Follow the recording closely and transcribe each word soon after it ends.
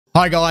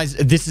Hi guys,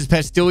 this is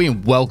Pestily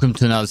and welcome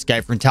to another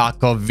Escape from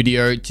Tarkov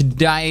video.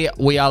 Today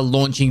we are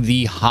launching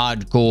the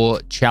Hardcore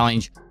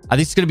Challenge.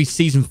 This is going to be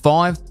season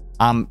 5.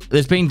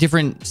 There's been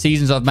different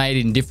seasons I've made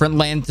in different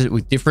lengths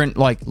with different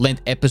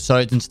length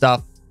episodes and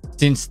stuff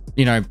since,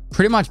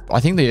 pretty much I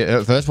think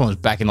the first one was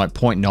back in like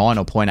 0.9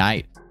 or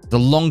 0.8. It's a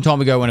long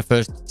time ago when I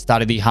first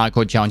started the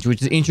Hardcore Challenge,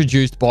 which is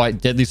introduced by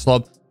Deadly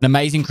Slob, an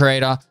amazing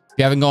creator. If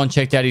you haven't gone and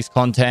checked out his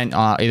content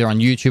either on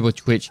YouTube or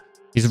Twitch,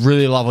 he's a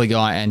really lovely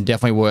guy and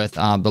definitely worth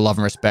the love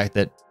and respect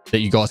that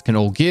you guys can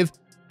all give.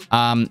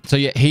 So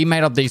yeah, he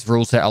made up these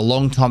rule set a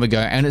long time ago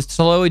and it's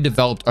slowly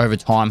developed over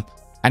time.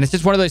 And it's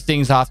just one of those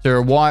things after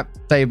a wipe,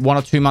 say 1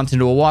 or 2 months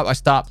into a wipe, I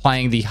start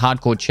playing the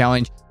Hardcore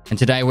Challenge. And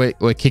today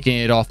we're kicking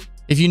it off.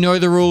 If you know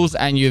the rules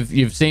and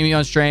you've seen me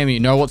on stream, you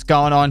know what's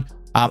going on,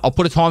 I'll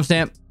put a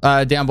timestamp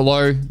down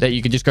below that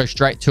you can just go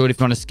straight to it if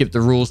you want to skip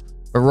the rules.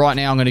 But right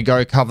now I'm going to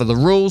go cover the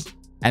rules.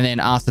 And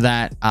then after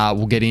that,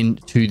 we'll get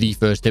into the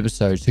first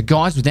episode. So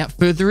guys, without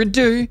further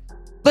ado,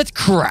 let's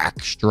crack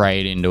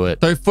straight into it.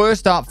 So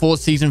first up for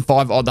season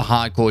 5 of the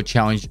Hardcore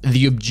Challenge,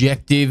 the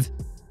objective.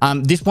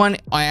 This one,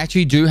 I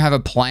actually do have a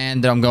plan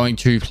that I'm going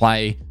to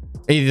play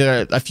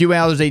either a few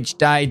hours each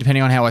day,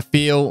 depending on how I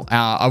feel.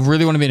 I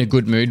really want to be in a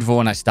good mood for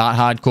when I start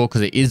Hardcore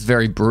because it is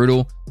very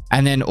brutal.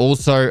 And then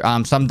also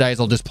some days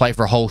I'll just play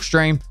for a whole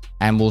stream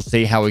and we'll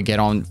see how we get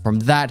on from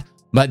that.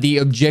 But the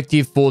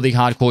objective for the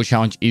Hardcore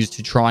Challenge is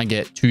to try and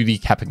get to the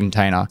KAPPA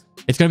container.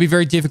 It's going to be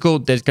very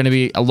difficult. There's going to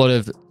be a lot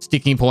of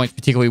sticking points,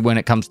 particularly when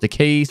it comes to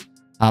keys.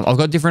 I've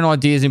got different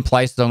ideas in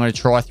place that I'm going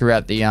to try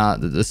throughout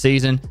the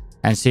season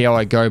and see how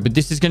I go. But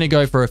this is going to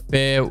go for a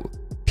fair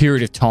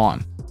period of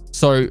time.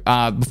 So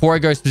before I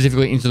go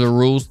specifically into the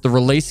rules, the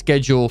release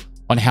schedule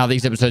on how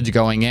these episodes are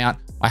going out,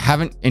 I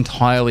haven't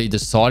entirely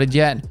decided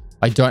yet.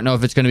 I don't know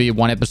if it's going to be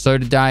 1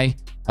 episode a day.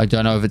 I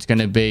don't know if it's going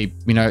to be,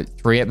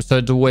 3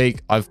 episodes a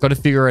week. I've got to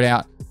figure it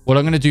out. What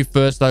I'm going to do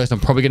first, though, is I'm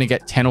probably going to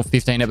get 10 or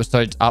 15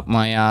 episodes up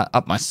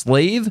my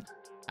sleeve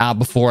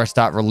before I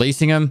start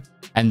releasing them,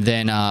 and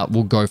then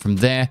we'll go from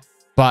there.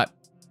 But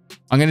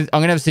I'm gonna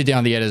have to sit down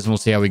with the editors and we'll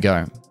see how we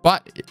go.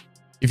 But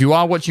if you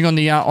are watching on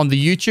the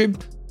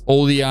YouTube,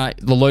 all the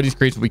loading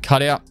screens will be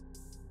cut out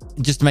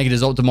just to make it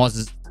as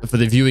optimized for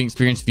the viewing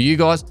experience for you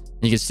guys.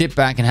 And you can sit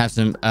back and have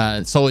some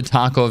solid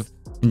Tarkov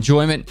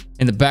enjoyment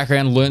in the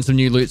background, learn some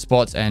new loot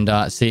spots,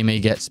 and see me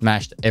get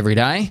smashed every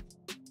day.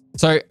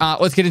 So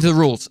let's get into the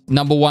rules.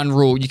 Number 1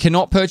 rule: you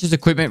cannot purchase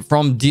equipment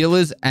from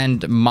dealers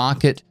and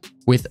market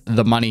with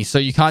the money. So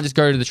you can't just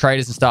go to the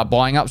traders and start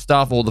buying up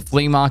stuff, or the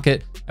flea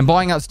market and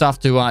buying up stuff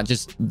to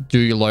just do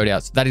your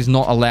loadouts. That is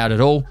not allowed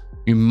at all.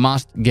 You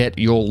must get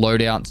your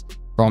loadouts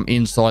from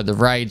inside the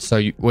raid.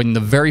 So when the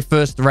very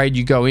first raid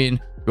you go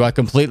in, you are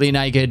completely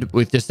naked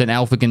with just an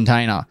alpha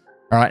container.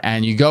 All right,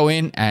 and you go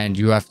in and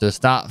you have to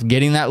start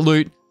getting that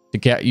loot to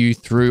get you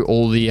through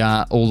all the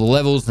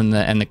levels and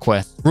the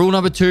quests. Rule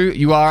number 2: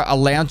 you are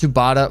allowed to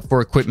barter for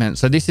equipment.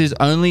 So this is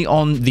only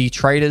on the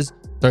traders.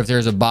 So if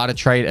there's a barter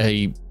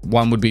trade,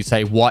 one would be,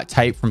 say, white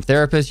tape from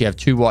Therapist. You have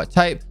 2 white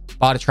tape.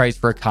 Barter trades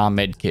for a car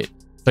med kit.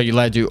 So you're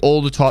allowed to do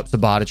all the types of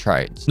barter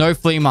trades. No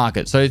flea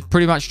market. So it's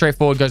pretty much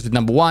straightforward. Goes with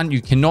number 1.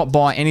 You cannot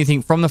buy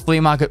anything from the flea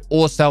market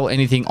or sell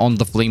anything on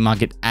the flea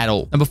market at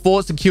all. Number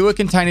 4, secure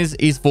containers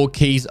is for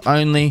keys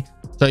only.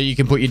 So you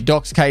can put your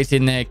docs case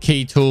in there,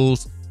 key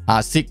tools.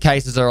 SICK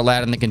cases are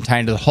allowed in the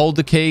container to hold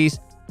the keys.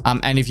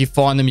 And if you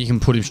find them, you can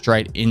put them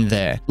straight in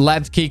there.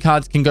 Labs key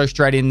cards can go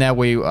straight in there.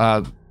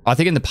 I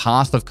think in the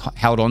past I've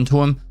held on to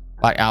them.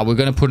 But we're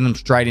going to put them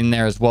straight in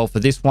there as well for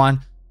this one.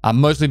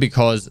 Mostly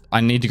because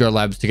I need to go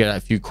labs to get a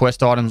few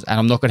quest items, and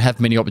I'm not going to have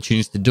many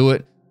opportunities to do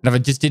it. And if I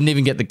just didn't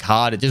even get the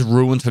card, it just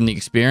ruins from the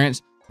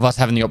experience of us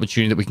having the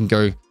opportunity that we can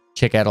go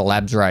check out a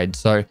labs raid.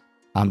 So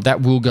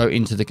that will go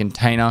into the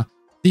container.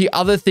 The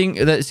other thing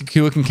that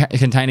secure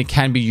container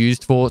can be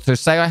used for, so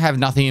say I have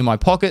nothing in my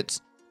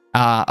pockets.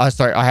 There's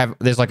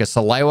like a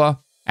Salewa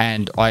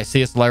and I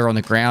see a Salewa on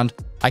the ground.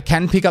 I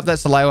can pick up that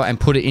Salewa and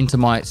put it into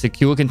my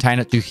secure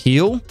container to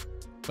heal.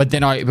 But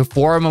then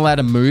before I'm allowed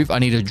to move, I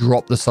need to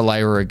drop the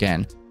Salewa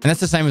again. And that's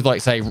the same with,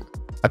 like, say,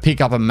 I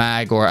pick up a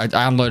mag or I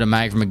unload a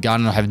mag from a gun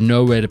and I have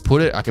nowhere to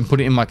put it. I can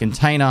put it in my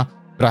container,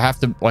 but I have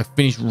to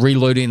finish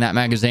reloading that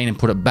magazine and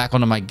put it back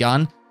onto my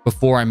gun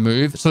before I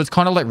move. So it's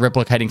kind of like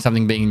replicating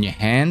something being in your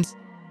hands.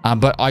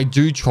 But I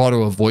do try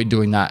to avoid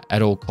doing that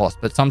at all costs.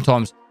 But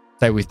sometimes,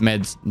 say with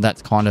meds,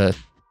 that's kind of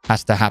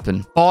has to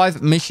happen.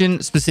 5,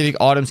 mission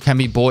specific items can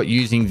be bought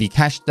using the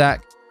cash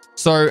stack.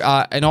 So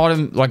an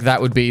item like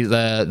that would be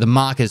the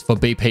markers for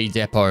BP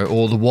depot,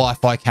 or the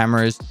Wi-Fi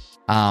cameras,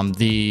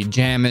 the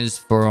jammers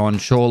for on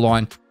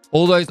shoreline.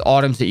 All those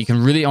items that you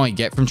can really only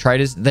get from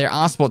traders. There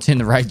are spots in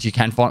the raids you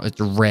can find. It's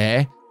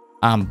rare.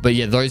 But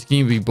yeah, those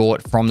can be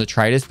bought from the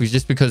traders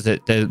because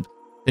they're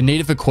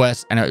needed for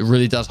quests, and it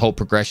really does hold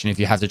progression if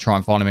you have to try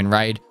and find them in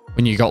raid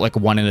when you got like a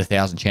 1 in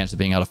 1,000 chance of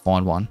being able to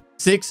find one.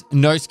 6,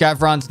 no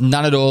scav runs,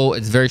 none at all.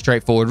 It's a very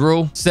straightforward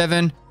rule.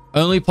 7,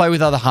 only play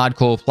with other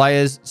hardcore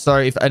players. So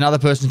if another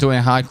person's doing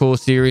a hardcore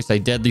series, say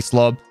Deadly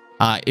Slob,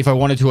 if I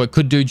wanted to, I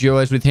could do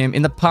duos with him.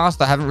 In the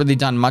past, I haven't really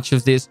done much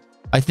of this.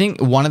 I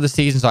think one of the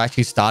seasons I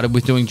actually started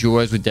with doing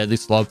duos with Deadly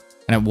Slob,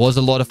 and it was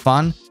a lot of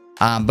fun.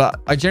 But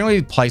I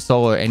generally play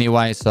solo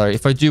anyway, so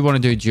if I do want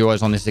to do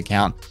duos on this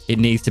account, it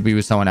needs to be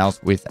with someone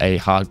else with a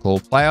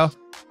hardcore player.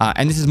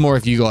 And this is more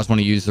if you guys want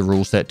to use the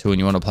rule set too and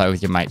you want to play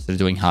with your mates that are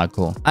doing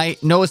hardcore.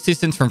 No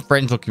assistance from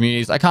friends or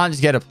communities. I can't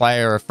just get a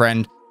player or a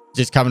friend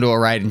just come into a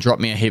raid and drop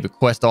me a heap of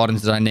quest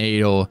items that I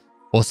need or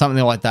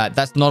something like that.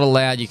 That's not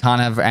allowed. You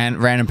can't have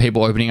random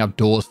people opening up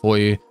doors for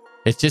you.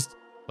 It's just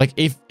like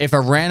if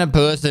a random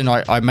person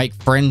I make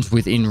friends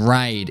with in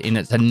raid and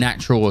it's a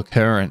natural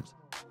occurrence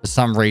for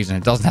some reason,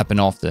 it doesn't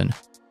happen often,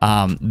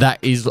 that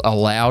is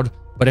allowed.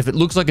 But if it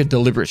looks like a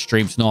deliberate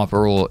stream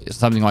sniper or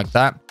something like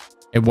that,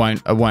 it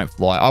won't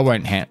fly. I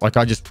won't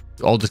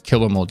I'll just kill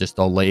them or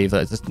I'll leave.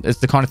 It's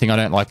the kind of thing I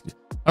don't like.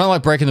 I don't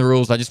like breaking the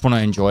rules. I just want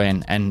to enjoy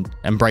and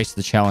embrace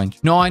the challenge.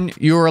 9,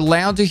 you're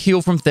allowed to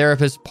heal from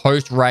therapists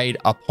post-raid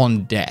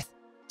upon death.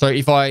 So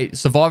if I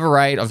survive a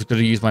raid, I've got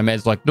to use my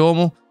meds like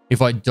normal.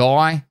 If I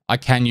die, I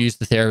can use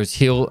the therapist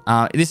heal.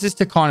 This is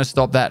to kind of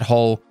stop that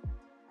whole...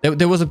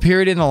 There was a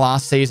period in the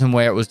last season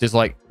where it was just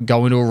like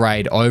going to a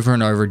raid over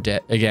and over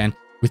again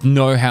with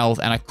no health,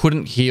 and I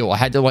couldn't heal. I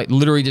had to like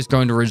literally just go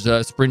into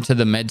reserve, sprint to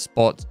the med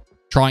spots,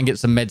 try and get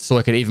some meds so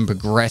I could even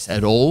progress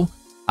at all.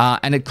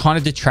 And it kind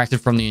of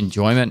detracted from the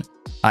enjoyment.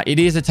 It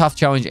is a tough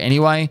challenge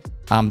anyway,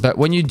 but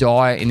when you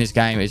die in this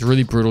game, it's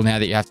really brutal now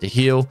that you have to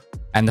heal.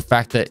 And the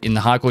fact that in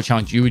the hardcore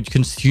challenge, you would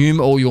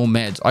consume all your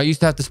meds. I used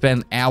to have to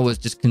spend hours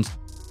just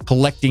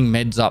collecting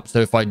meds up. So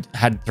if I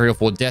had 3 or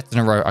 4 deaths in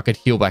a row, I could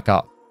heal back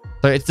up.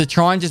 So it's to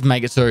try and just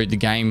make it so the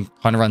game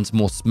kind of runs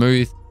more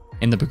smooth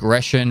in the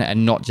progression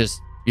and not just,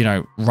 you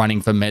know,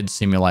 running for med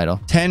simulator.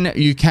 10,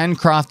 you can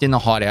craft in the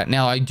hideout.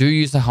 Now, I do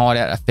use the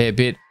hideout a fair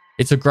bit.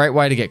 It's a great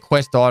way to get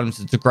quest items.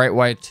 It's a great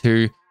way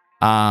to,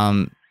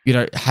 you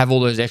know, have all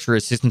those extra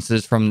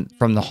assistances from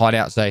the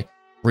hideout, say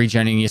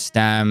regenerating your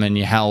stam and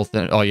your health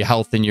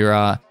and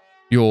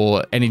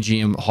your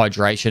energy and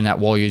hydration that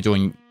while you're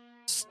doing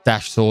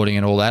stash sorting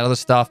and all that other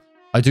stuff.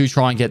 I do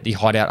try and get the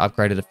hideout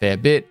upgraded a fair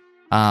bit,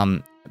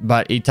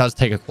 but it does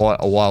take quite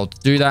a while to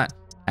do that.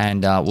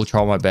 And we'll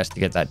try my best to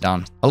get that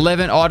done.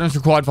 11, items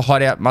required for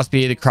hideout must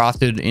be either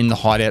crafted in the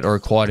hideout or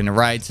acquired in a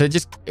raid. So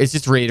it's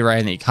just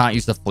reiterating that you can't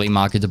use the flea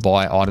market to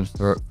buy items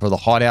for the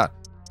hideout.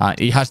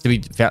 It has to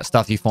be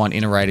stuff you find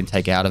in a raid and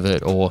take out of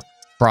it or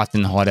craft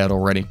in the hideout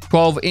already.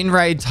 12,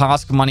 in-raid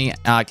task money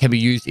can be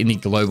used in the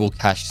global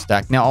cash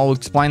stack. Now, I'll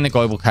explain the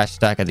global cash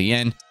stack at the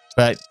end,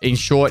 but in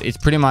short, it's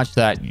pretty much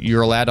that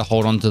you're allowed to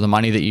hold on to the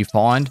money that you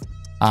find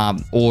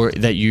or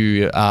that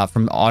you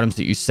from items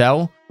that you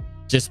sell,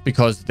 just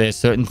because there's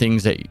certain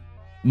things that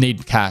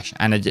need cash,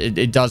 and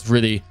it does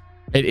really,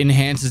 it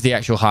enhances the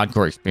actual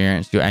hardcore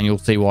experience, and you'll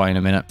see why in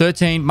a minute.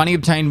 13, money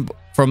obtained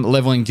from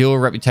leveling dealer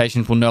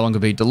reputations will no longer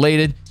be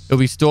deleted. It'll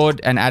be stored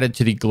and added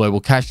to the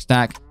global cash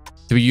stack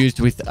to be used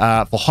with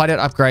for hideout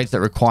upgrades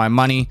that require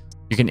money.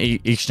 You can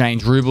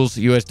exchange rubles,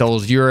 US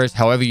dollars, euros,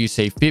 however you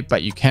see fit,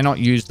 but you cannot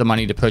use the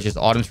money to purchase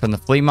items from the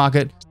flea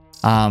market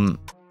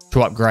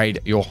to upgrade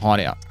your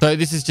hideout. So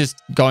this is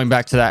just going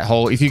back to that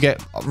whole, if you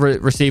get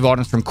receive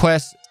items from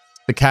quests,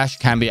 the cash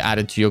can be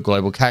added to your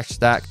global cash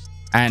stack,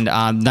 and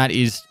that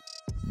is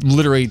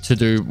literally to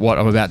do what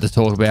I'm about to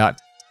talk about.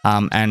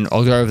 And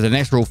I'll go over the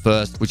next rule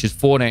first, which is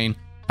 14.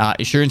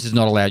 Insurance is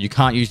not allowed. You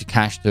can't use the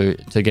cash to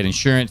get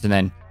insurance and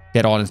then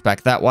get items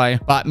back that way.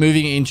 But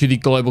moving into the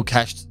global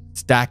cash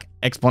stack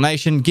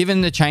explanation,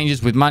 given the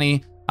changes with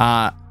money,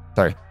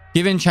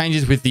 given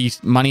changes with the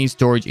money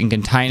storage in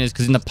containers,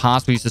 because in the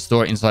past we used to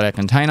store it inside our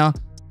container,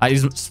 it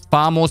is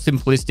far more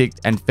simplistic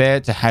and fair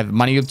to have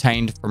money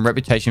obtained from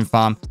reputation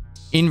farm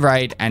in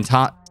raid and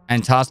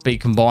task be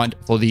combined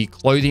for the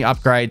clothing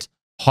upgrades,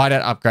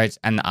 hideout upgrades,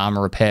 and the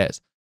armor repairs.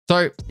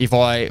 So if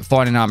I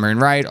find an armor in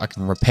raid, I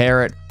can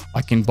repair it.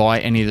 I can buy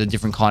any of the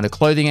different kind of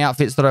clothing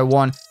outfits that I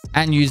want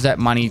and use that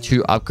money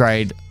to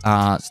upgrade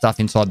stuff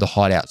inside the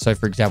hideout. So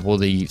for example,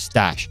 the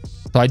stash.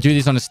 So I do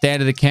this on a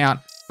standard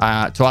account.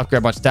 To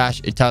upgrade my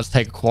stash, it does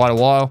take quite a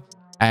while,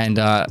 and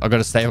I've got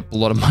to save up a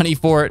lot of money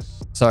for it.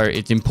 So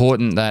it's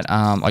important that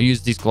I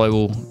use this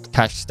global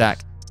cash stack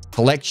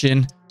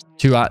collection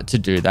to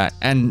do that.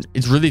 And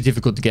it's really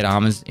difficult to get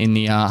armors in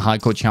the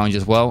hardcore challenge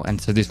as well,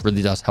 and so this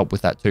really does help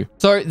with that too.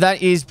 So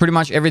that is pretty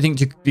much everything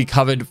to be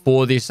covered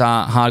for this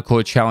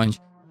hardcore challenge.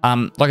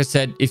 Like I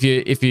said, if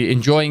you're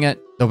enjoying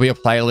it, there'll be a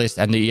playlist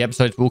and the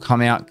episodes will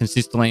come out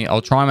consistently.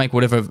 I'll try and make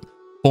whatever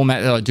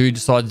format that I do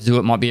decide to do.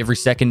 It might be every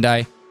second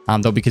day.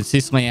 They'll be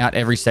consistently out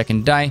every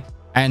second day.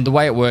 And the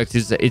way it works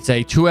is that it's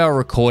a 2-hour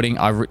recording.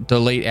 I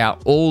delete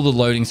out all the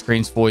loading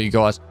screens for you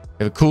guys.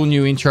 We have a cool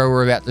new intro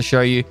we're about to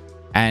show you.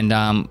 And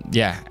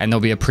yeah, and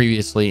there'll be a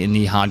previously in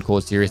the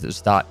hardcore series at the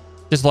start,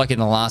 just like in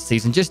the last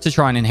season, just to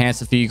try and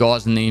enhance it for you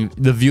guys and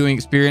the viewing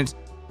experience.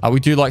 We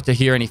do like to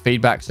hear any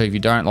feedback. So if you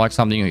don't like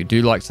something or you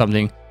do like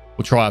something,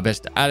 we'll try our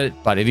best to add it.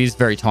 But it is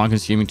very time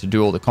consuming to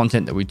do all the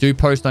content that we do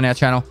post on our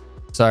channel.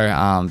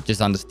 So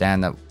just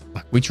understand that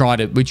we try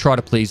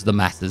to please the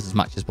masses as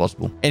much as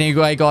possible.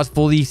 Anyway, guys,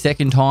 for the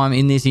second time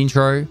in this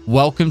intro,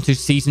 welcome to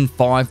season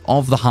 5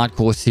 of the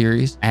hardcore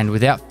series. And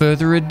without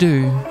further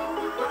ado,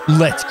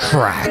 let's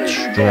crack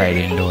straight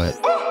into it.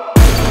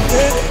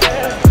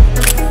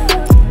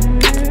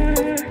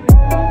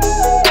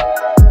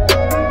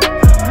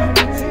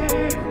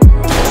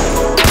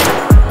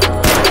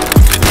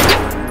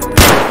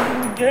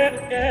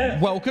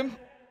 Welcome.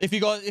 If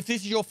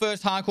this is your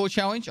first hardcore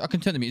challenge, I can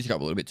turn the music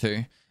up a little bit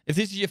too. If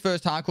this is your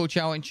first hardcore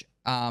challenge,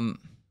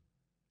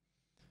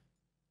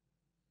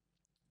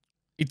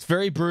 it's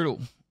very brutal.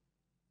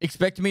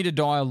 Expect me to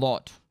die a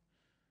lot.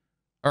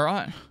 All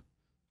right?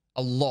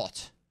 A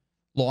lot.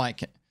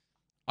 Like,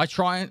 I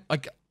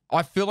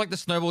feel like the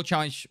snowball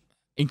challenge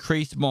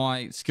increased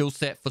my skill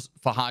set for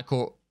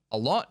hardcore a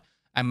lot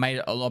and made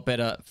it a lot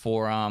better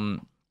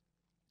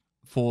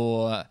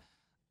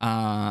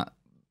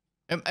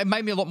it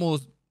made me a lot more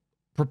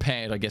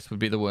prepared, I guess would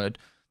be the word.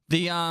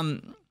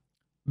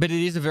 But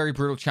it is a very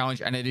brutal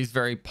challenge and it is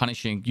very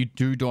punishing. You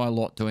do die a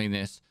lot doing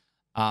this,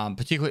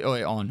 particularly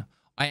early on.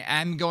 I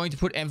am going to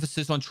put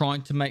emphasis on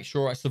trying to make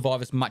sure I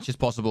survive as much as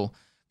possible.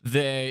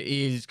 There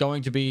is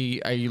going to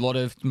be a lot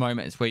of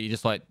moments where you're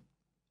just like,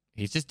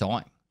 he's just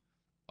dying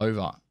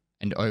over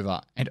and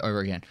over and over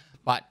again.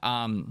 But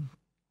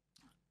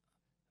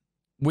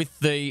with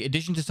the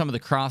addition to some of the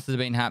crafts that have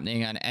been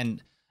happening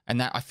and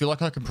that, I feel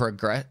like I can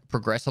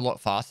progress a lot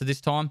faster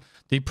this time.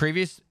 The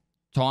previous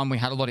time we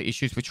had a lot of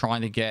issues with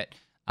trying to get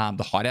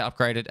the hideout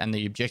upgraded, and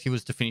the objective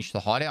was to finish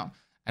the hideout,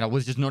 and I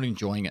was just not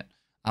enjoying it.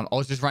 I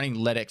was just running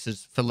lead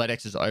X's for lead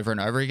X's over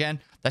and over again.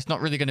 That's not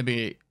really going to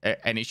be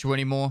an issue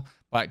anymore,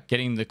 but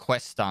getting the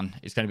quests done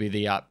is going to be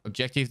the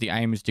objective. The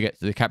aim is to get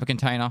to the KAPPA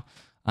container.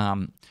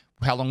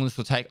 How long this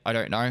will take, I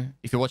don't know.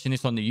 If you're watching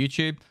this on the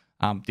YouTube,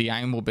 the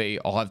aim will be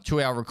I'll have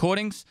 2-hour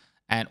recordings,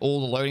 and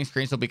all the loading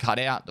screens will be cut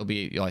out. There'll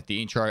be like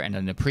the intro and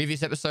then the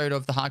previous episode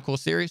of the hardcore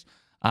series.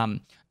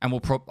 And I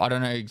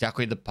don't know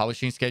exactly the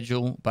publishing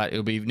schedule, but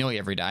it'll be nearly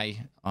every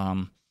day.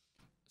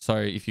 So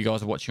if you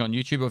guys are watching on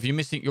YouTube, or if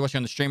you're watching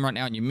on the stream right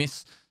now and you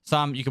miss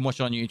some, you can watch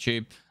it on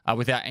YouTube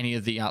without any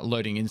of the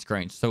loading in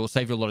screens. So it'll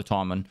save you a lot of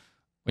time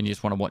when you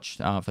just want to watch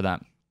for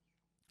that.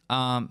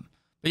 But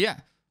yeah,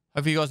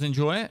 hope you guys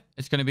enjoy it.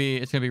 It's gonna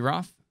be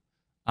rough.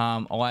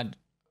 I'll add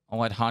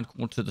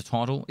hardcore to the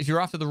title. If you're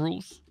after the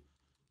rules,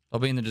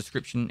 they'll be in the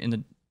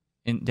description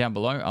down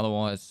below.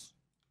 Otherwise,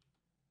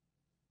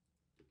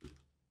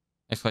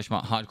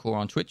 !hardcore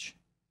on Twitch.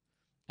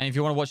 And if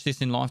you want to watch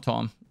this in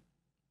lifetime,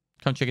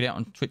 come check it out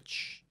on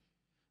Twitch.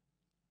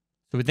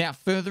 So without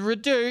further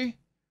ado,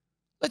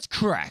 let's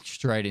crack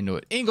straight into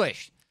it.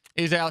 English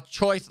is our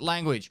choice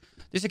language.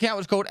 This account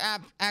was called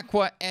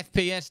Aqua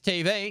FPS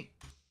TV.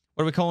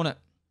 What are we calling it?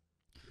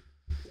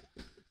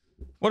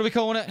 What are we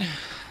calling it?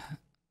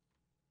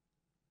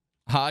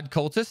 Hard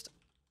Cultist.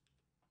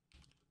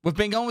 We've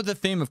been going with the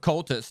theme of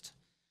Cultist.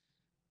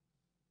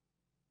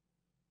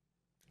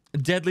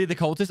 Deadly the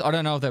Cultist. I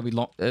don't know if that'll be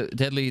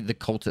Deadly the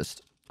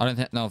Cultist. I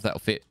don't know if that'll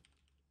fit.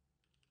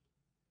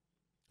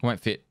 It won't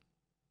fit.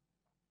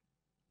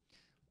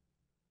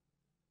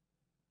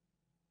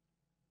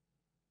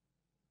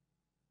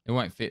 It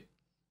won't fit.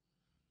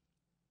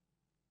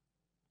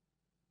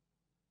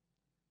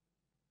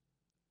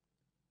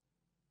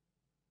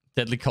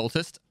 Deadly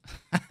Cultist.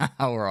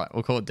 All right,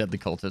 we'll call it Deadly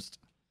Cultist.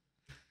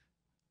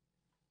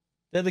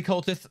 Deadly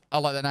Cultist. I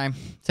like that name.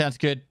 Sounds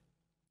good.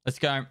 Let's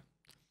go.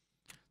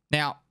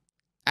 Now,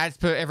 as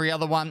per every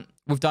other one,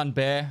 we've done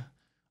bear.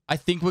 I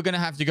think we're going to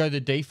have to go the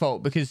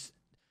default because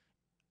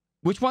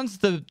which one's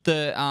the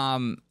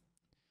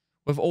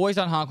we've always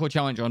done hardcore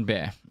challenge on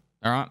bear.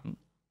 All right.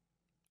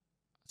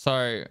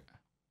 So,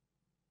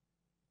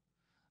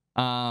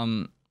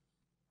 I'm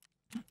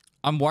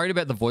worried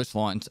about the voice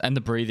lines and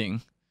the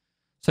breathing.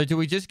 So do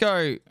we just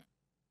go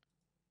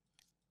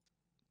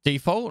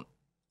default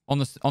on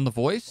the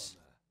voice?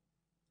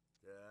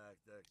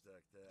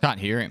 Can't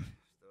hear him.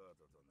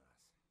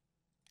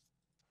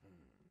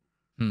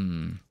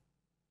 You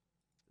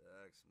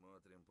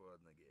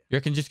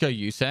reckon just go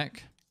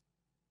USAC?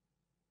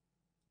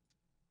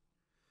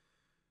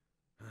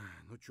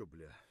 Ну чё,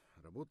 бля,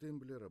 работаем,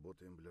 бля,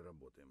 работаем, бля,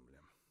 работаем, бля.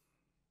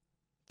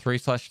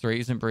 3/3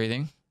 isn't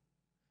breathing.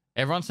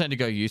 Everyone's saying to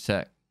go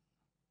USAC.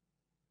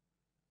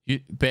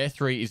 Bear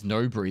 3 is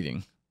no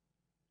breathing.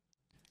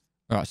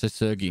 All right, so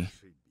Sergey.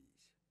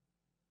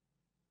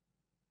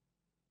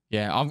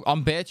 Yeah,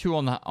 I'm bear 2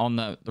 on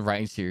the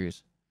raid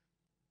series.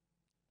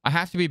 I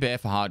have to be bear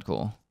for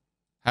hardcore.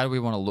 How do we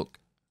want to look?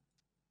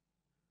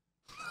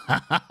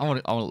 I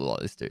want to look like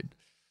this dude.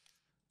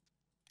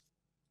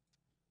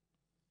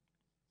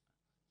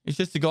 It's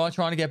just a guy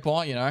trying to get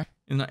by, you know,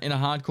 in a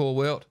hardcore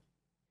world.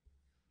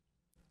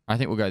 I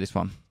think we'll go this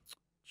one.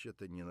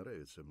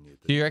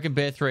 Do you reckon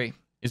bear 3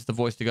 is the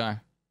voice to go?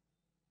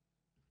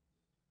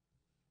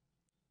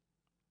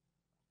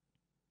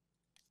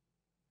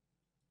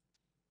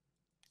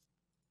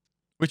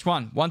 Which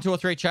one? 1, 2, or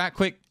 3, chat,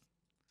 quick.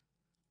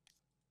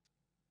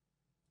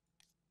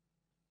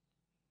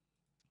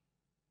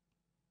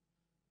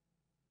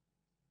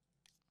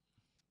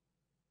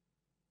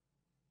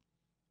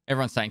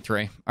 Everyone's saying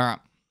 3. All right.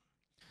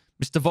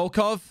 Mr.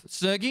 Volkov,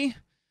 Sergey.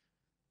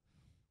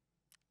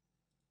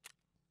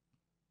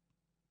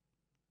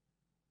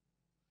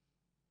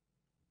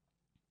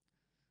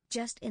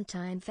 Just in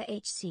time for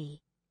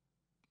HC.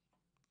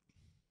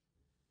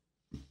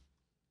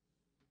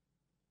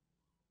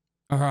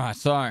 All right,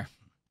 so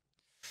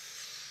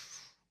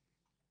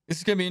this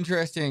is gonna be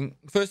interesting.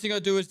 First thing I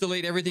do is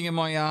delete everything in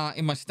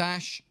my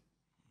stash.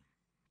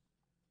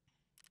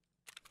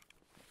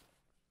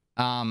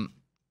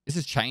 This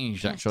has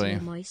changed actually.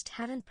 Moist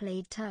haven't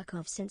played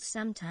Tarkov since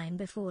sometime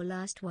before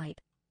last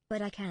wipe,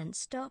 but I can't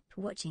stop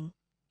watching.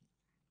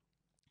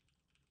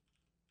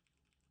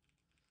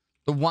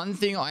 The one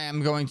thing I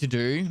am going to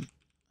do,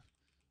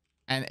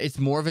 and it's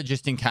more of a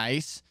just in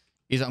case,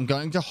 is I'm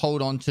going to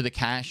hold on to the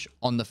cash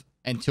on the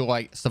until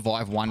I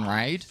survive one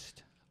raid.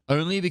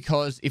 Only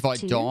because if I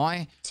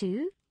die...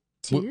 Hang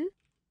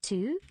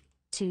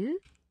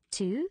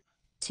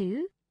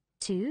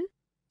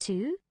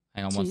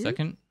on 1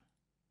 second.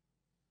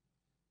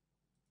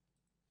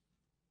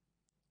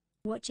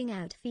 Watching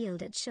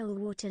Outfield at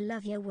Shoalwater.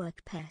 Love your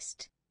work,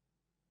 Pest.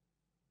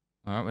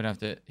 Alright, we don't have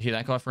to hear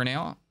that guy for an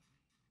hour.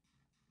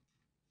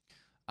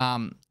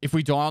 If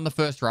we die on the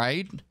first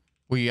raid,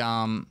 we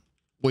don't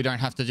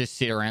have to just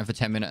sit around for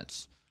 10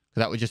 minutes.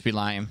 Because that would just be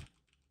lame.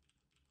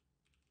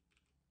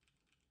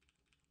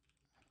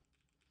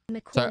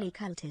 Macaulay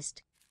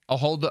cultist. I'll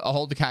hold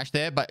the cash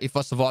there, but if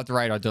I survive the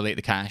raid, I'll delete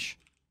the cash.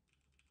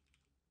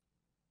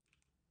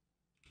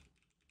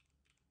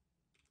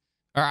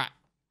 Alright.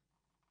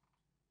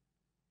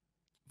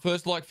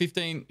 First like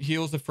 15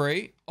 heals are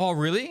free. Oh,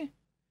 really?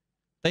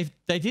 They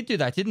did do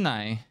that, didn't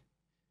they?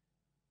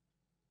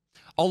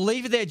 I'll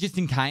leave it there just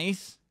in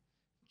case.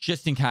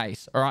 Just in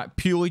case. All right.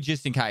 Purely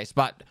just in case.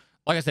 But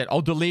like I said,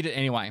 I'll delete it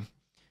anyway.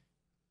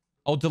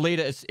 I'll delete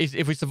it.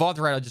 If we survive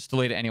the raid, I'll just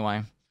delete it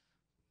anyway.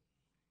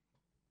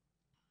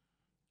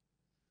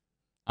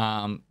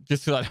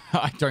 Just so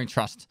I don't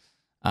trust.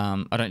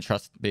 I don't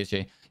trust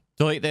BSG.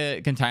 Delete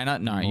the container.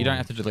 No, you don't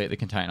have to delete the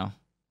container.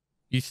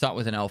 You start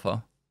with an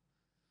alpha.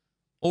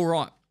 All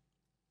right.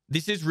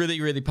 This is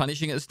really, really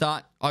punishing at the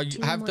start. I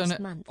have done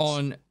it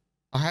on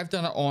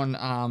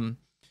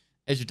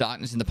Edge of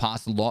Darkness in the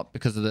past a lot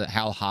because of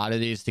how hard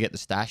it is to get the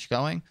stash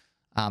going.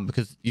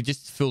 Because you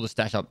just fill the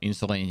stash up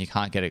instantly and you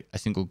can't get a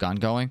single gun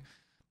going.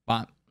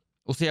 But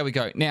we'll see how we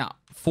go. Now,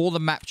 for the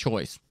map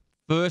choice.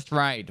 First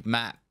raid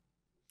map.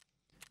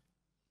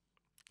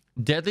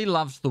 Deadly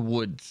loves the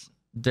woods.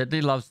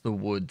 Deadly loves the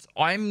woods.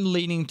 I'm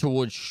leaning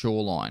towards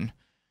Shoreline.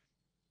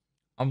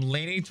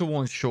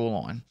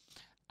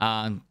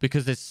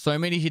 Because there's so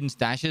many hidden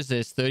stashes.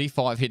 There's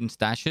 35 hidden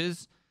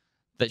stashes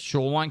that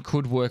Shoreline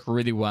could work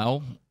really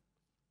well.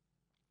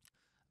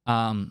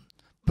 But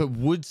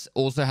Woods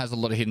also has a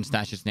lot of hidden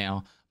stashes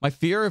now. My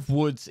fear of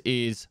Woods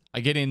is I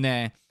get in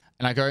there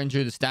and I go and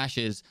do the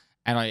stashes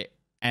and I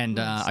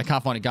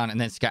can't find a gun, and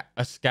then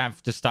a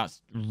scav just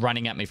starts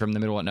running at me from the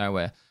middle of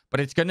nowhere. But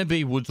it's going to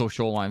be Woods or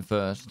Shoreline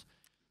first.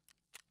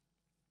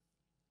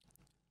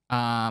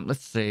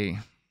 Let's see.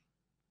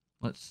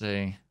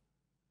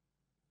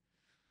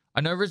 I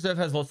know Reserve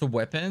has lots of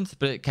weapons,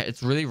 but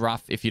it's really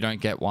rough if you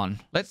don't get one.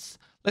 Let's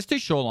do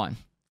Shoreline.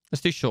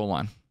 Let's do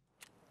Shoreline.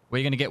 Where are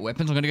you going to get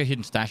weapons? I'm going to go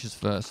hidden stashes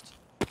first.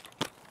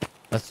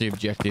 That's the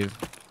objective.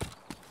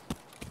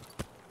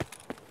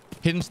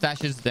 Hidden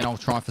stashes, then I'll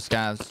try for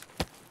scavs.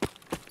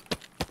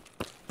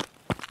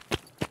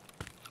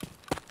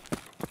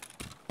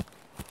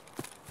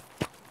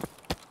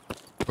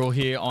 We're all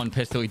here on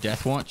Pestily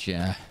Death Watch.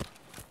 Yeah.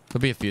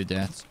 Could be a few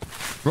deaths.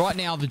 Right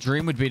now, the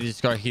dream would be to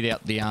just go hit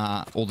out the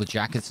all the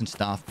jackets and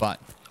stuff, but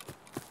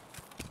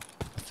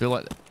I feel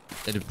like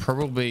it'd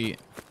probably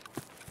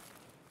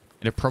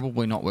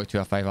not work to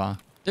our favor.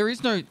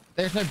 There's no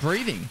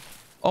breathing.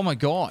 Oh my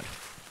god!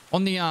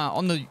 On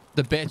the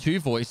Bear 2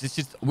 voice, it's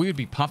just we would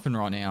be puffing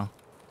right now.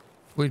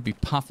 We'd be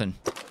puffing.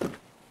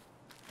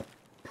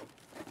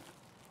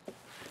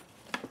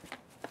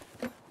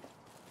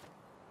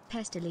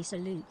 Pestily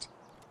salute.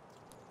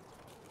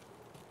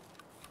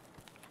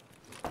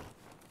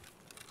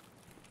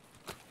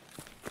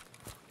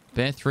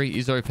 Bear 3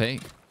 is OP.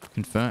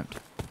 Confirmed.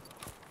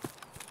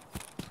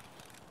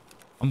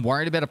 I'm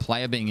worried about a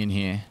player being in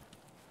here.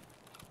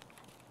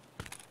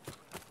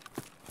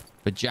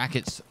 But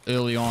jackets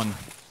early on.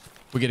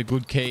 We get a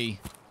good key.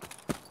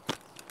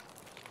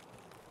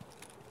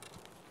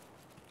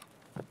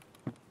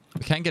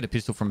 We can get a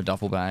pistol from a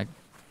duffel bag.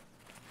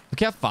 Look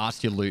how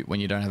fast you loot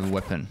when you don't have a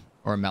weapon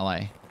or a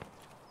melee.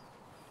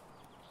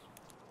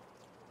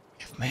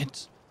 You have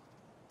meds.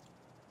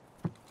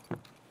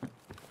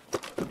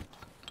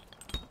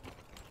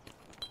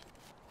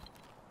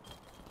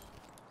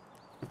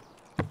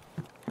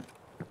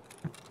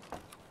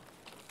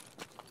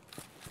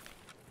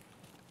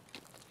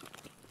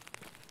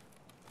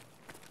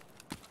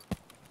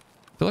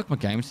 I feel like my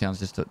game sounds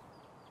just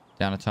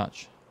down a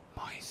touch.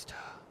 Moist.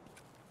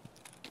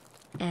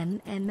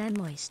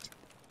 Moist.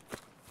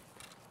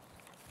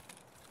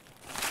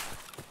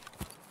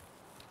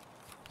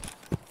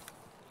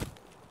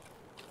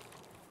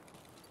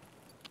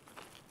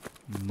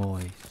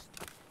 Moist.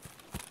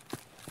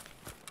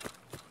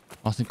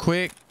 Nice and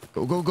quick.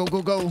 Go, go, go,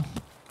 go, go.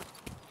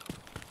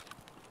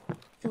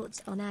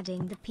 Thoughts on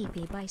adding the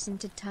PP bison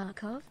to Tarkov?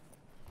 Come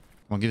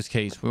on, give us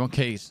keys. We want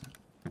keys.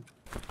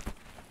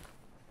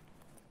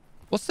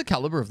 What's the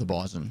caliber of the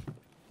bison?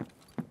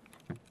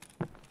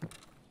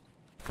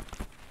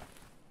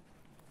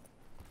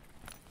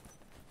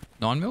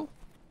 Nine mil?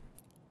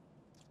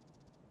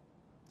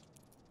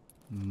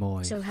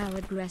 Moist. So how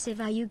aggressive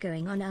are you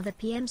going on other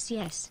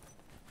PMCS?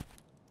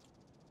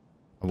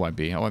 I won't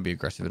be. I won't be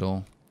aggressive at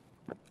all.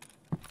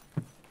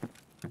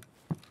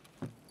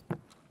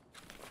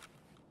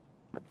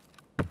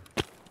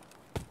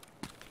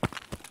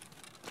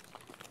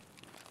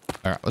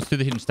 All right, let's do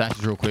the hidden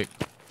stashes real quick.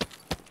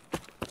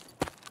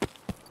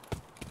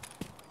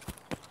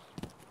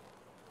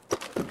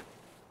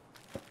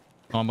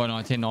 Nine by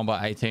 19, 9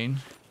 by 18.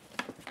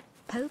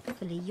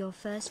 Hopefully your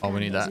first Oh,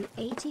 we need round that.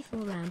 is an 84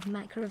 round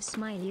macro of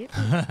Smiley.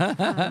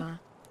 KAPPA.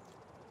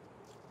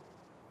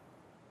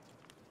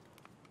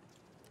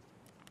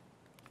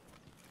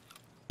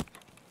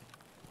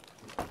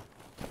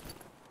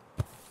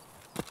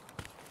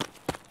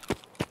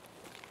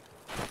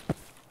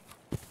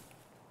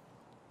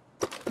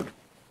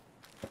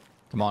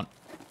 Come on.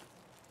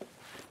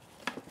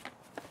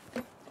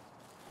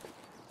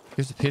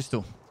 Here's the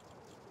pistol.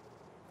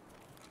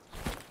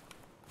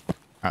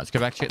 All right, let's go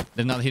back. Check.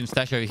 There's another hidden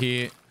stash over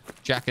here.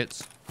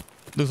 Jackets.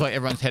 Looks like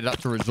everyone's headed up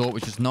to a resort,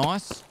 which is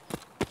nice.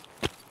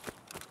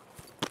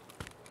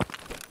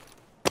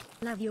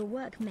 Love your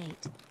work,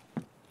 mate.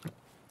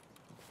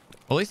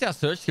 Well, at least our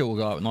search skill will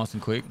go up nice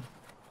and quick.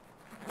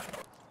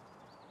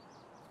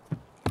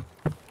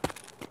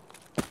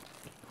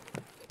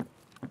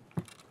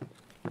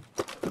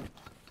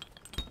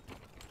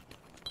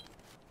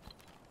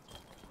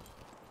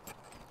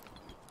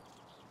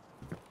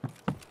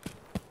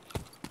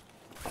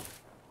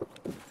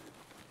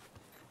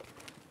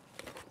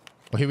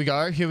 Well, here we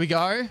go. Here we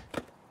go.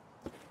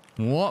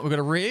 What? We've got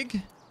a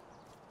rig.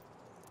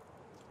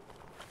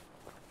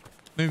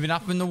 Moving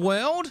up in the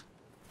world.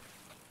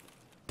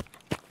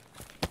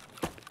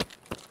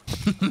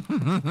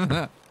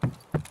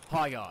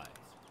 Hi guys,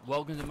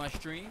 welcome to my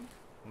stream.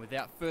 And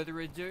without further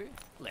ado,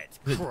 let's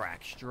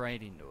crack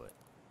straight into it.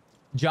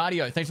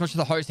 Jardio, thanks so much for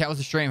the host. How was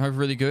the stream? Hope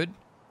really good.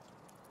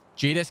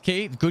 GDS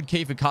key, good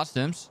key for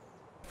customs.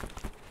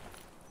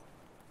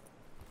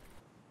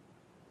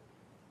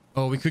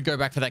 Oh, we could go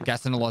back for that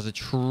gas analyzer.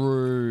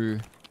 True.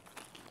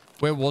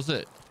 Where was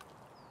it?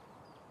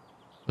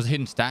 It was a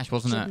hidden stash,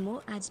 wasn't Should it?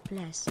 more ads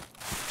bless.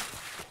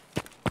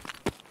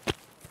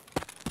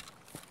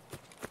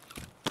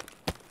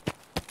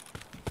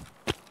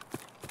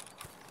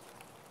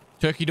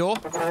 Turkey door.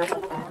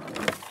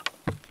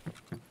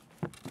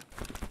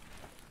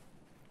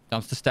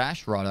 Dumpster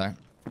stash. Righto.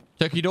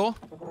 Turkey door.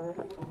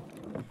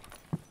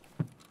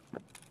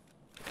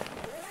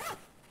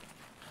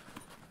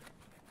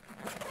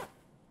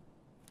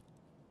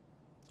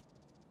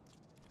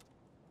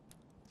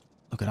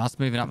 Look at us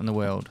moving up in the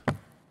world.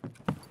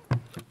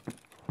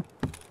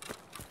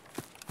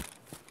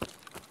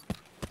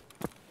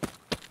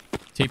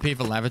 TP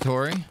for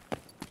lavatory.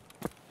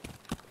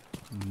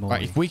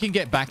 Right, if we can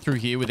get back through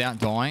here without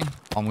dying,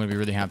 I'm going to be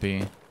really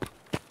happy.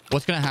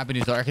 What's going to happen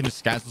is I reckon the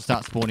scats will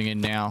start spawning in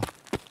now.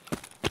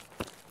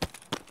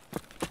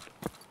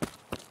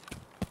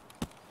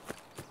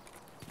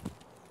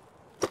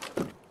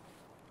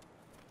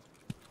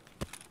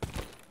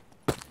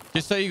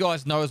 Just so you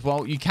guys know as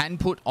well, you can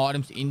put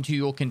items into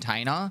your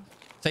container.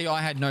 Say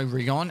I had no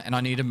rig on and I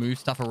need to move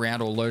stuff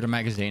around or load a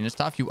magazine and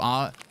stuff.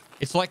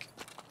 It's like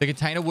the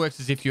container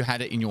works as if you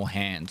had it in your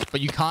hand,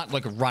 but you can't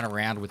like run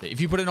around with it. If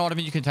you put an item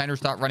in your container and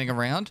start running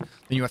around,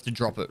 then you have to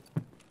drop it.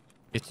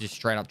 It's just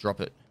straight up drop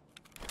it.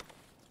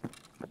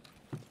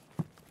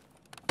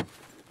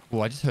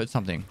 Oh, I just heard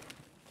something.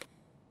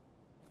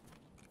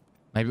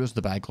 Maybe it was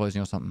the bag closing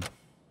or something.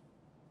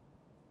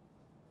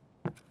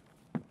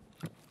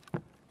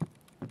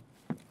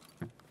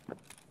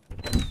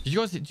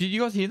 Did you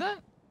guys hear that?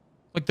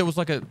 Like there was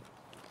like a...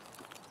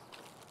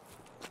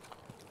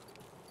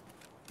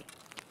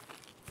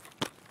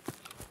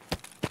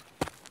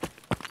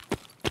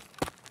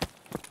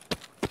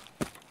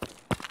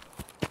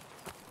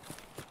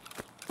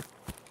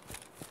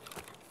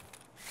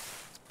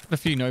 A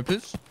few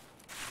nopers.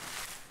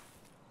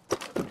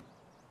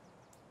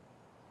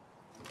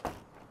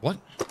 What?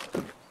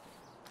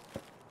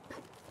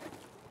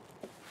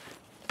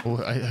 Oh,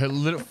 a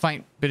little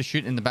faint bit of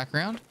shooting in the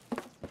background.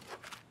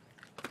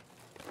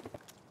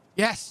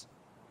 Yes.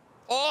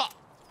 Oh.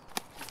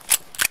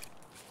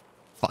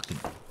 Fucking.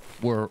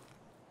 We're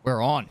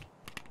on.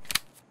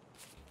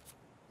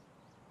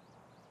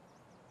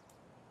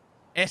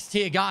 S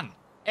tier gun.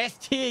 S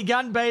tier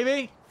gun,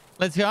 baby.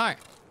 Let's go.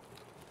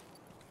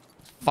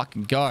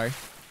 Fucking go.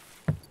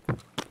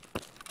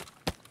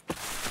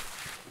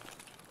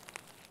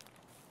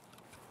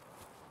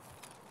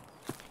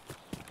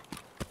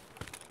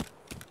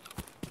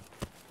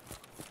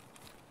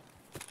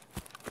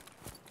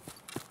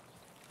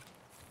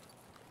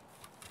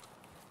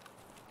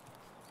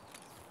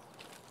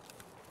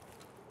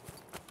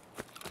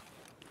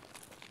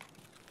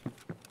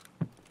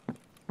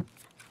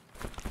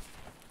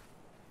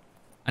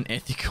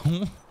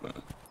 Unethical.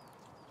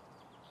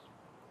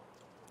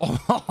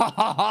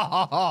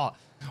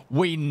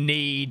 We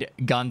need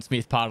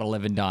Gunsmith Part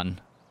 11 done.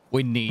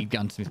 We need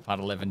Gunsmith Part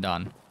 11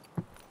 done.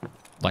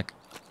 Like,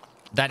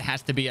 that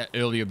has to be an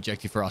early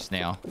objective for us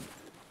now.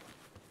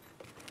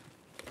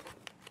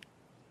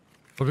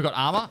 What have we got?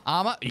 Armor?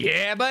 Armor?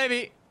 Yeah,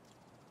 baby!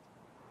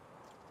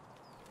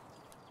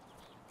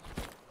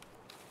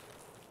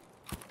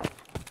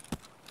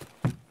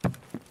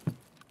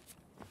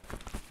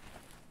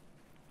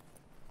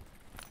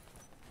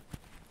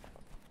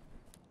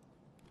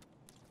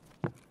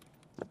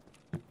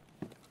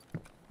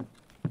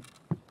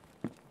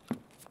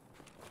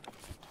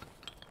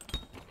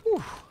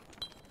 Whew.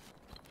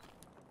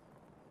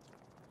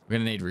 We're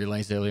gonna need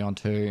relays early on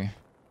too.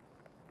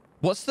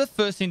 What's the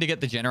first thing to get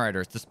the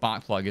generator? It's the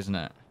spark plug, isn't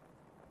it?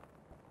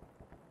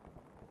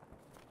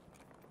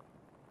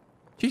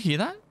 Did you hear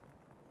that?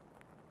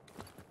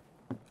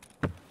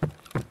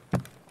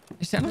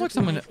 It sounded like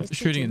someone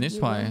shooting in this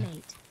way.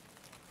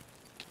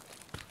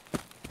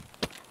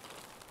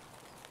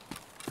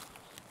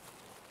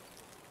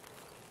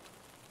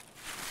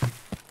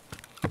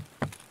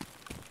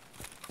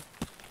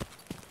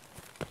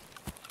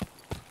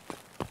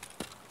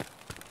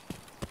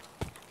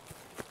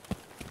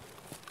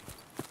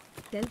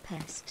 Go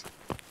Pest.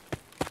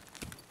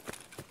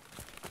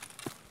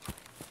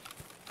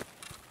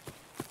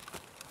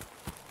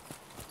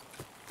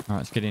 All right,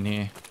 let's get in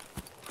here.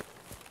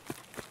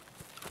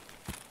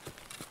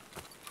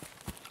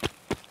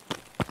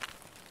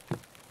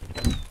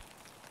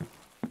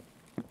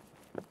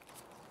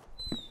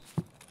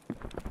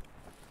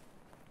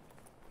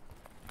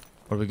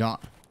 What do we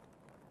got?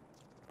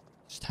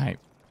 Just tape.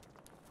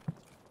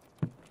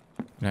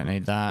 We don't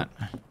need that.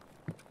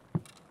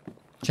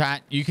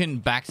 Chat, you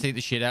can backseat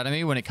the shit out of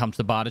me when it comes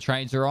to barter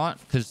trades, all right?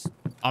 Because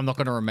I'm not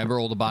going to remember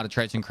all the barter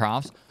trades and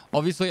crafts.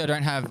 Obviously, I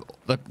don't have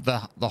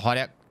the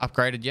hideout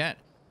upgraded yet.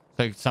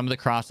 So some of the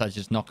crafts are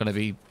just not going to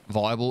be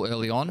viable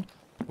early on.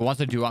 But once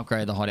I do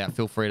upgrade the hideout,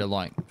 feel free to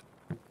like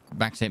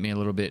backseat me a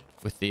little bit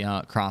with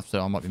the crafts that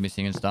I might be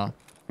missing and stuff.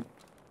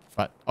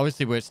 But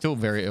obviously, we're still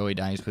very early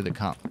days with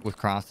with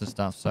crafts and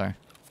stuff, so...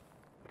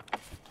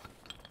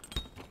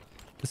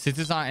 The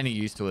scissors aren't any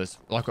use to us.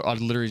 Like, I'd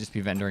literally just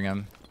be vendoring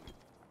them.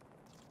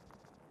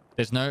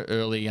 There's no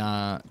early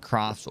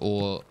crafts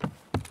or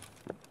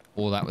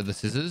that with the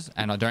scissors,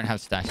 and I don't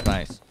have stash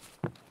space.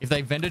 If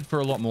they vended for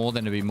a lot more,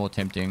 then it'd be more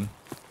tempting.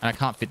 And I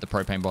can't fit the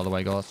propane, by the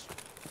way, guys.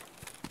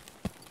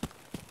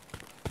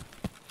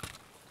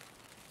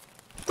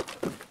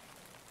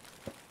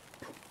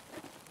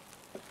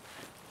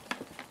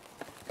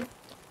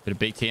 Bit of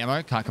BT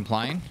ammo, can't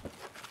complain.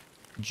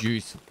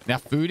 Juice. Now,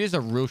 food is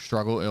a real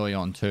struggle early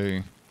on,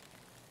 too.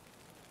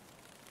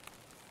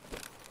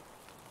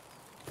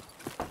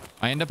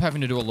 I end up having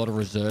to do a lot of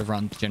reserve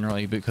runs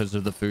generally because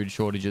of the food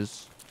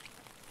shortages.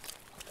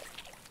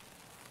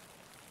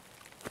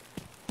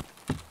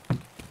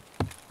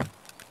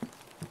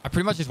 I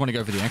pretty much just want to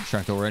go for the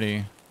extract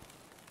already.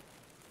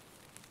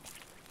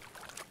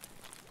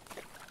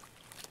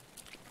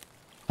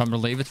 I'm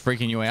relieved it's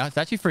freaking you out. It's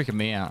actually freaking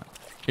me out.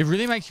 It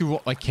really makes you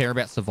like care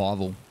about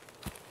survival.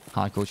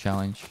 Hardcore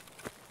challenge.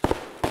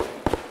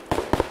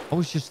 I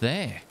was just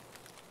there.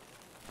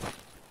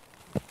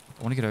 I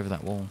want to get over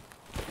that wall.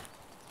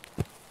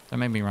 Don't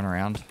make me run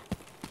around.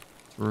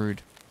 It's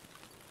rude.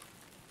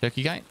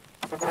 Turkey gate.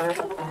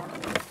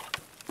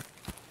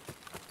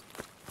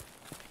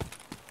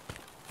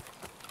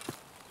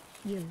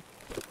 You.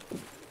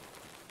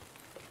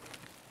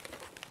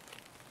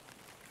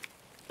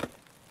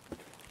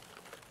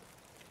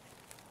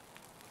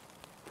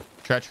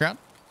 Stretch route.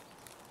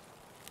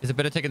 Is it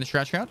better taking the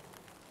stretch route?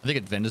 I think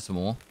it vendors some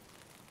more.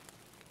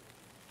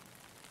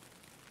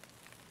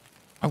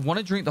 I want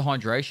to drink the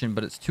hydration,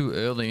 but it's too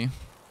early.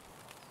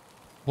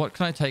 What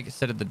can I take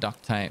instead of the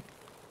duct tape?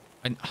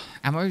 And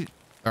ammo.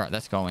 All right,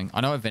 that's going.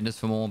 I know it vendors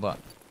for more, but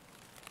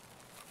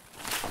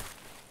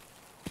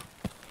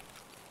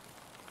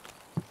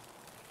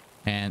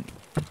and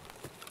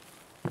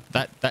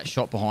that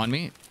shot behind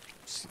me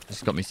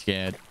just got me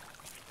scared.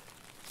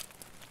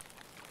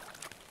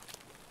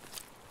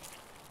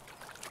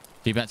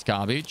 That's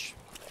garbage.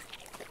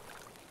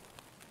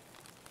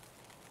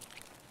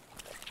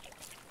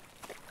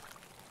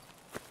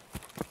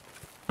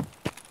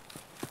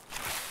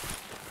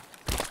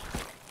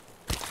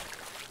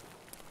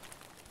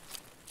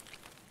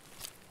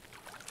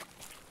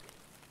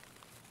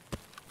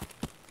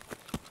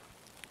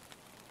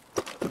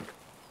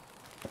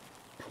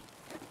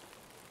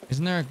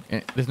 Isn't there...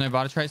 There's no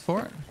barter trace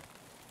for it?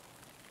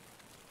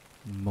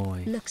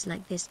 Moist. Looks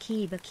like this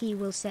key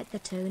will set the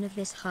tone of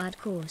this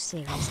hardcore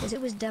series, as it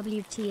was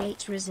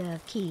WTH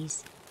reserve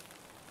keys.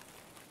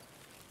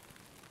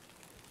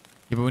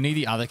 Yeah, but we need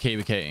the other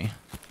key.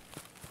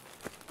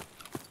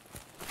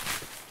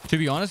 To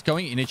be honest,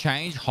 going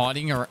interchange,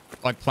 hiding or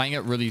like playing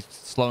it really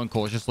slow and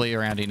cautiously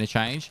around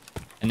interchange,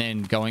 and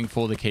then going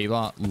for the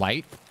Kiba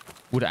late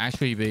would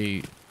actually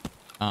be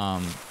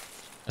a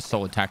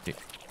solid tactic.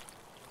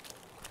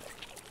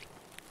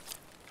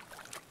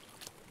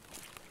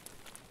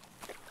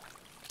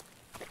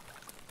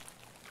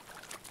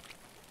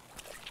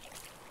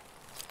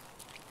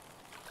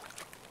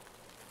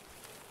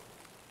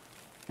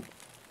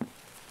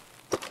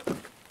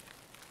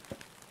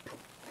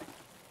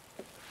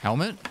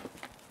 Helmet.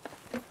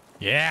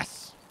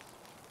 Yes.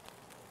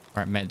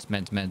 All right,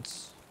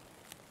 meds.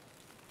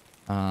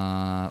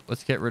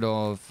 Let's get rid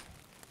of...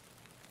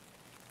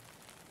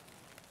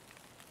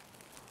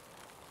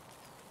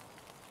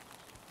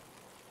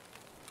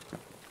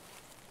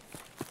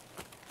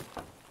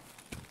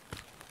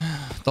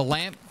 the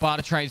lamp.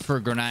 Barter trades for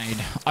a grenade.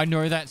 I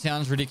know that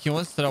sounds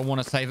ridiculous that I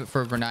want to save it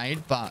for a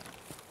grenade, but...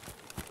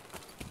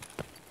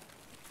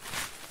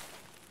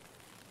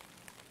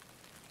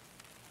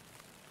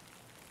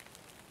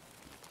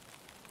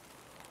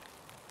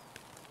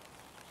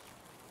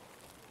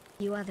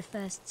 You are the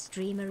first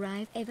streamer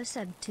I've ever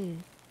subbed to.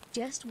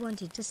 Just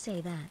wanted to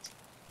say that.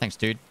 Thanks,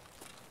 dude.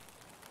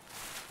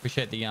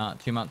 Appreciate the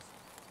 2 months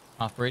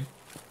half breed.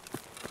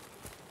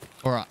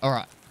 All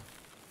right.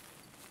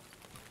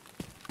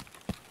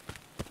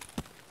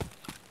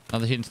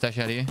 Another hidden stash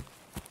out here.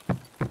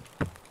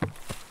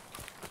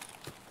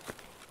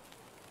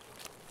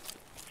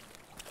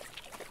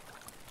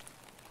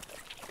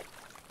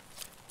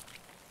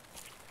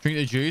 Drink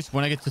the juice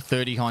when I get to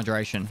 30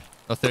 hydration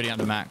or 30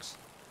 under max.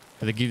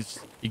 But it gives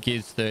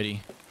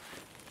 30.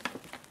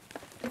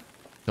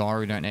 Diary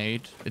we don't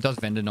need. It does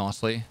vendor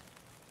nicely.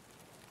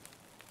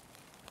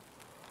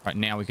 Right,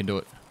 now we can do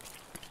it.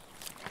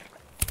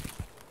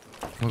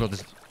 Oh my god,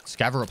 there's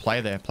scav or a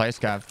player there. Player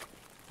scav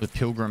with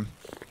pilgrim.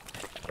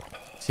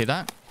 See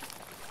that?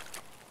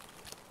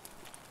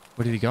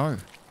 Where did he go?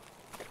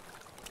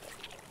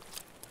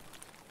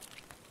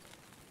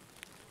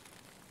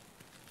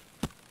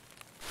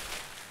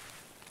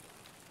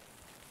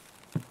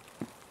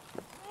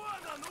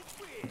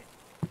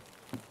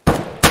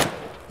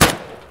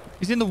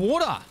 He's in the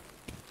water.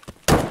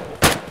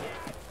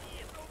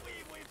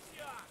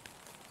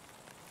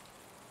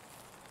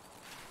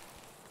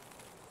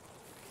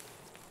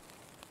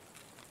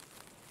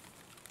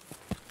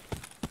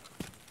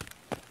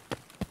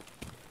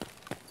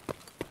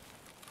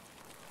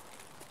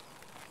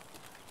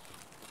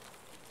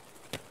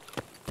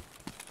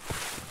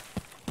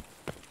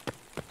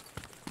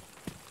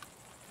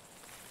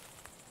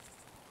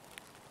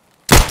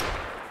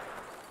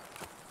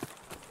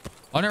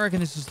 I don't reckon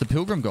this is the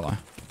pilgrim guy.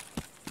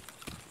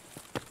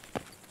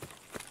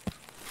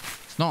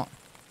 It's not.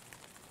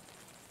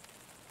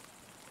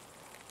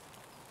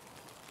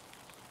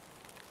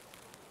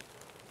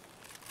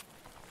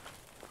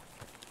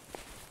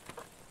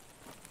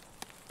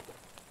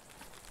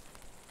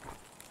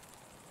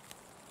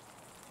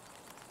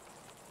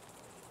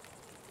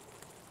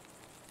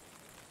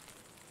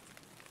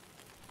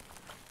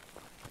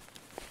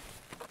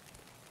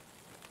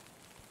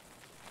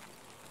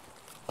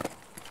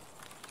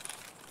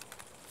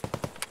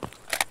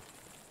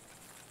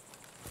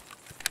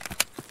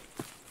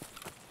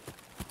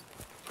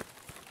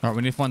 Alright,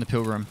 we need to find the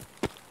pilgrim.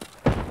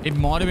 It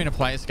might have been a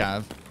player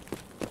scav.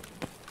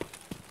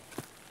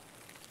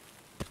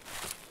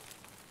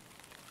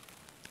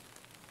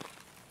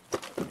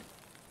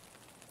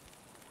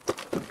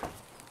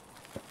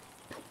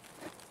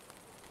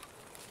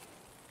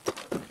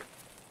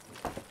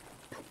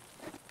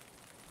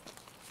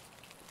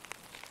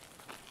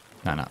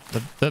 No.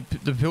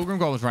 The pilgrim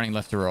guy was running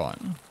left to right.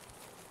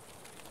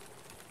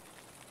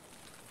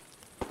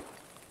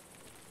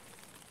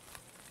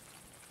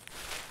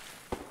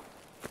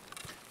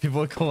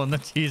 People are calling the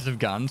tiers of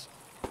guns.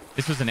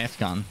 This was an F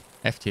gun.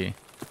 F tier.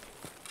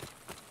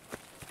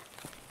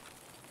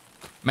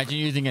 Imagine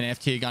using an F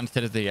tier gun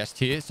instead of the S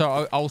tier.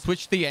 So I'll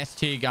switch the S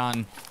tier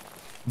gun,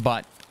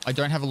 but I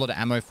don't have a lot of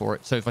ammo for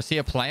it. So if I see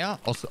a player,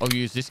 I'll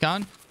use this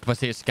gun. If I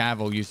see a scav,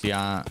 I'll use the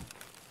I'll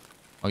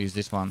use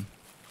this one.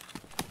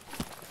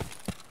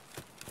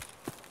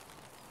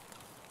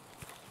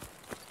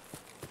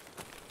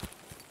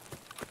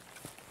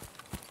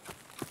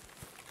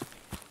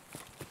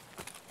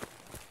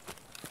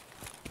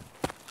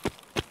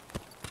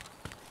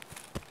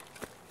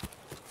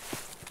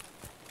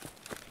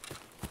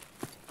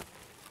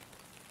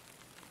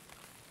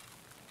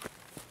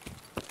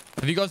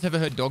 Have you guys ever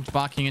heard dogs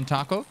barking in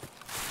Tarkov?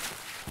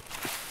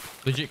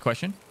 Legit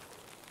question.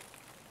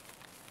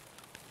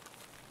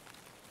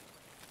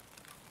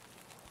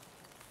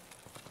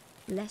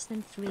 Less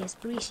than 3.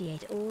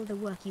 Appreciate all the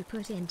work you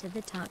put into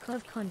the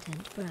Tarkov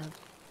content, bro.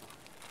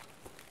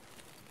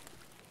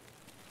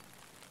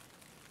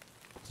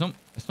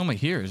 It's normally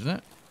here, isn't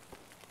it?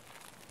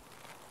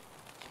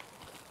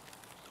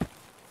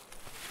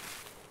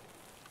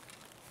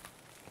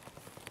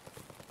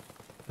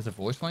 There's a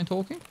voice line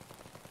talking?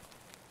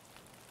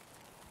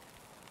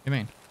 What do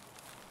you mean?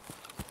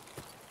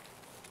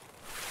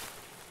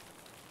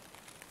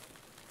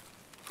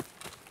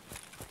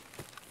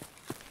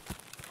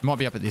 It might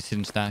be up at this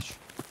hidden stash.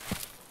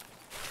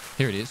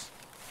 Here it is.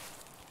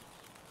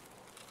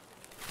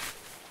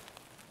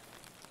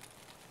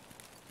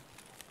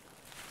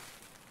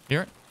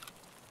 Hear it?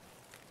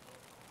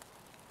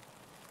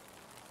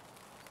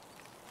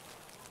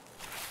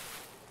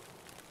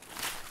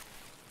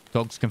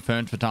 Dogs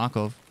confirmed for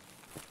Tarkov.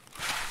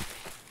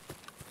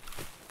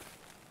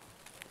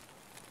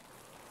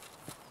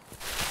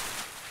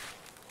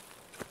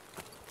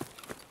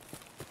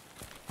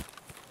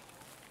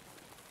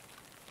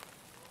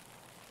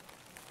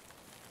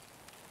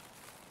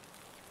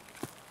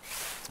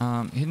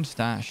 Hidden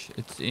stash.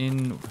 It's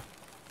in one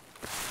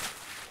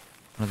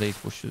of these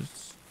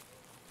bushes.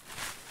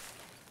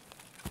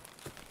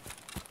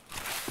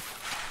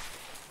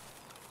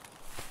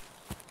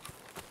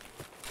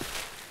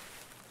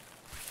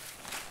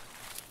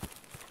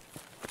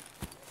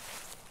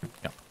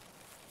 Yep.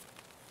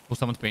 Well,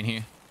 someone's been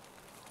here.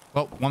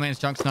 Well, one man's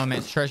junk's another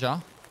man's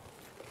treasure.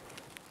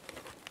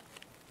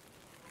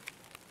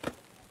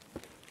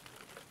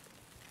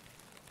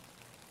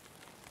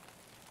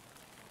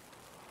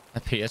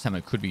 That PS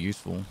ammo could be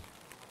useful.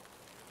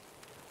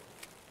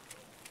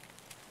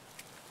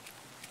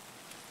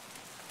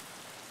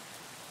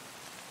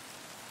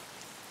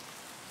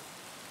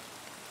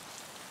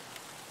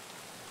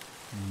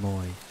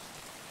 Moist.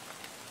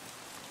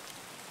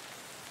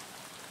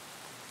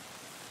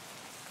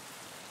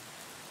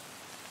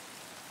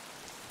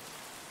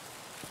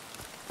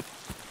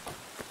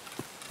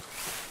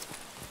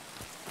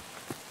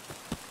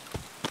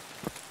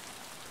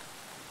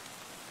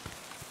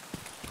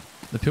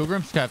 The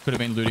pilgrim scav could have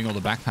been looting all the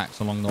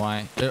backpacks along the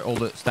way. All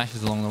the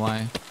stashes along the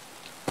way.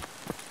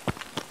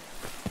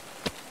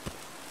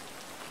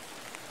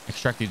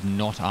 Extract is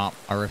not up.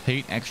 I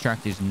repeat,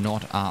 extract is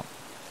not up.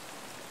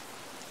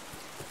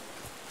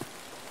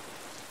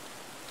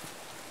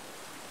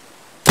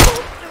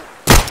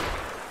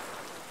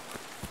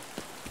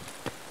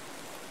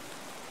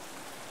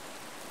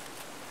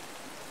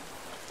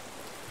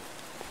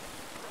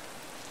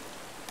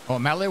 Oh,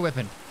 melee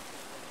weapon.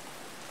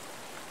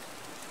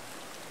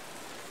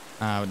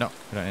 No,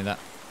 we don't need that.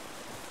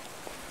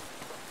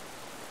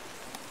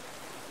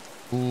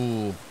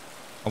 Ooh,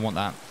 I want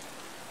that.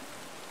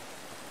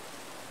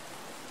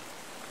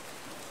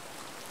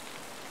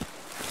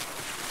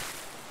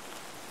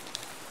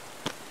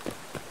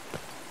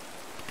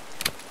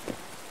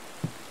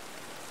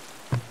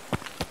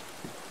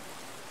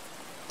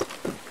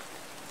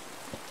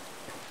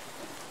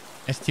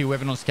 ST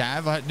weapon on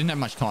scav. I didn't have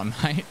much time,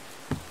 mate.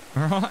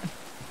 All right.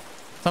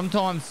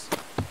 Sometimes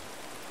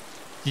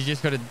you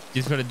just gotta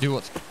do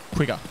what's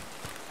quicker.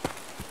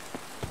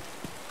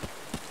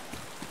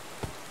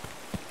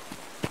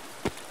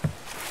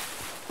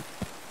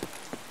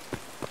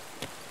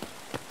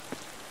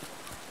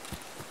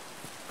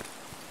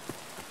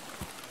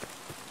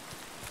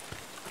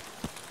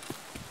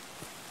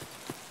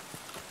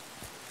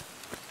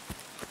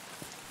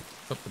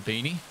 Drop the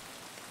beanie.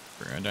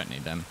 I don't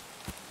need them.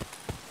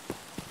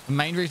 The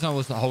main reason I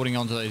was holding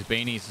on to those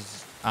beanies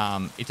is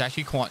it's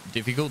actually quite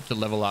difficult to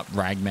level up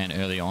Ragman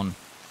early on.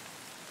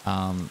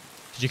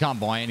 Because you can't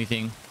buy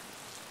anything.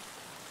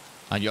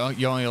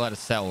 You're only allowed to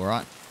sell,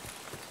 right?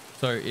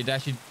 So it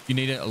actually, you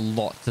need it a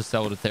lot to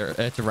sell to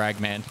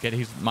Ragman to get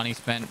his money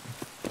spent.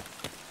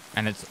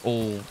 And it's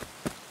all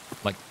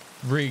like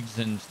rigs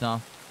and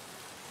stuff.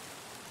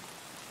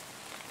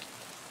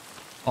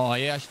 Oh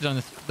yeah, I should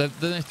have done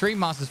the 3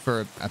 masters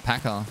for a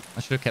packer.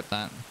 I should have kept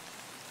that.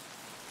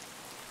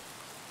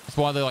 That's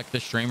why they're like the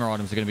streamer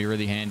items are going to be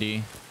really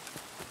handy.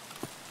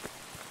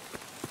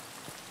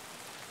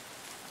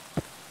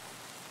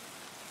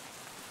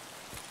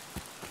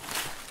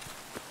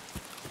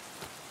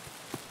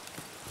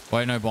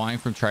 Why no buying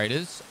from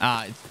traders?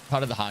 It's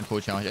part of the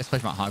hardcore challenge.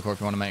 Especially my hardcore if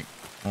you want to make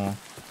more.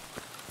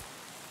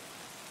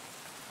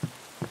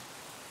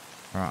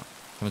 Alright.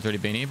 Someone's already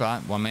been here,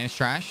 but one man's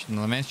trash,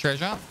 another man's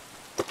treasure.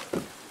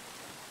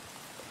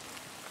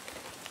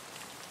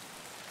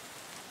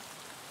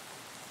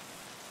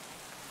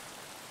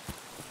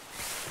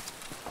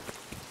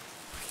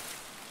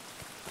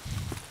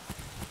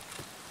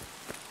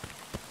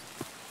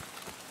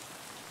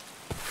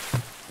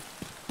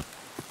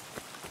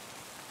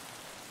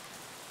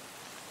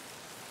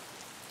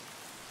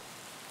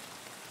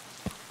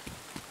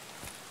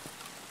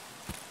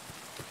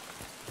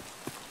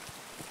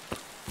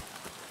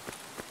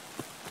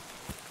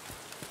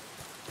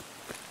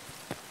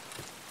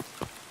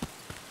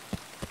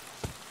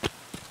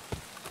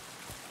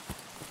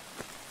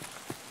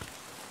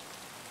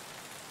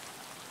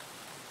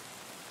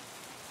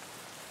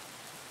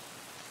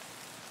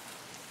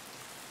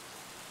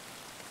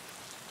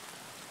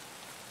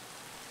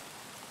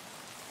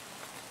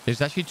 There's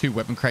actually 2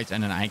 weapon crates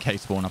and an AK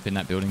spawn up in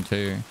that building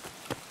too.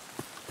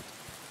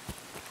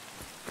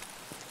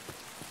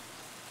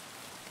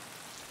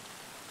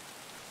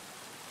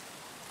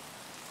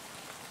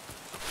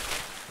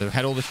 They've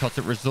had all the shots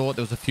at resort.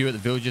 There was a few at the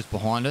village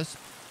behind us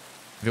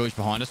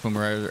when we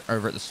were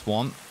over at the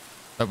swamp.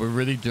 But we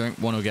really don't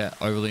want to get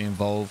overly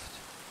involved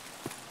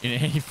in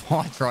any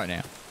fights right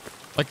now.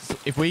 Like,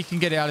 if we can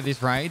get out of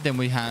this raid, then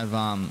we have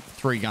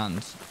 3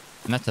 guns.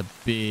 And that's a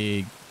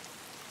big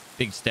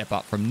step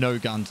up from no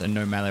guns and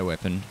no melee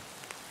weapon.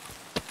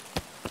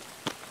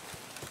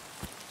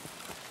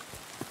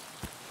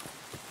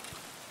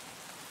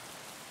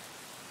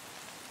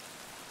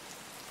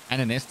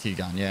 And an S tier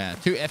gun, yeah.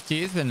 2 F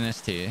tiers and an S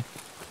tier.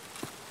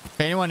 If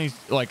anyone who's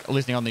like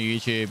listening on the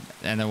YouTube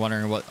and they're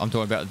wondering what I'm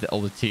talking about,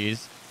 all the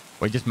tiers,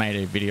 we just made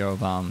a video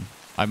of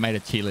I made a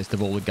tier list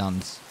of all the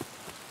guns.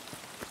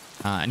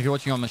 And if you're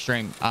watching on my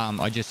stream,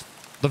 the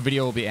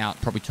video will be out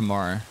probably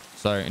tomorrow.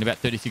 So in about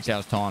 36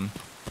 hours time.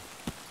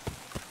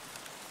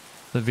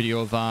 The video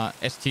of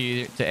S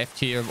tier to F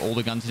tier of all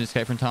the guns in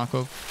Escape from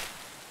Tarkov.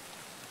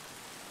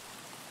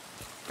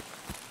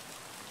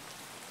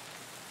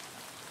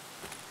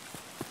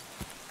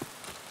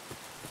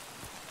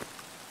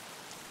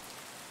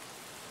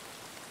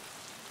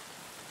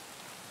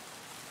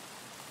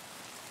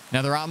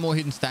 Now there are more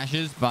hidden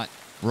stashes, but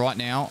right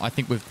now I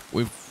think we've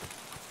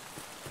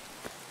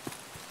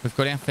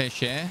got our fair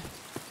share.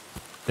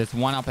 There's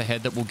one up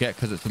ahead that we'll get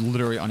because it's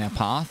literally on our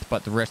path,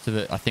 but the rest of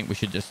it I think we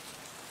should just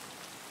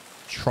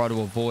try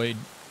to avoid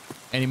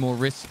any more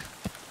risk.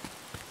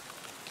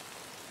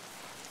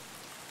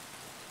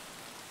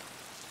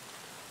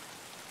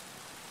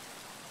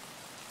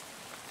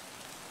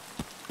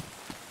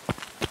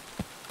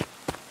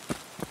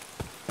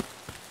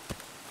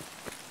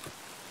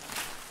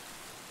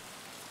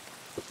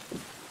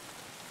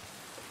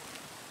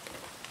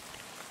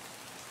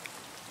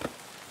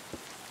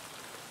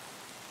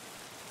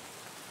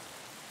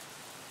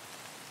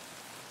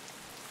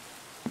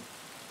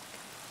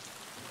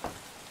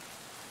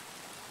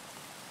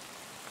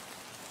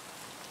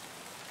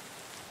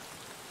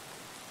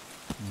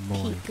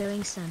 Keep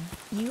going, son.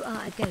 You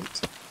are a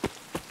goat.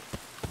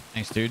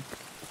 Thanks, dude.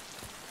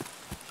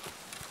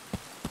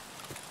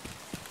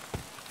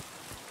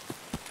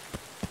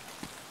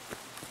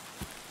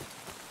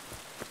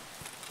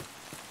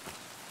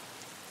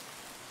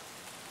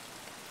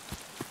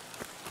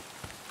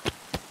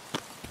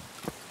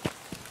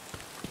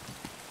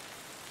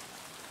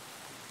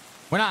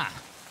 Winner!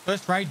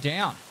 First raid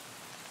down.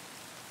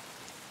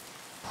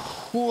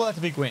 Ooh, that's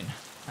a big win.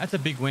 That's a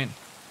big win.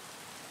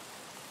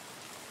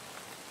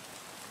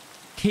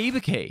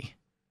 KAPPA key.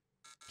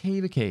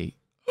 KAPPA key.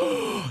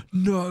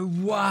 No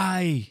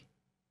way.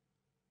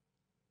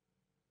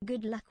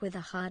 Good luck with a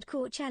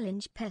hardcore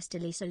challenge,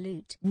 Pestily.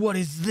 Salute. What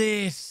is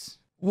this?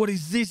 What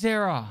is this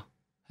error?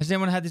 Has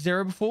anyone had this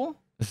error before?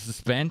 The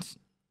suspense.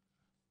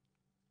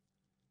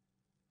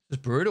 This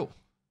is brutal.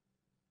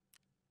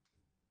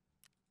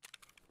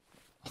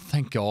 Oh,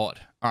 thank God.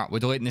 All right, we're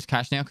deleting this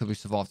cache now because we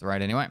survived the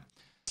raid anyway.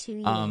 2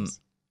 years.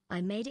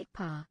 I made it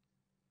par.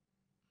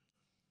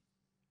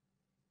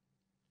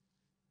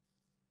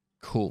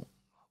 Cool.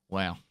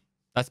 Wow.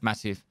 That's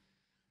massive.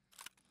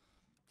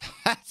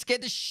 That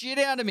scared the shit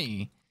out of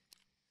me.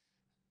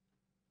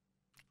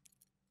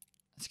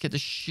 That scared the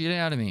shit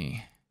out of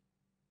me.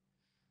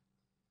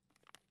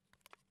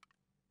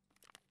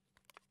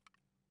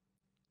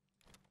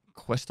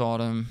 Quest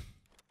item.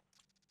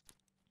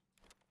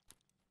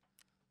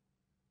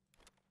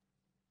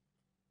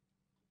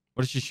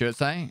 What does your shirt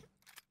say?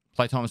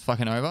 Playtime is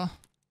fucking over.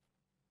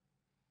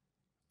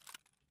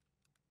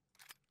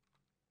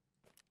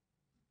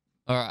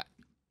 All right.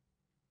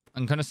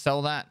 I'm going to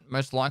sell that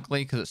most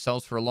likely because it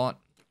sells for a lot.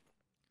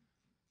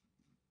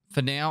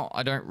 For now,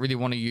 I don't really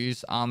want to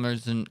use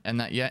armors and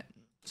that yet.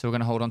 So we're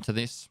going to hold on to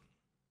this.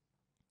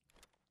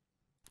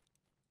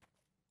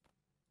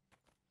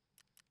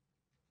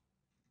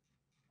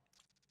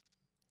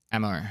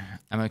 Ammo.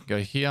 Ammo can go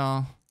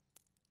here.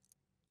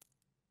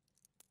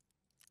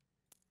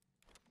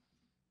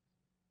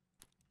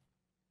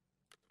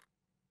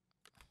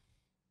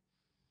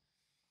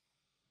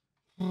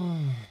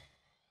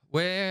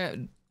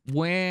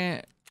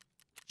 Where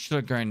should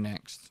I go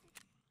next?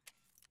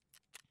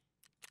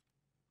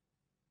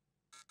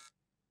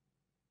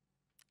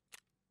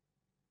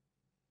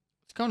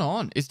 What's going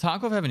on? Is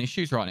Tarkov having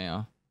issues right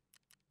now?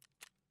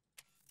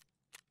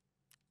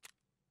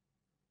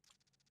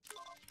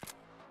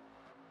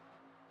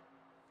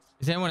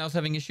 Is anyone else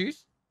having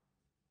issues?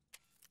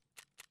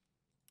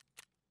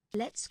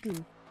 Let's go.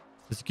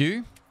 Let's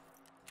go.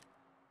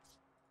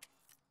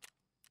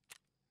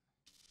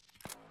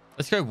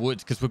 Let's go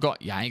woods because we've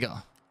got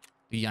Jaeger.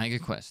 The Jaeger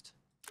quest.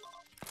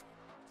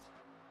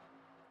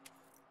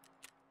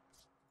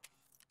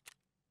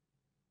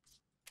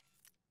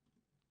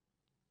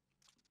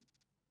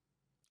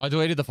 I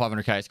deleted the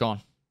 500k. It's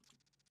gone.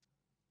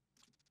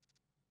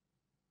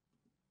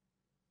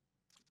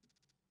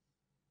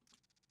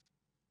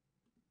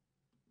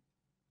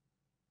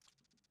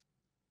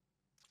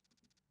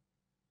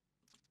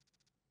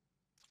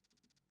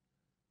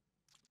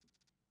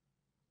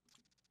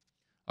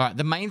 All right.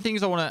 The main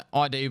things I want to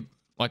ID,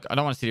 like I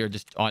don't want to sit here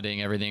just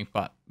IDing everything,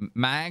 but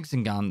mags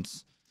and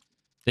guns,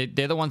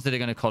 they're the ones that are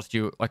going to cost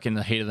you, like in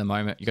the heat of the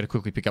moment. You got to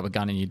quickly pick up a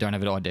gun and you don't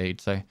have it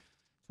ID'd. So I'm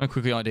going to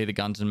quickly ID the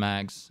guns and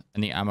mags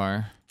and the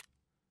ammo.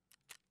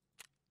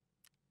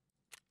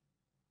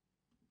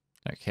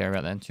 Don't care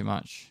about that too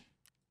much.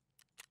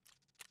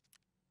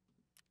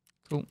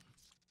 Cool.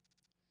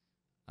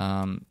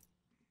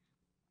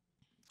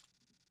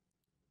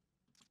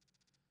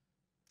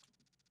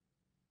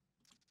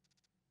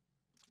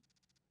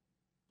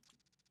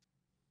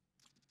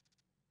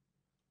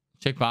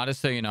 Check barter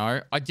so you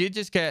know. I did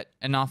just get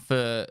enough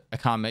for a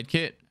car med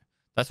kit.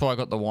 That's why I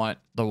got the white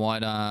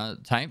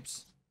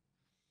tapes.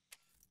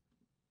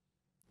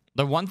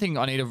 The one thing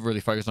I need to really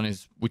focus on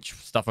is which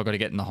stuff I got to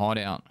get in the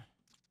hideout.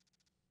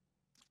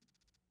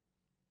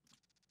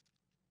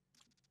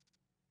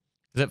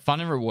 Is it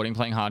fun and rewarding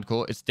playing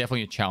hardcore? It's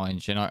definitely a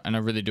challenge, and I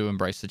really do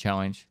embrace the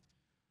challenge.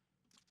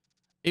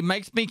 It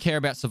makes me care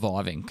about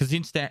surviving, because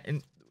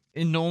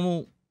in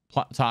normal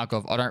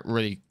Tarkov, I don't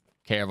really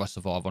care if I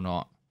survive or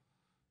not.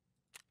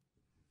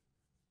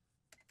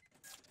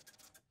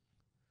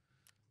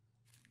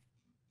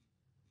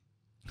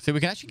 So we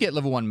can actually get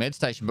level 1 med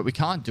station, but we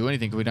can't do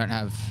anything because we don't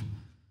have...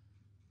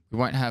 We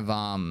won't have...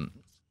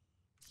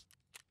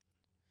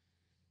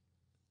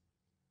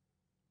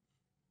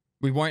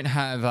 We won't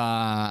have...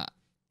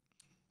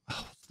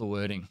 what's the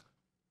wording?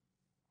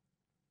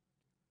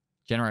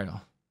 Generator.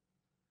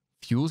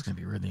 Fuel's going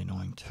to be really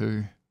annoying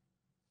too.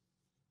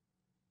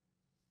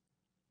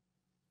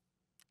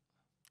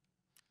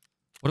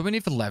 What do we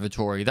need for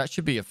lavatory? That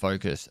should be a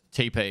focus.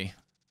 TP.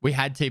 We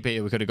had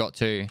TP we could have got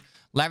to.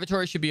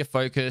 Lavatory should be a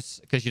focus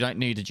because you don't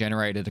need a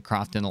generator to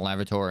craft in the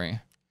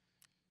lavatory.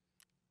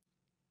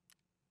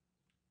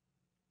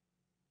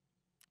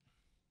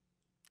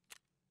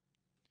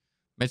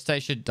 Med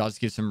station does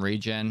give some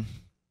regen.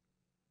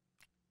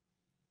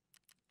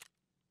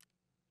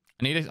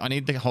 I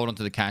need to hold on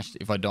to the cash.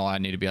 If I die, I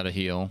need to be able to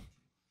heal.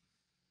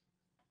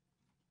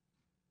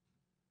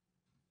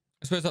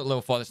 I suppose at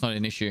level 5, that's not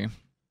an issue.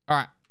 All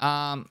right.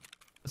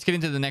 Let's get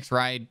into the next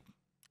raid.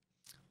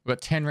 We've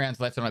got 10 rounds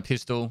left on my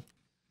pistol.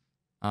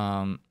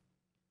 Pestily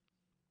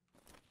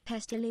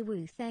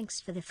Woo, thanks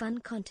for the fun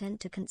content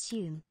to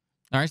consume.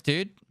 Nice,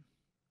 dude.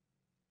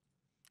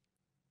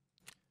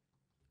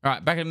 All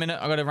right, back in a minute.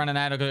 I got to run an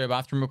ad. I got to go to the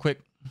bathroom real quick.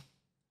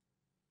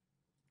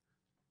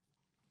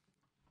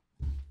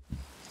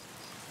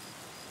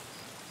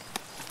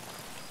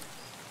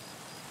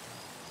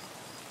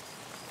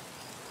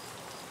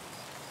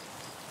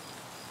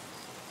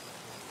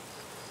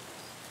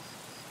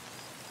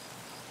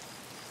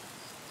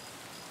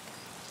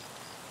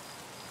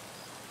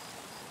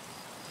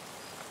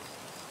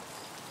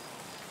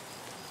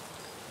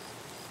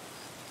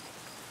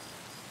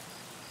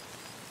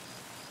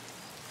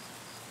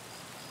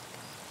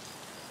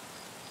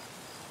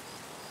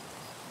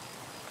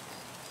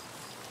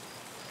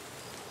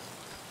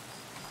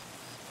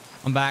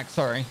 I'm back.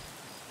 Sorry.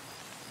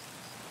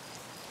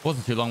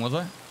 Wasn't too long, was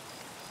it?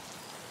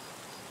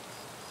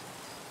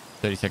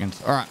 30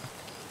 seconds. All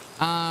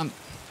right.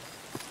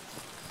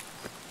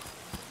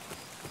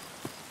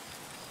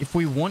 If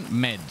we want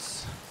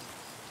meds,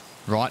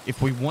 right?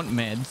 If we want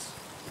meds,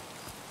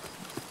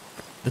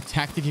 the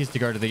tactic is to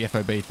go to the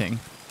FOB thing.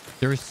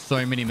 There is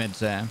so many meds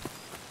there.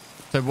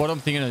 So what I'm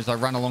thinking is I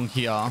run along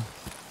here.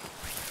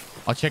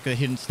 I check the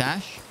hidden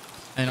stash,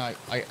 and I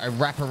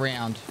wrap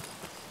around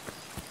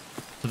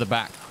to the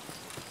back.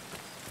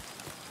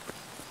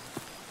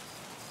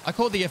 I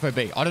call it the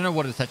FOB. I don't know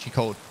what it's actually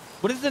called.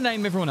 What is the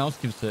name everyone else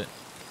gives it?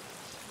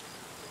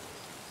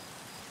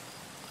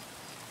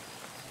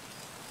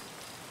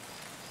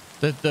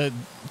 The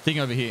thing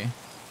over here.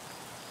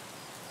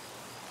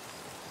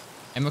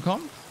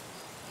 Emacom?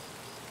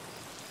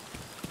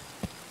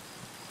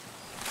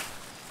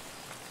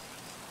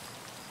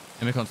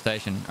 Emacom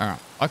station. Alright.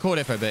 I call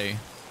it FOB.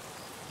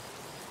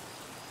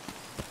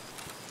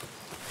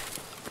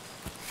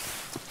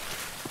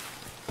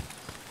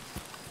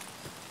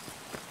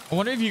 I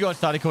wonder if you guys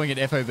started calling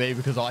it FOB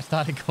because I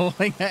started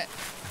calling it.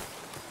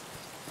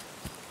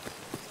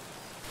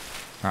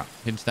 Alright,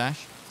 hidden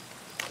stash.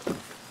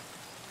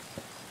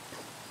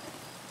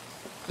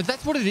 But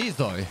that's what it is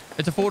though.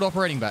 It's a forward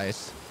operating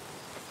base.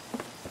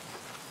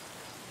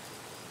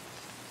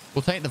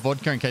 We'll take the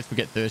vodka in case we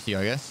get thirsty,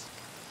 I guess.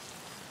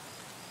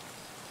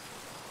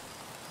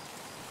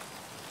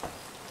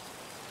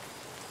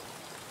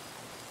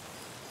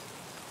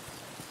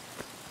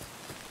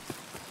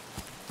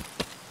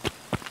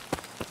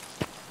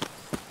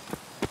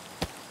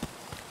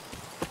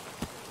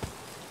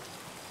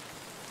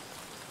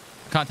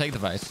 Can't take the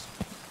base.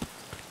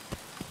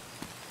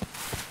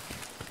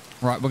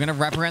 Right, we're going to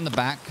wrap around the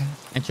back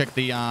and check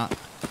the... I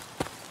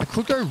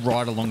could go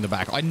right along the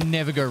back. I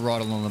never go right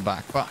along the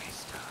back, but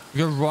we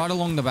go right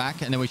along the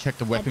back and then we check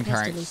the weapon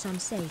carriers. Some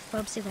say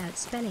fobs without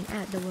spelling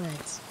out the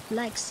words,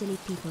 like silly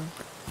people.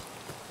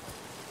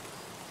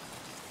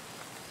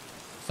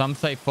 Some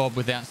say fob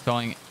without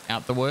spelling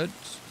out the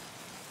words,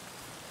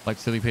 like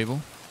silly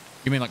people.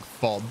 You mean like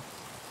fob?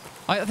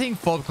 I think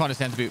fob kind of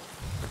sounds a bit...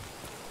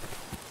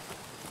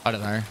 I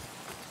don't know.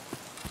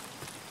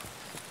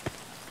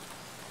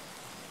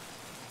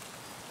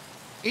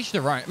 Each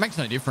their own. It makes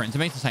no difference. It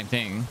means the same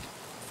thing.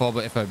 FOB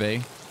or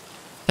FOB.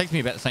 Takes me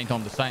about the same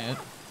time to say it.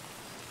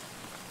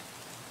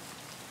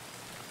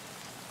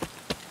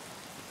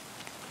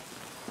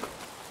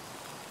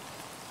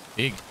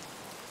 Big.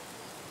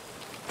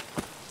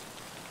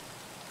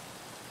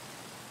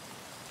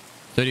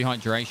 30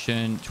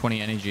 hydration, 20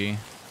 energy.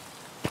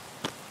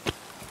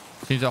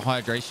 As soon as our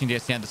hydration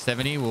gets down to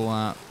 70,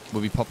 we'll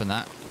be popping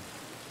that.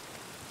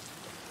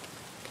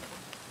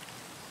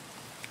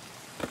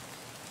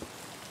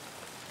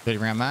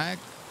 $30-round mag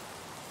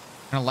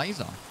and a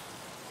laser.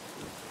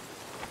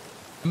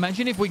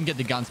 Imagine if we can get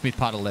the gunsmith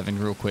part 11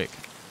 real quick.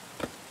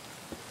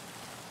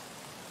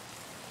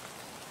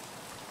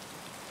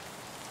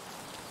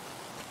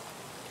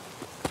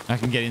 I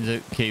can get into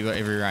Kiba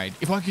every raid.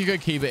 If I could go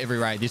Kiba every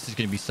raid, this is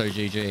going to be so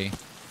GG.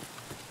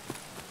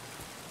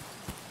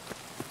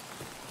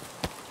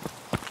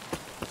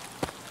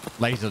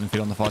 Laser doesn't fit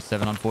on the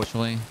 5.7,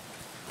 unfortunately.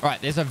 All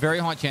right, there's a very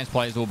high chance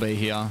players will be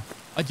here.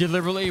 I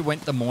deliberately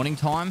went the morning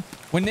time.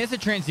 When there's a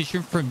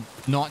transition from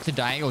night to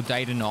day or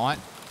day to night,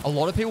 a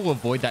lot of people will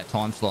avoid that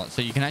time slot.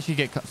 So you can actually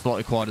get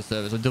slightly quieter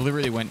service. I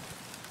deliberately went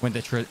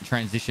the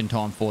transition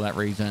time for that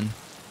reason.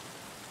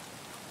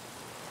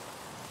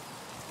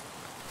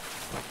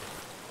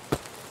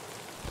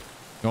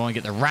 You want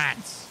to get the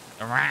rats.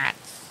 The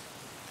rats.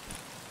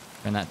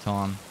 In that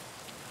time.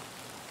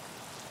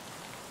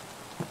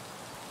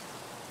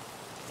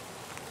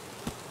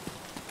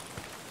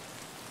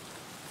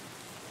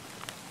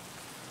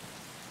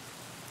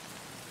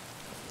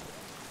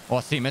 Oh, I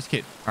see a mess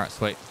kit. All right,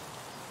 sweet.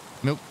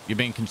 Milk, you're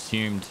being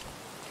consumed.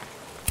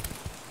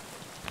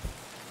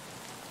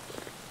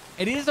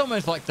 It is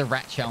almost like the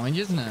rat challenge,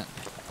 isn't it?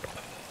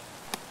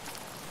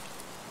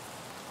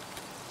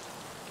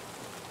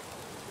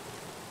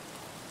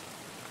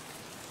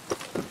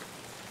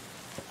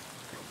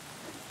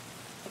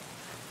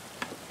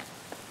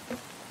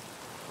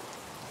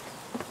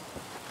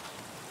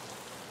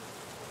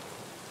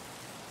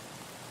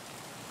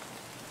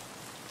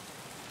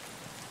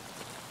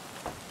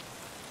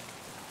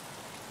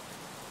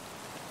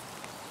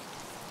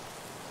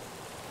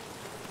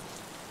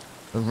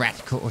 The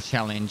rat core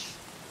challenge.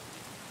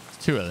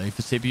 It's too early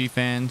for CPU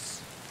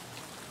fans.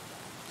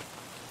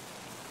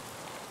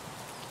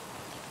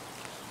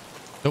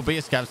 There'll be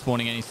a scab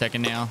spawning any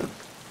second now. All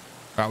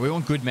right, we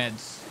want good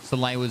meds. So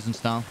Laywers and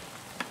stuff.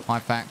 High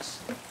facts.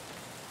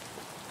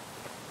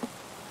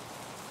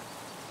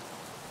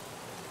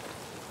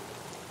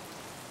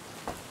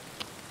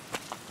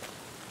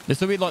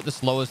 This will be like the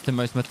slowest and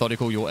most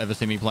methodical you'll ever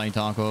see me playing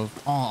Tarkov.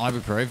 Oh,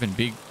 ibuprofen.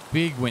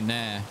 Big win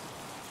there.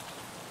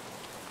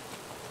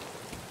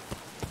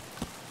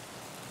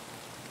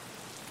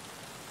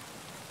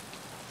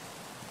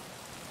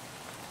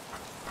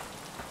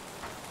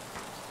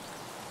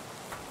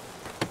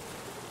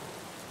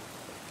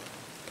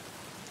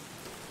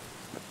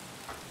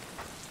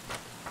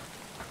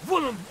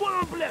 Вон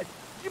он, блядь!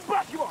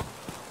 Ебать его!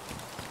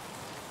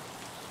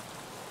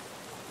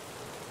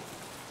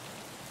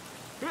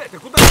 Ты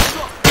куда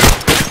пошел?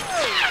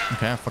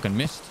 Okay, I fucking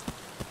missed.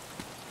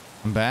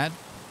 I'm bad.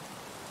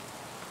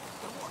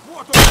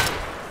 Вот он!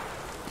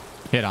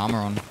 He had armor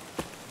on.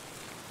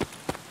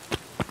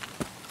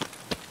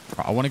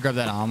 Right, I want to grab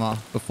that armor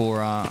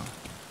before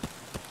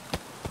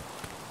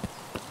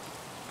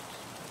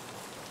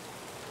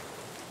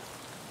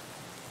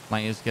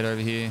players get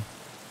over here.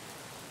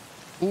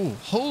 Ooh,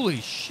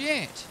 holy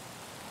shit.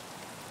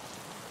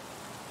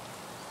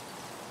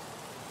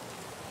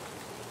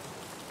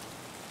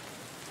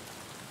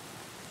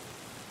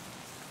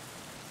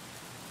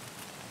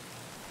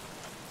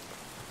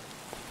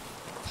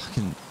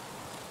 Fucking,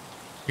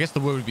 I guess the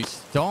word would be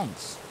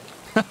stonks.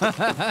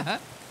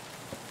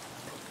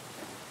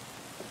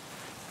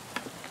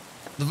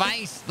 The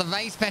vase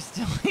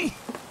Pestily.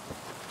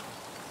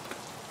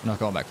 I'm not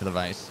going back to the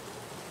vase.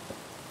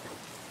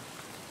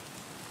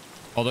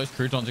 Oh, those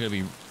croutons are going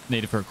to be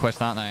needed for a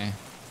quest, aren't they?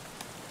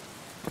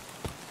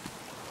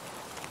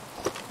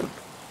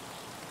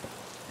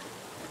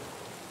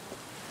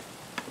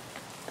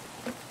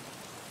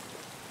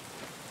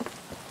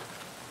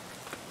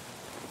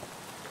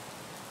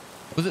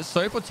 Was it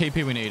soap or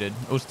TP we needed?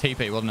 It was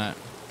TP, wasn't it?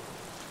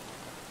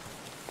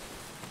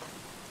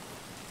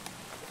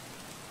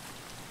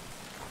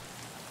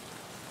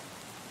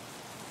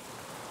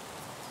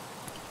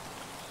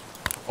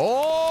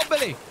 Oh,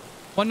 Billy!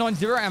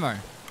 190 ammo.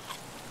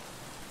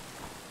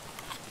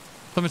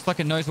 It's almost like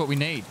it knows what we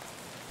need.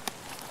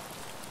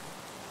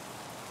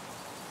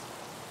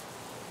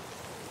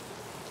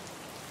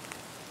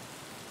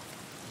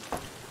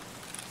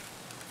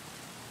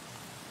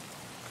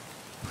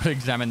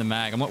 Examine the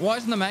mag. I'm like, why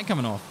isn't the mag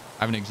coming off?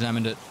 I haven't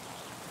examined it.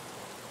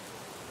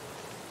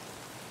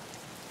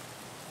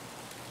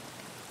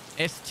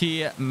 S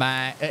tier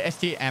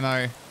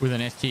ammo with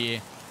an S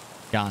tier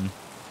gun.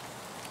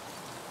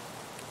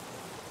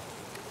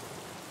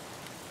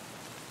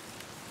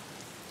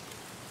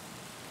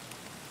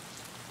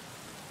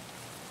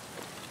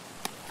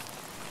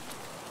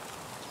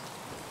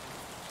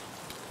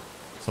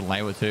 It's a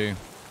layer too.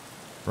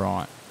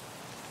 Right.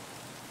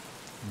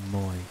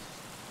 Moist.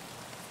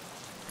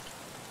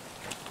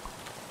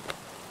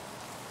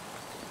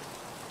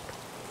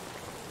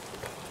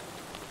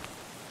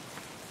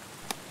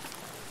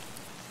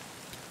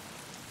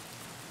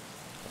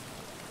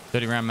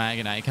 $30 mag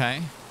and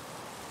AK.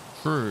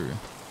 True.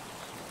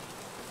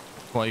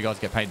 That's why you guys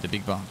get paid the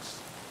big bucks.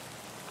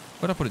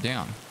 Where'd I put it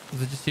down?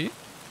 Was it just here?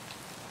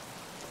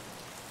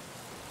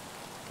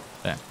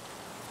 There.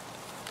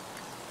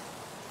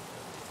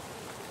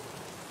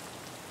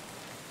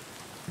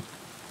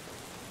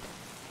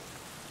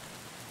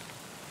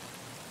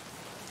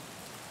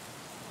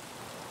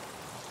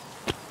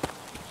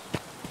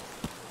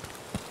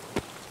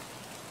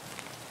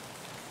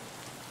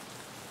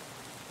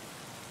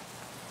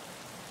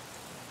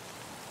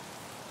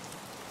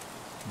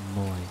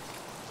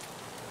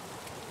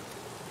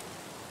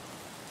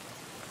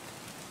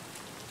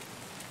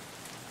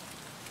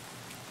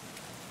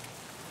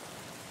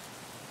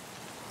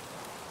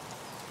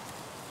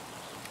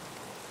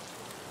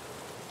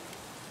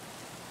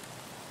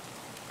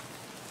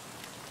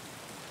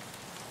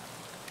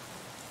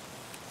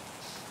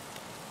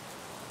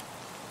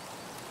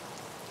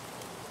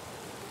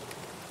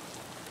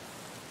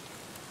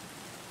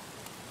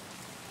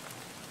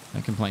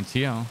 No complaints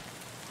here. All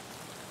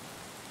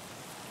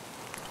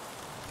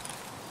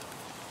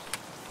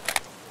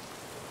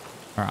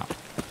right.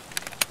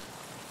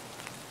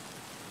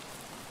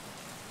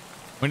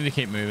 We need to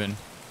keep moving.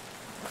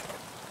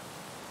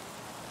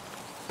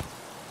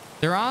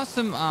 There are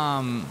some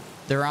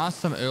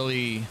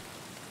early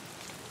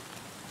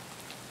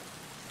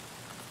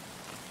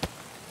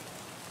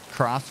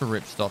crafts or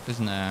rip stop,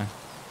 isn't there?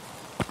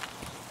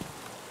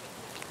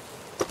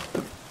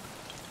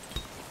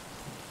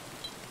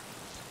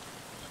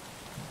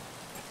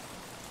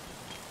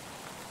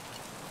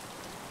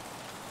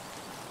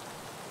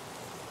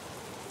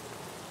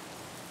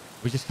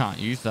 We just can't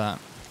use that.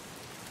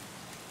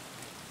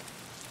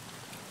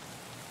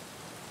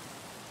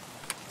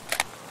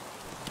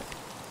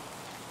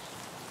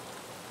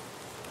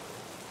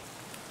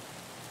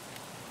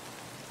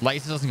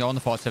 Laser doesn't go on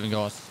the 5.7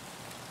 guys.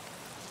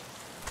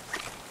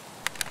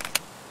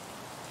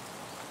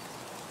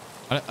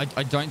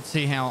 I don't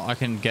see how I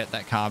can get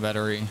that car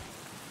battery.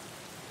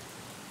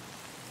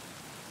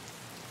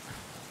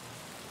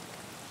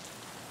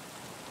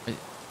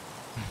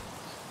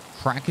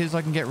 Crackers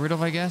I can get rid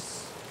of, I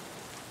guess.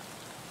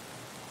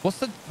 What's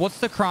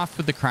the craft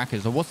with the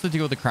crackers, or what's the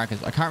deal with the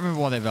crackers? I can't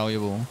remember why they're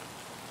valuable.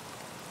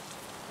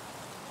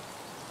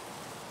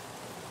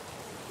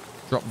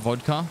 Drop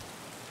vodka.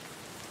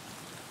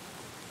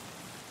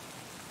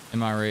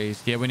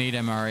 MREs. Yeah, we need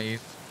MREs.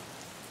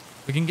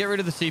 We can get rid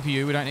of the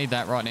CPU. We don't need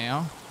that right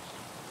now.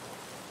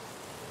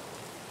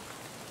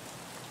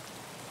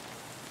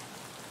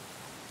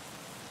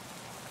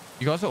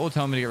 You guys are all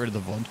telling me to get rid of the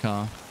vodka.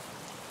 I'm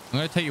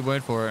going to take your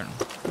word for it.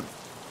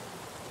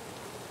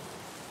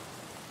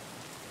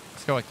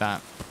 Let's go like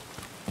that.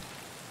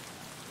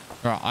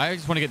 All right, I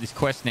just want to get this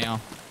quest now.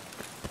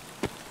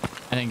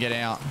 And then get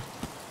out.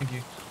 Thank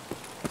you.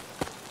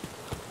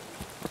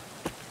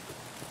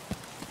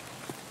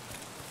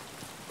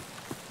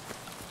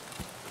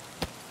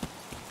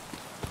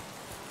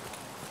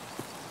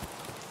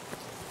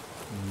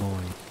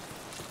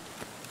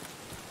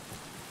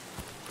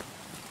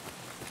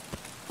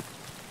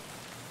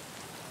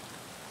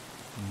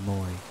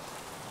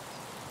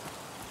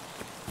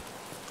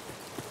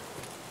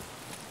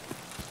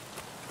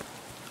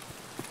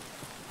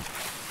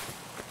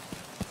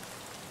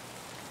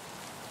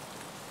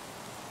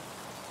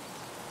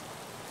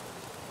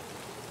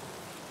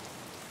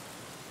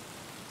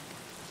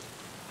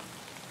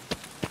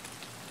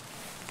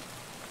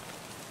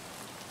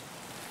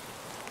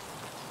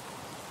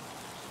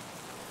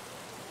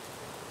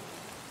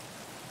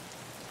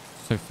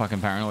 So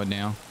fucking paranoid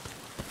now.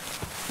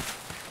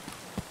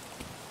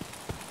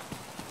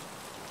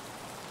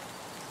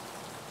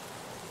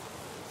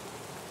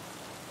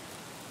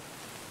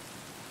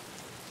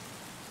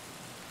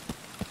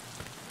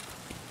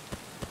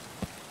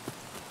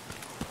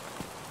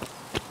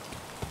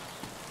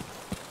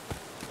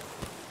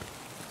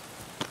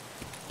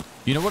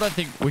 You know what I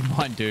think we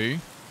might do?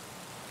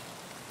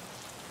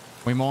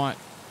 We might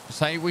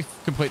say we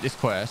complete this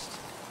quest.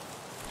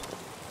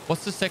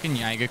 What's the second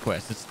Jaeger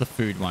quest? It's the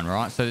food one,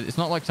 right? So it's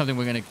not like something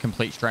we're going to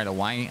complete straight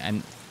away,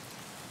 and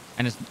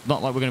it's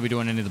not like we're going to be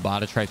doing any of the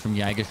barter trades from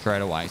Jaeger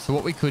straight away. So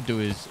what we could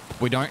do is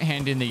we don't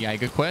hand in the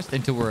Jaeger quest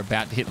until we're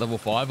about to hit level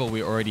 5, or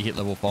we already hit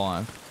level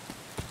 5.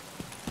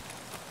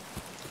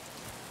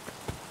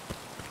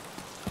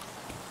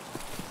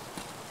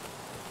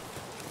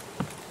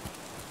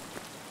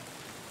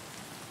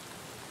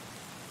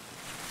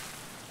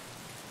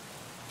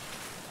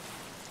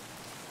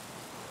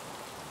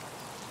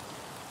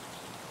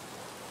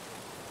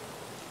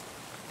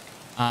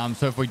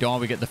 So if we die,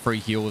 we get the free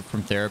heal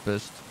from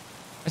therapist.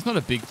 It's not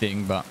a big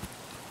thing, but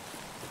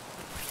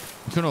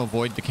I'm trying to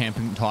avoid the camp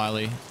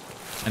entirely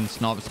and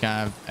sniper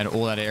scav and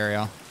all that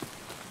area.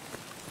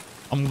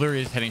 I'm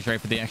literally just heading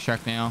straight for the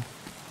extract now.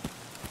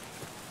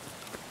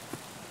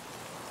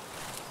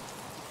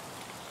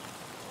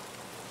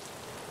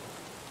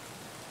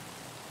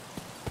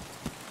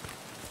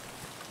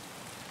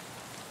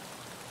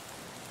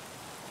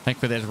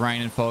 Thankfully, there's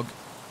rain and fog.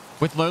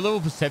 With low level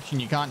perception,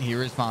 you can't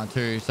hear as far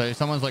too. So if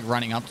someone's like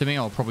running up to me,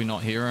 I'll probably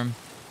not hear him.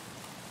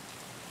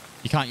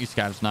 You can't use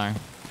scavs, no.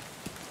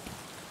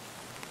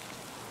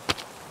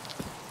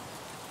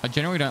 I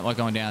generally don't like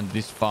going down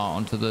this far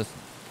onto the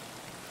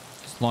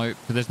slope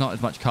because there's not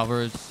as much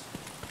cover as...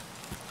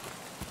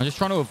 I'm just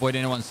trying to avoid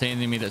anyone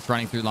seeing me that's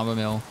running through lumber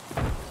mill.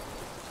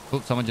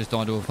 Oops, someone just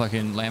died to a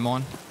fucking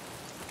landmine.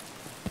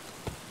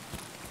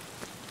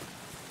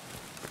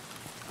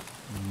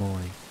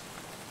 Boy.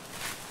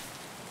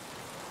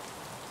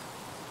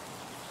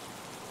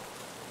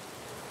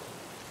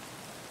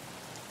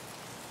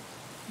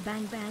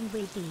 Bang bang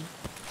baby.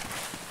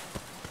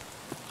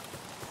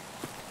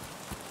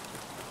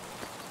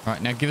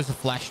 Alright, now give us a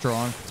flash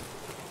drive.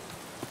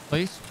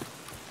 Please.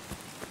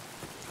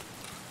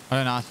 I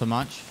don't ask for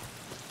much.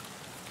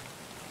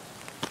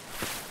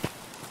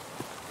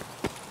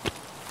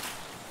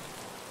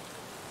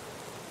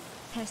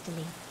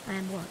 Pestily, I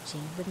am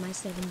watching with my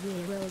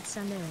 7-year-old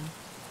son Owen.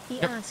 He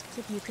asked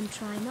if you can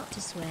try not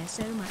to swear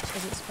so much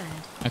as it's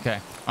bad. Okay.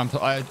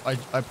 I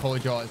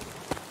apologize.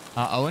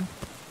 Owen?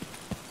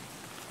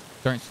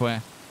 Don't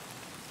swear.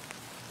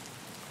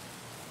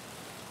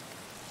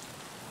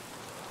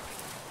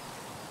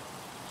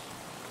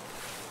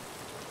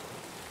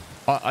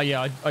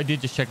 Yeah, I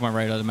did just check my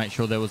radar to make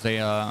sure there was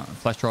a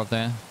flash drive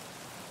there.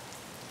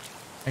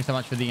 Thanks so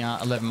much for the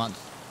 11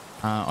 months.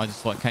 I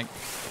just like cake.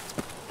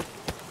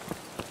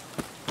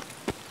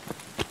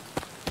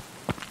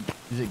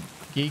 Is it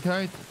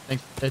Geeko?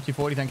 Thanks,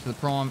 240. Thanks for the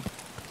prime.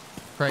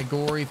 Craig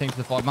Gorey, thanks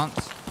for the 5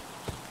 months.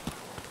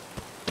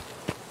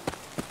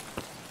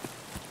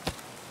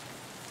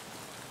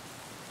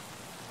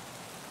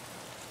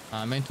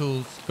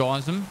 Mental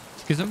Schism.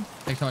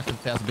 Thanks so much for the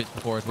 1,000 bits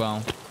before as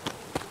well.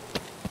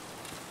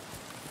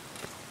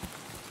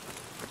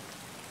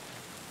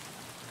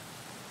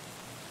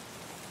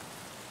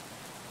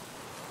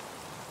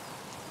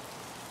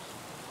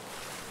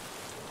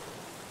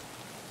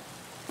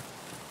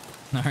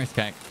 No, it's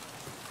cake.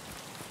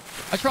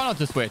 I try not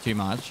to swear too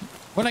much.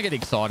 When I get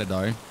excited,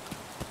 though.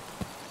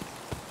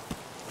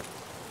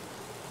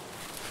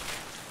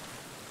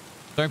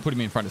 Don't put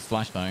him in front of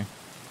Slash, though.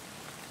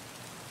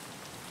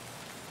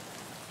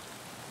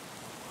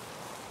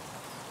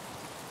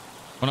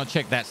 When I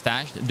check that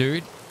stash,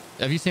 dude,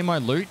 have you seen my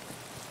loot?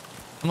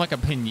 I'm like a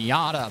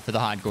pinata for the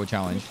hardcore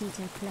challenge.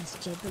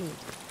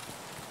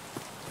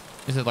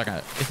 This is like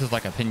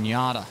a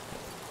pinata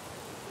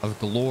of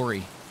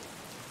glory.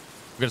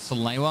 We've got a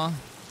Salewa.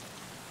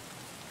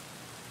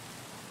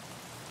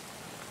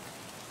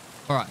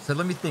 All right, so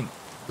let me think.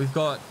 We've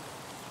got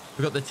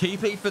the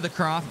TP for the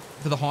craft,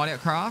 for the hideout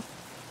craft.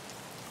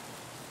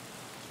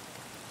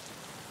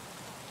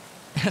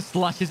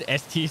 Slush is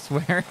S tier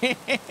swearing.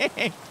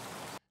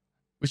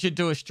 We should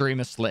do a stream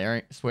of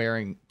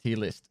swearing tier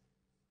list.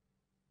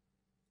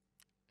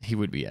 He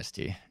would be S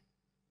tier.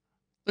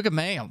 Look at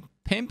me, I'm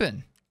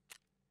pimping.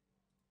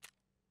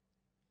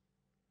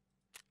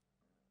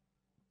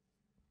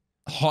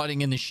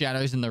 Hiding in the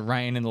shadows in the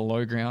rain in the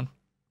low ground.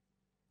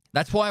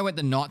 That's why I went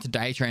the night to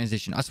day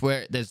transition. I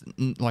swear there's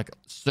like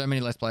so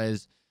many less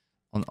players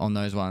on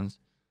those ones.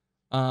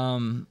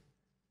 Right.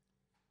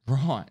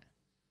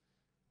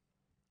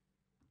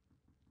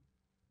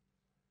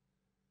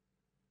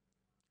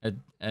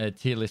 A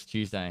tier list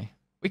Tuesday.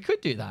 We could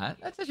do that.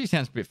 That actually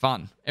sounds a bit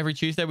fun. Every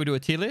Tuesday we do a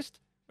tier list.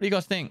 What do you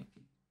guys think?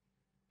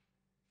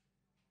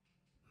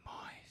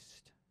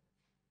 Moist.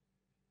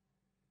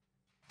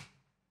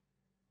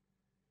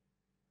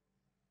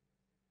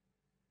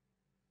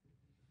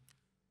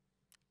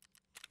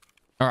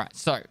 All right,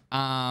 so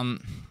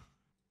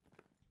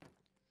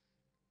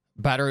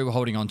battery we're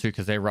holding on to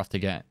because they're rough to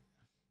get.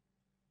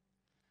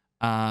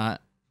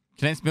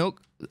 Condensed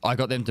milk, I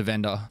got them to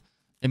vendor.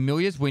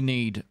 Amelia's we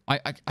need.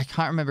 I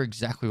can't remember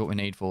exactly what we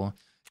need for.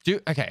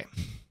 Okay.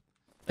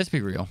 Let's be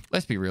real.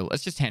 Let's be real.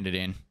 Let's just hand it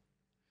in.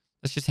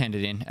 Let's just hand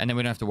it in, and then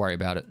we don't have to worry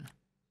about it.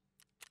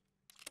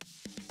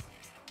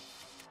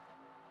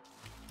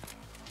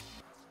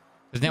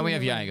 Because now we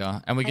have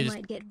Jaeger, and we can just. I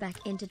might get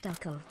back into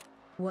Tarkov.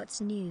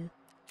 What's new?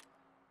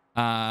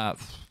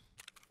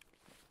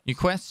 New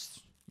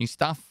quests, new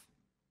stuff.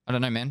 I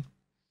don't know, man.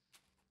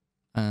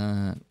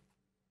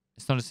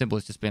 It's not as simple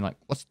as just being like,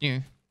 what's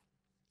new?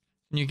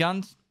 New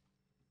guns?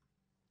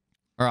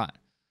 All right.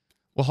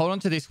 We'll hold on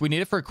to this. We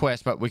need it for a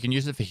quest, but we can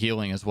use it for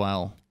healing as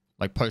well.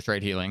 Like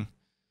post-raid healing.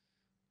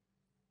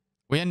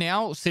 We are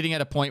now sitting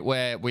at a point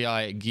where we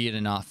are geared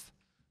enough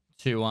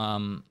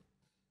to,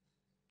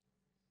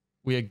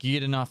 we are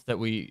geared enough that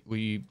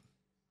we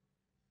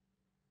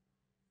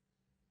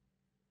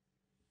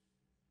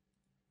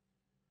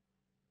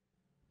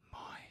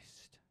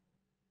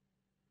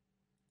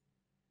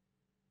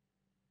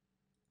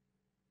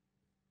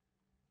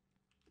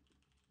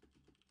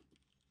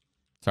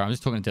Sorry, I'm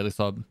just talking to Deadly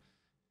Sub.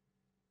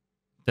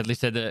 Deadly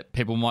said that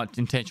people might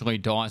intentionally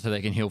die so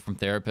they can heal from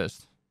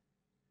therapists.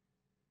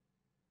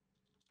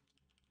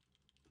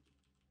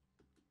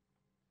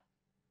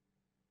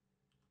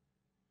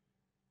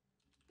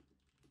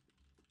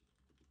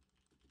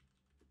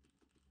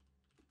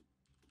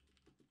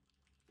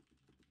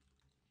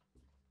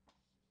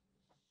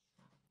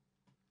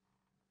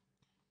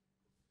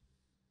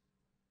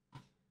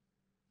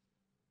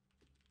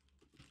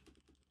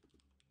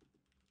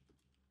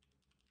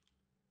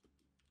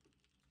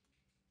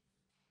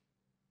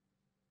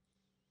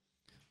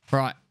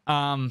 Right.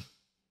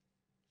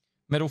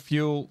 Metal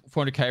fuel,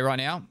 400k right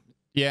now.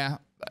 Yeah,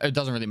 it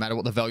doesn't really matter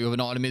what the value of an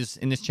item is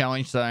in this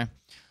challenge. So, all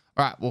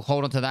right, we'll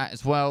hold on to that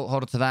as well.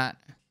 Hold on to that.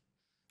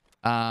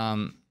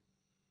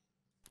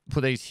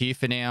 Put these here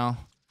for now.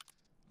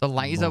 The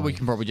laser we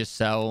can probably just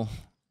sell.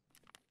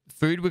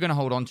 Food we're gonna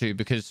hold on to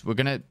because we're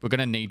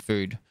gonna need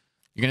food.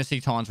 You're gonna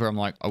see times where I'm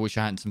like, I wish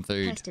I had some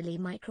food. Pestily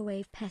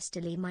microwave,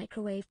 Pestily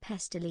microwave,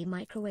 Pestily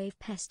microwave,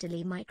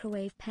 Pestily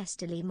microwave,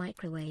 Pestily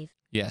microwave.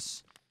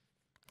 Yes.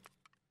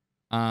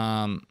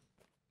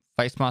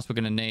 Face mask we're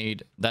gonna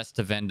need. That's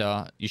the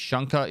vendor.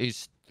 Yushunka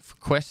is for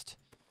quest.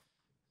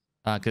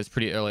 Because it's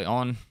pretty early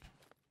on.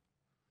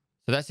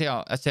 So that's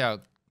our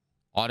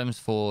items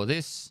for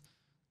this.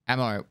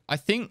 Ammo. I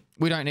think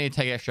we don't need to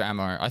take extra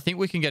ammo. I think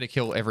we can get a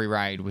kill every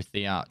raid with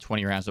the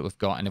 20 rounds that we've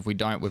got. And if we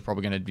don't, we're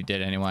probably going to be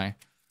dead anyway.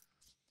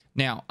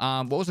 Now,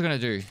 what was I going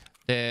to do?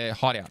 They're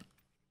hideout.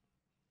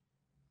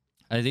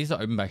 These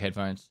are open back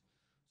headphones.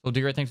 Well,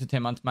 Digger, thanks for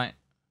 10 months, mate.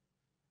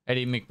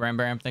 Eddie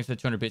McBram, thanks for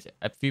 200 bits.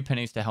 A few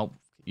pennies to help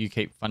you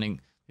keep funding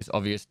this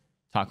obvious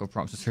Tarkov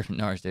prompt description.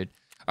 No worries, dude.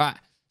 All right.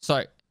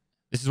 So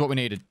this is what we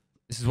needed.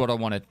 This is what I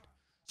wanted.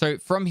 So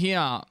from here,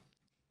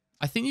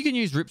 I think you can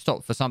use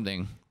ripstop for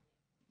something.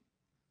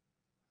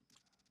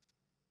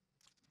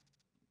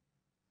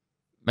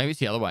 Maybe it's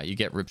the other way. You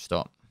get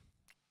ripstop.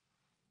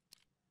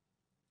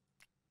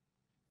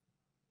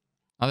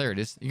 Oh, there it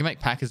is. You can make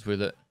packers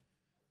with it.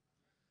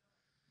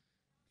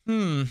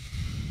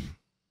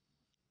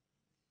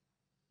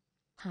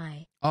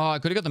 Hi. Oh, I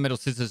could have got the metal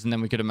scissors and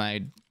then we could have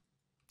made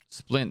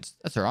splints.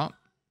 That's all right.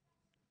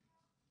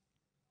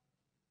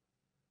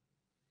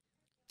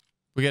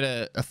 We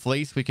get a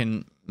fleece. We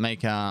can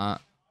make 2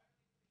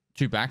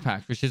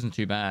 backpacks, which isn't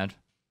too bad.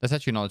 That's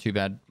actually not too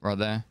bad right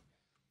there.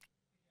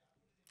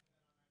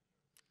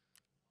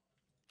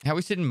 How are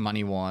we sitting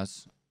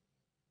money-wise?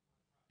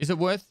 Is it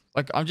worth...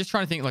 Like, I'm just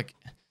trying to think, like,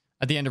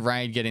 at the end of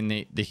raid, getting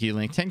the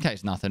healing. 10k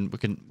is nothing.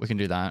 We can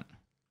do that.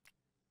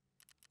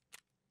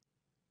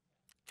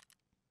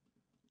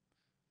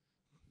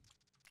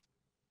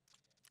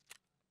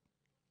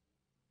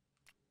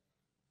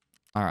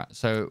 All right,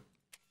 so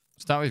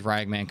start with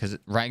Ragman, because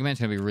Ragman's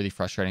going to be really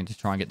frustrating to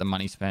try and get the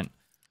money spent.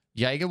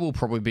 Jaeger will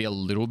probably be a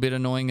little bit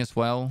annoying as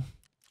well.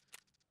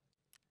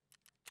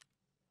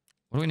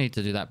 What do we need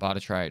to do that barter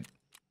trade?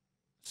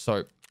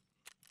 Soap.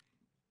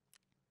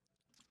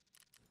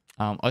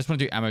 I just want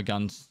to do ammo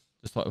guns,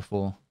 just like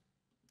before.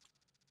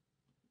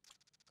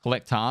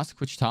 Collect task.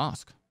 Which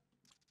task?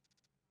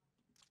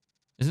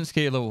 Isn't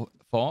skill level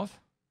 5?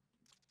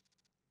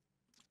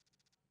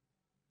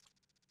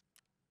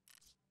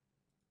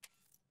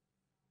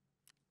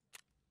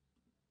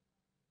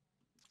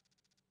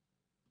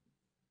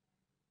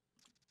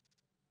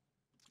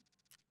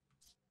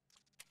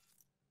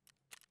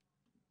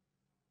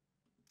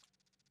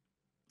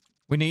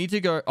 We need to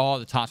go... Oh,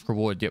 the task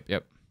reward. Yep.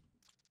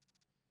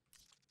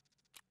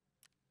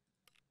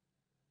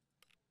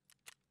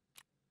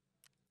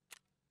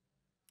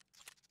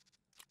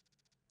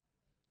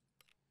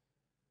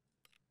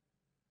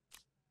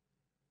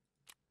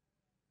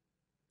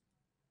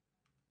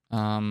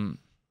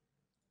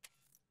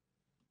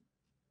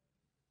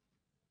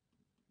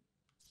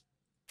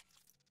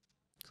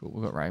 Cool.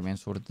 We've got Ragman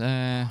sorted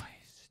there.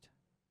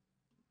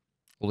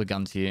 All the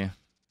guns here.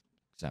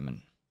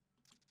 Examine.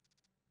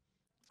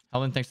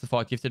 Helen, thanks for the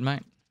 5 gifted,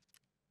 mate.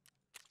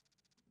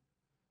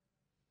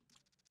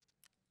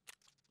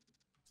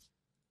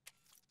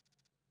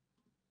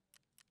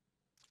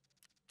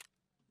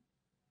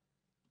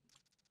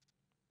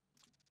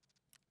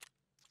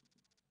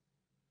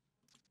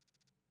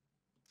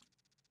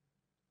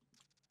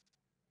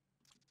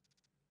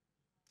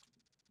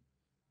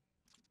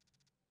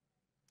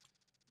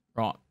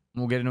 Right.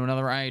 We'll get into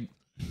another raid.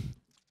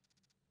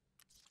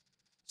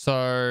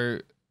 So,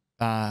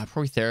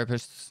 probably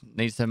therapists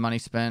needs their money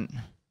spent.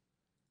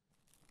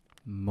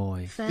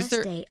 Moist. First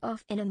day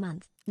off in a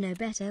month. No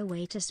better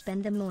way to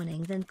spend the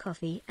morning than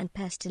coffee and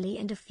Pestily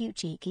and a few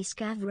cheeky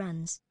scav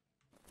runs.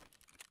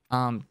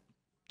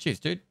 Cheers,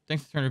 dude.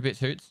 Thanks for 300 bits,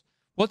 Hoots.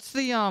 What's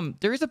the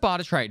there is a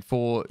barter trade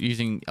for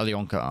using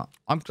Alyonka.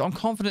 I'm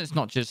confident it's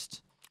not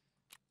just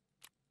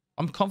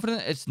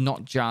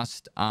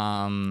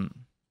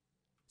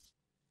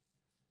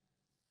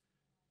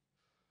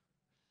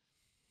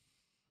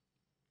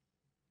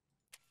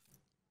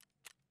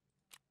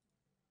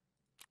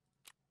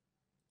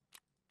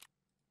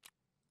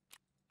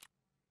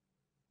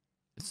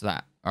it's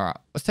that. All right,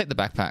 let's take the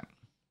backpack.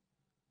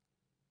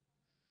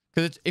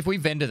 Because if we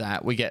vendor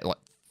that, we get like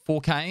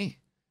 4k.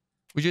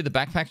 We do the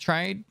backpack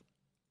trade.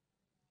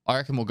 I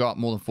reckon we'll go up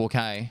more than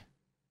 4k.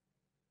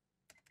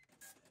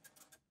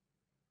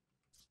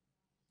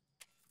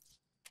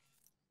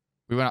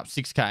 We went up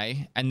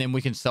 6k, and then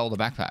we can sell the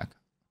backpack.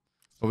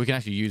 But we can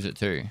actually use it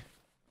too.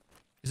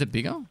 Is it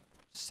bigger?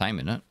 Same,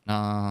 isn't it?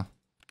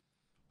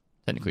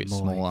 Technically it's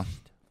smaller.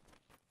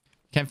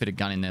 Can't fit a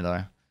gun in there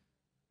though.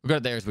 We've got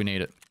it there as we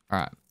need it. All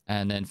right.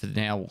 And then for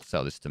now, we'll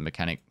sell this to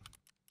mechanic.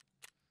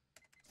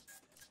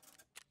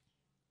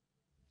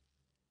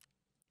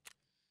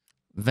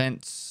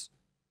 Vents.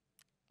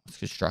 Let's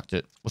construct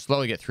it. We'll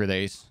slowly get through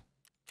these.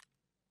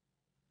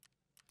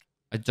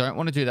 I don't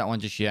want to do that one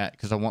just yet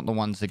because I want the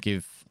ones that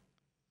give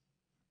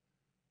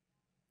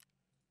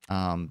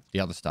the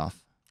other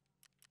stuff.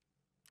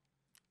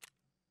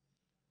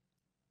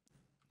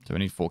 So we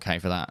need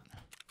 4k for that.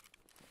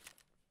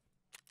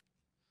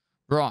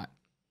 Right.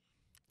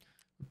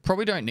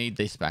 Probably don't need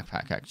this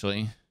backpack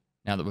actually,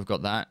 now that we've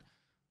got that.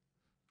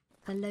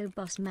 Hello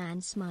boss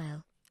man,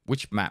 smile.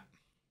 Which map?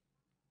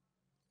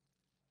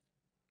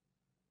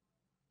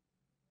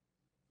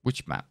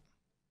 Which map?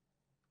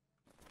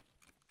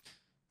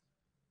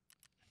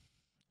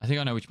 I think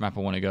I know which map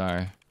I want to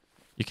go.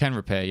 You can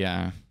repair,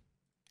 yeah.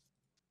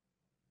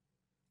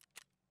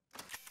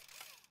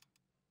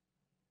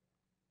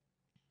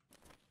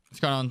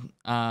 going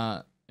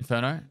on,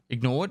 Inferno?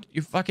 Ignored?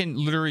 You fucking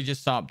literally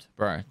just subbed,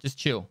 bro. Just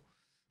chill.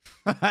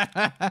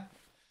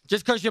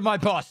 Just because you're my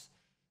boss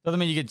doesn't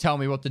mean you can tell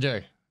me what to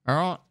do. All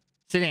right?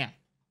 Sit down.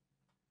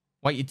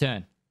 Wait your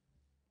turn.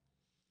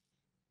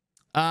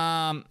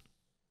 I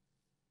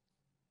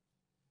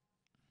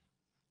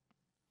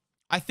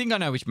think I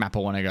know which map I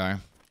want to go.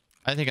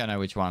 I think I know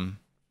which one.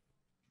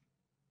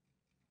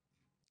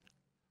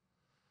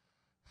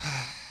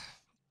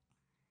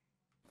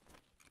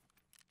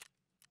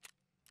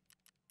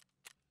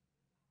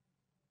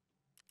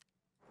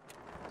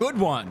 Good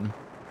one.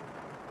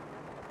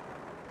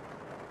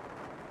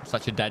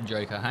 Such a dad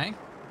joker, hey?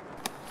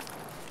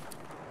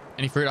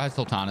 Any fruit? I had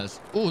sultanas.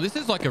 Oh, this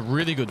is like a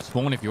really good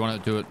spawn if you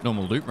want to do a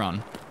normal loot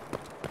run.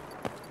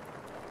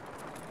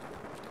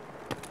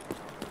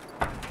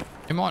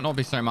 It might not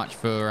be so much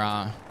for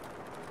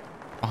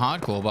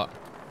hardcore, but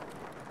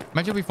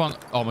imagine we find...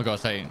 Oh my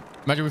god,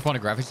 imagine we find a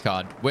graphics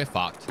card. We're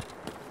fucked.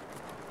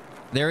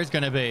 There is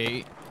going to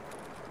be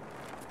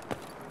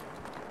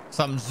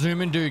some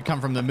zooming dude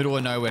come from the middle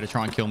of nowhere to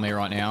try and kill me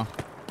right now.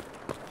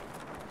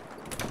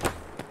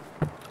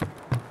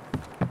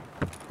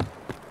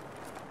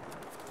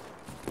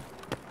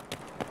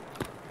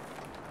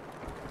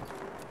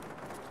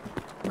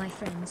 My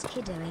friend's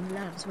kiddoing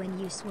loves when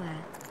you swear.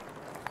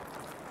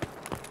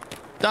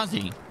 Does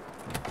he?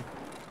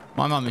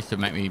 My mum used to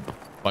make me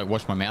like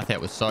wash my mouth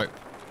out with soap.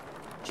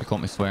 She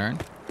caught me swearing.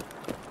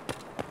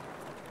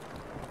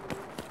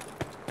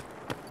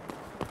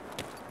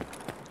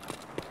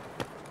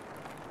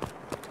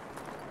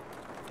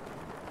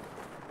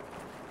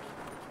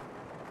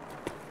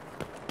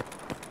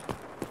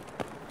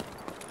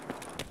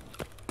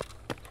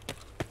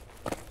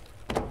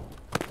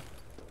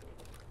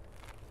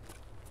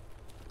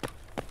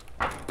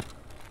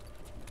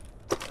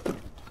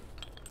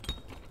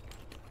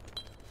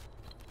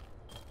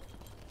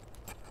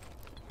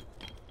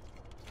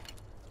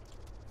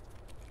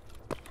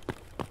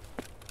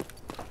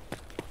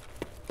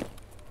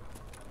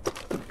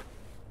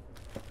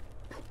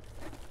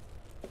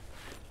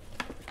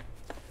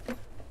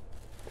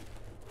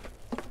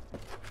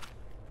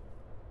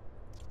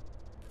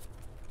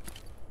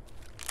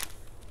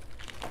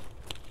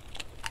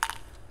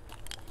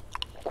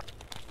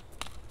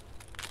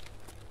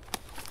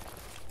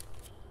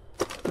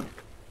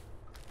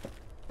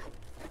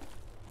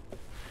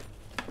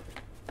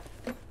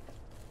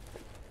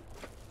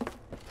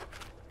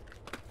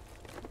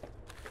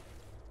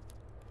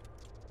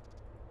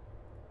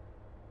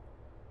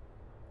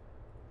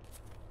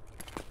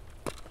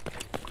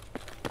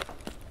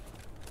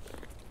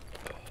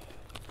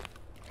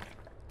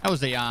 That was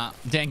the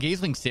Dan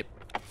Giesling sip.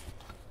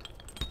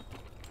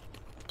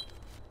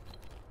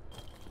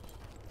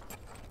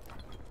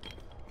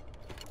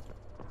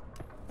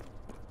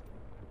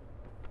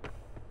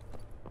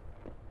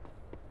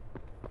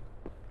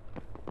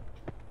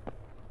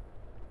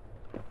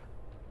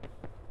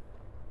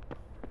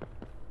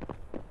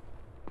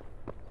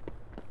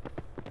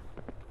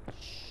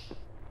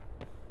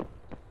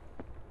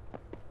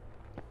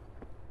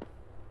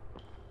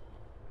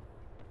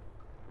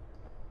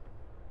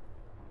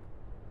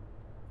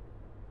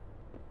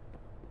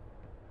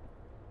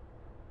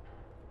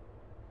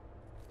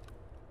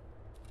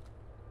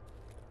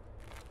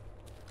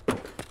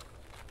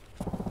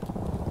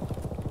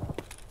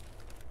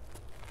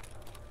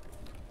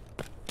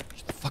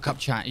 Fuck up,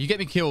 chat. You get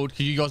me killed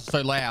because you guys are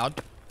so loud.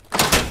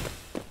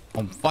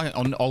 I'm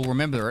fucking. I'll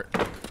remember it.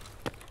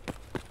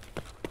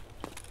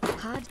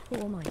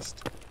 Hardcore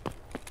moist.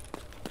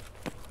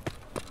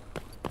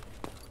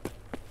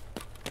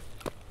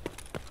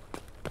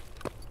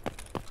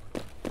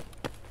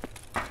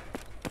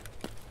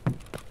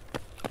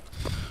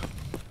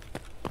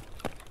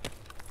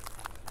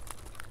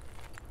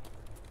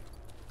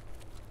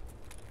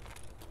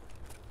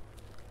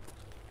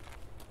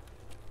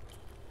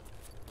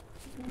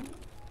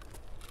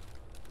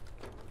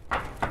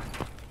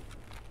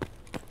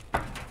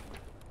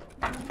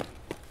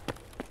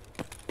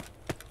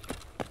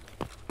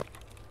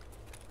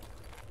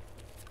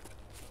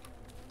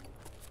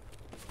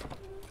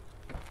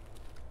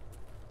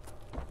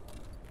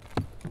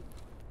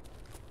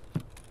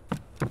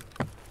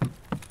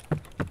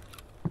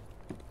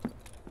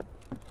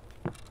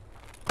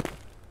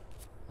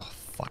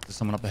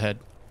 Someone up ahead.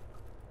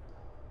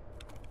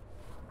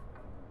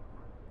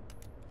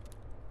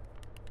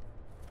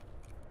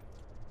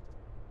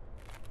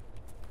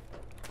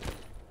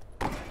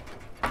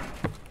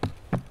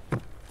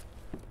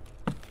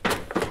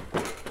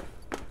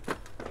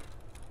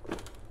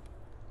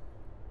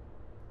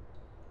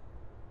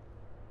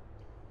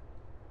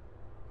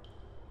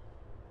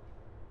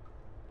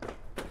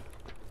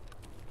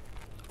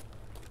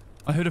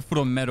 I heard a foot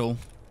on metal.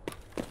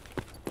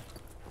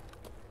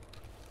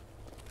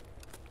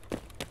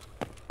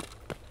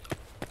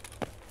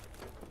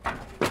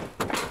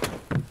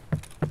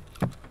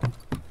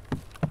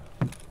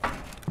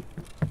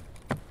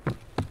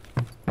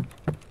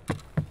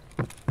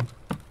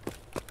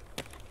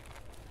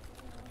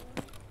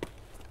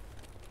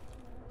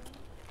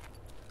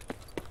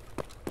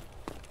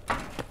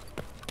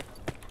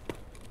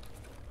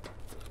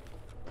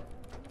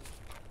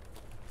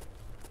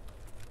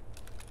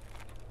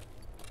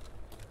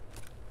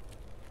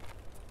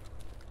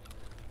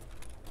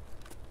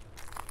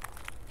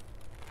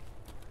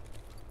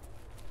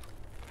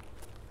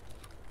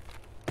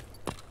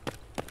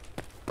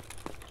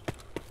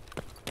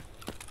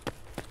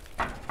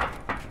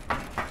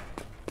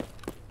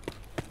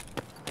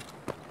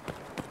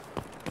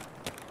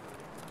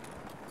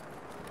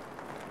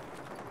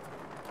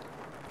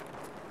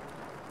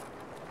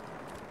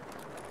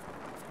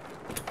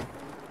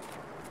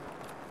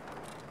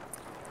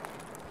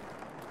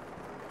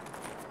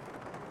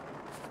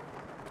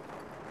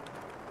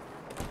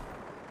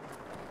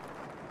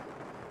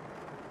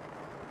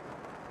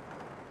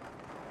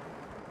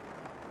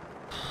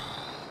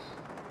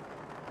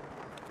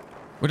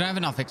 We don't have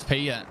enough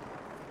XP yet.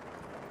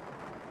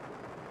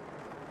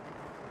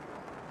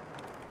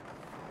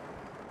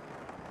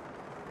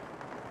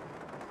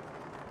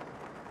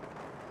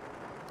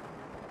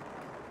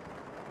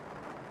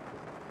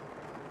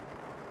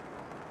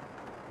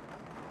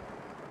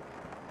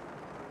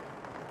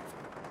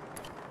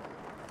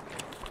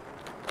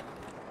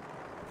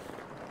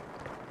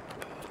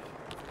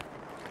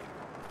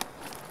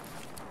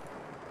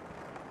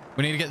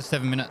 We need to get to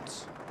 7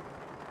 minutes.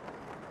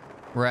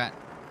 We're at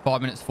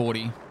 5 minutes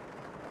 40.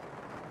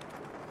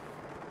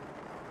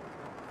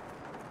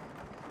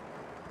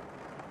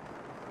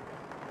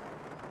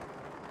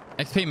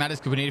 XP matters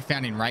because we need to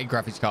find in raid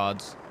graphics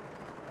cards.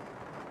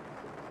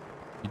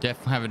 You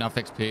definitely have enough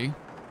XP.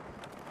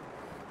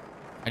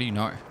 How do you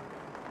know? All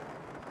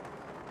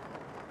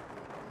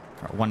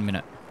right, 1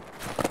 minute.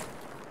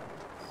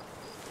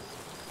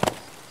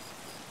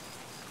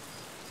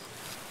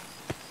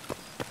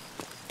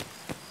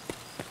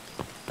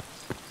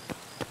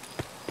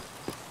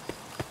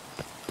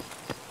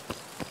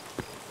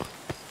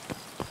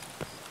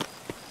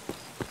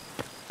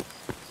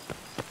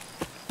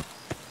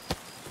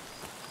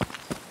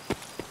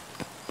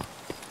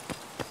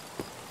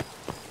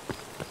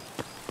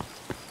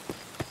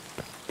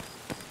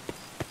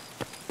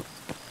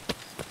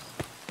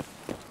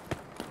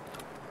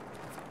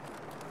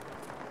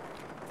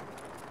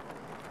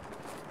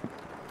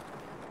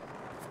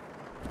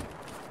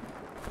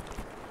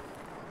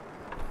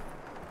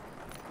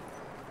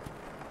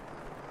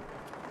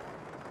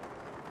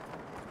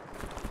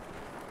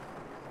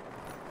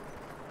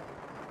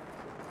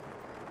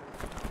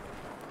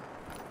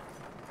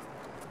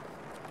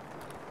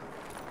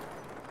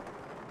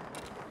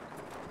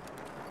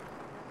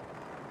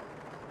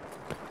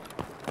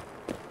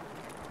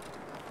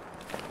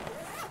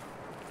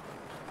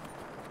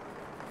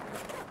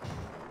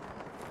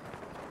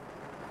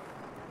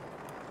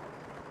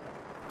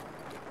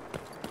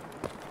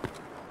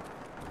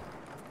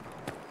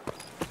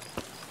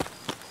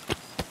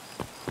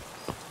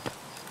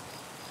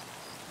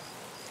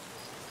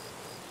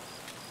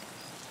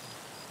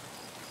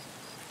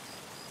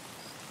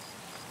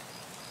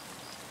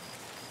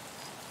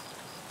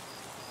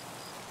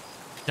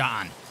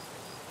 Done.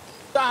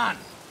 Done.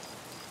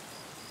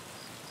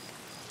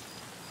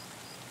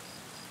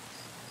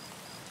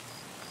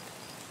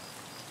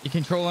 You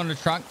control on the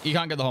truck. You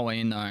can't get the whole way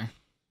in though.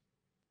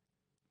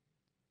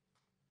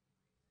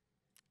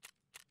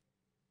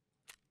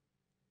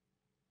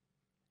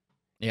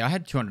 Yeah, I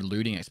had 200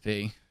 looting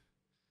XP.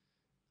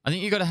 I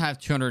think you got to have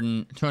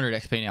 200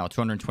 XP now,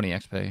 220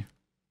 XP.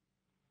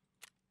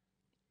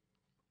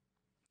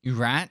 You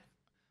rat.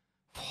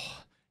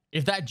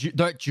 If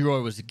that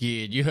duo was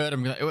geared, you heard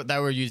them. They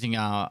were using,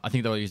 I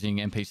think they were using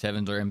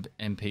MP7s or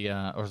MP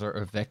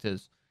or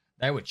vectors.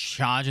 They were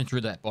charging through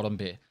that bottom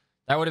bit.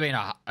 That would have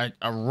been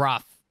a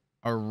rough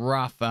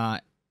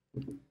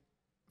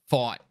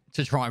fight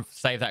to try and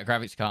save that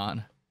graphics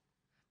card.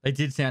 They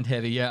did sound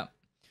heavy, yeah.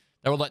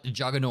 They were like the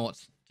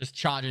juggernauts, just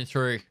charging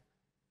through.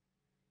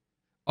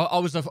 I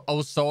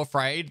was so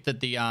afraid that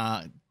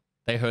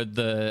they heard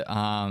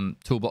the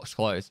toolbox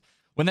close.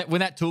 When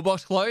that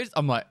toolbox closed,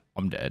 I'm like,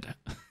 I'm dead.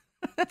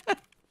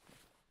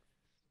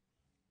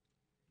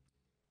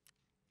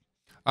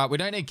 All right, we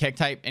don't need keg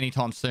tape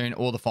anytime soon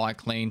or the fire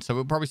clean, so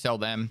we'll probably sell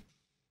them.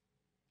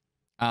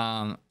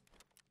 Graphics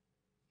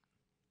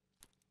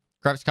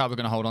card we're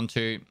going to hold on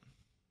to.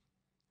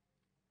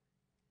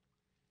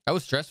 That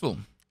was stressful.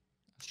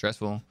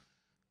 Stressful.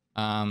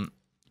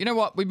 You know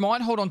what? We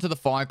might hold on to the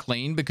fire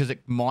clean because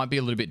it might be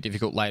a little bit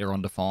difficult later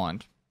on to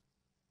find.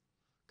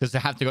 Because they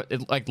have to go,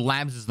 like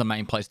labs is the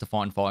main place to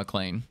find fire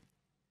clean.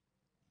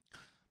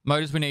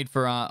 Motors we need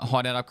for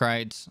hideout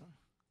upgrades.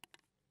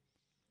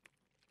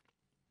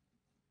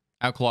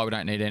 Alkali we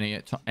don't need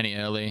any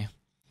early.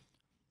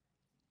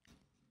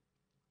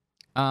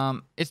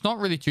 It's not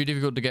really too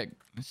difficult to get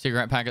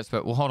cigarette packets,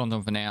 but we'll hold on to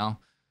them for now.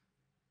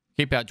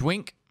 Keep our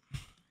drink.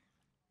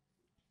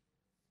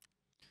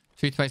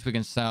 Toothpaste we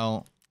can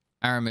sell.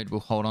 Aramid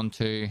we'll hold on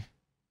to.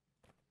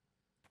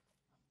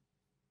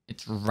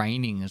 It's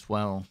raining as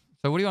well.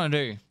 So what do you want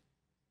to do?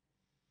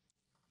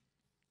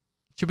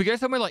 Should we go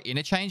somewhere like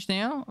Interchange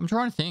now? I'm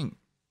trying to think.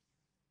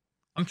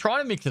 I'm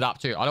trying to mix it up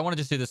too. I don't want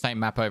to just do the same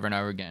map over and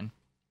over again.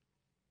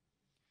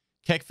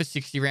 Keck for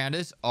 60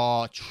 rounders.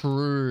 Oh,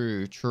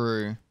 true.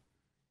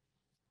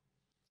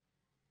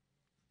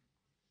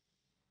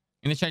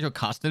 Interchange or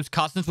customs.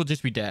 Customs will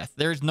just be death.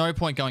 There is no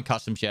point going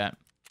customs yet.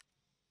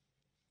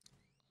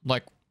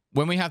 Like,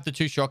 when we have the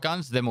 2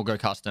 shotguns, then we'll go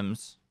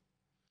customs.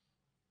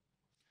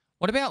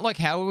 What about, like,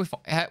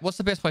 what's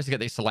the best place to get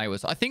these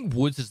Salewers? I think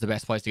Woods is the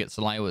best place to get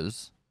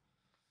Salewers.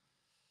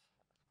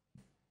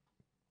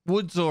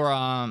 Woods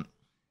or,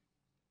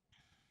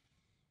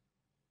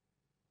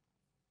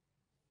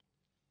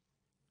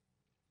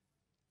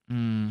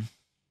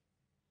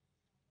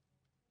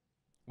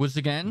 Woods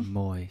again?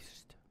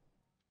 Moist.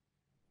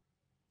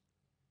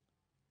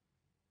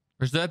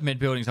 Reserve mid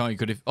building's only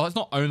good if... Oh, it's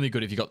not only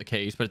good if you got the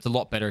keys, but it's a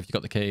lot better if you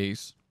got the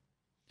keys.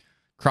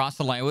 Crass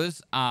the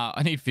lowers.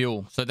 I need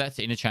fuel. So that's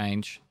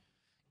interchange.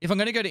 If I'm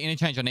going to go to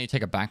interchange, I need to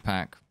take a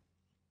backpack.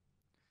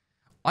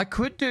 I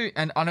could do,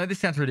 and I know this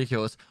sounds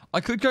ridiculous, I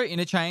could go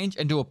interchange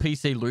and do a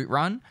PC loot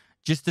run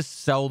just to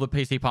sell the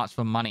PC parts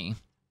for money.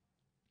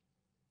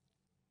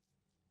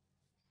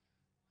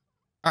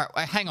 All right,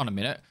 wait, hang on a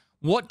minute.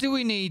 What do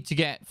we need to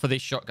get for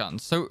these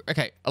shotguns? So,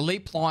 okay,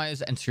 elite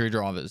pliers and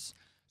screwdrivers.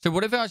 So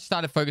what if I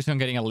started focusing on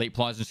getting elite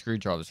pliers and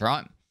screwdrivers,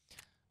 right?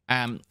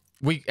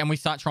 We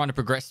start trying to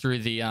progress through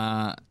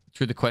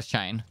the quest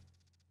chain.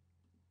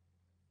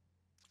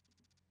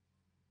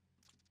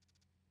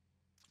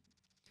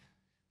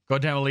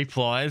 Goddamn elite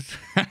pliers.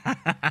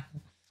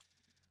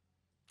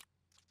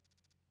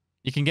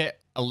 You can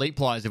get elite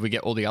pliers if we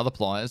get all the other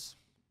pliers.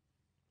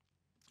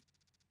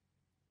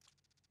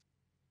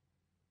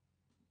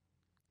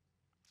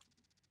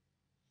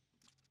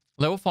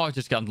 Level 5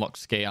 just got unlocked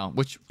skier,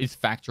 which is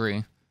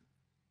factory.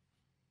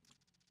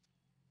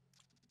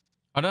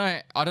 I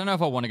don't know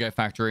if I want to go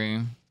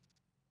factory.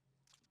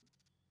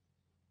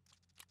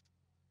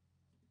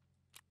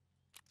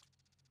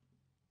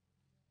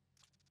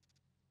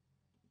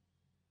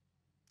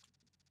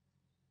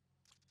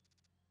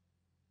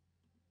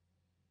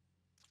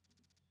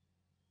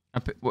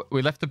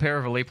 We left a pair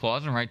of elite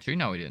pliers on raid 2?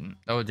 No, we didn't.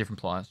 They were different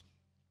pliers.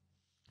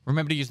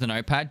 Remember to use the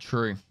notepad?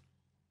 True.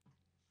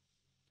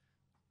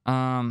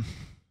 Are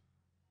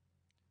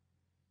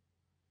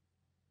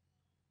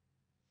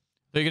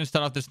you going to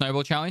start off the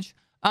snowball challenge?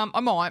 I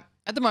might.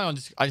 At the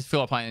moment, I just feel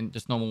like playing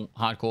just normal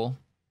hardcore.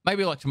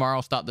 Maybe like tomorrow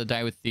I'll start the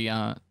day with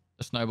the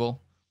snowball.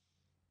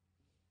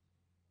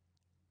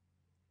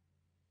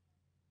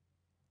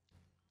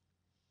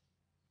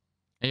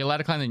 Are you allowed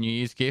to claim the New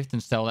Year's gift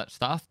and sell that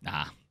stuff?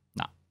 Nah.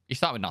 You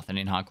start with nothing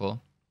in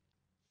hardcore.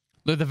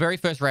 Look, the very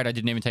first raid I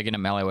didn't even take in a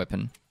melee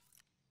weapon.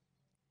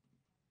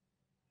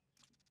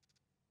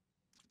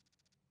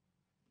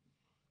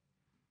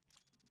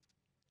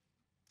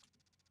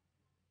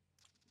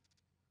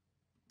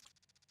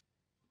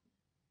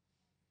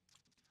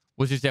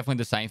 Was this definitely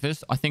the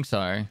safest? I think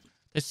so.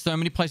 There's so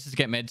many places to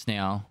get meds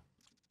now.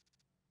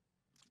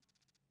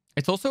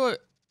 It's also,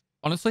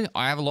 honestly,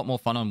 I have a lot more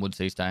fun on woods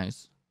these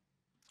days.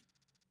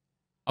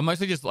 I'm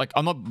mostly just like,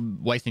 I'm not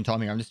wasting time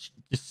here. I'm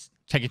just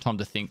taking time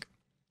to think.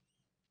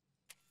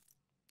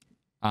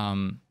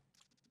 Alright,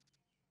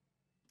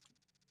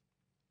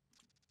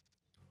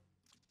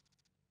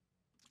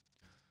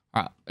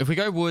 if we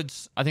go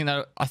woods, I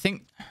can't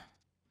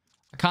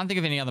think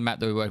of any other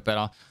map that would work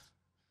better.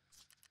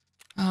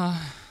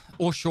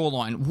 Or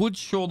shoreline. Woods,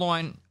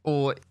 shoreline,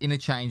 or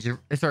interchange.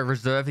 Sorry,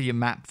 reserve of your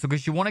maps.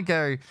 Because you want to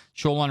go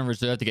shoreline and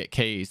reserve to get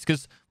keys.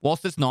 Because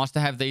whilst it's nice to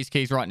have these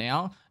keys right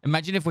now,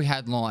 imagine if we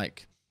had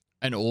like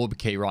an orb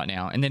key right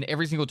now. And then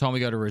every single time we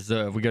go to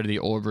reserve, we go to the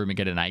orb room and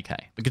get an AK.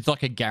 Like it's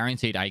like a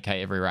guaranteed AK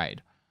every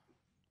raid.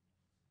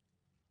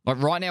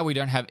 Like right now, we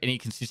don't have any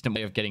consistent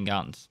way of getting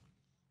guns.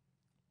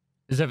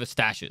 There's ever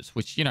stashes,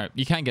 which, you know,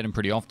 you can get them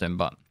pretty often,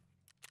 but...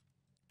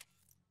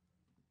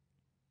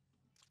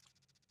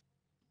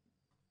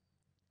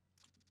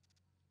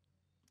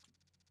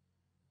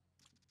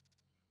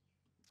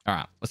 All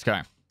right, let's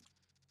go.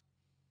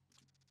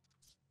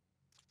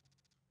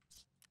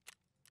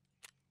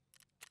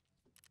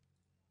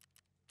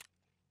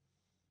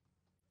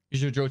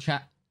 Usual drill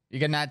chat. You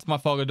get an ad to my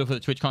folder for the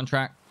Twitch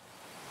contract.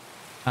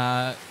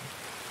 Doug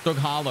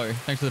Harlow,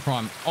 thanks for the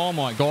prime. Oh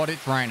my god,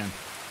 it's raining.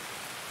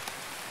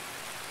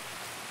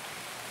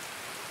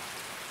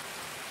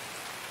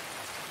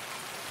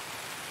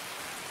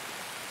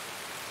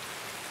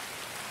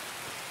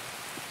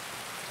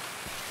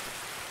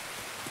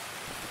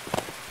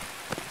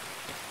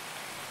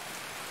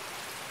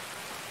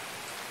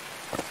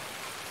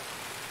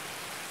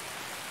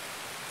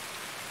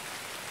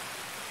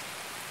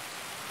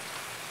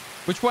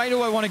 Which way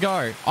do I want to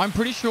go? I'm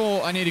pretty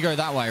sure I need to go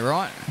that way,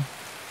 right?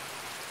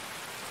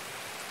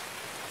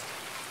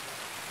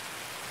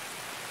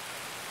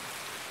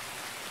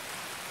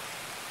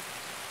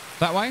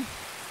 That way?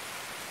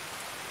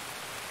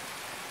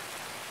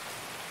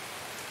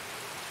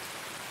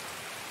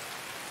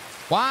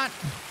 What?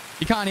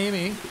 You can't hear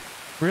me?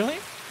 Really?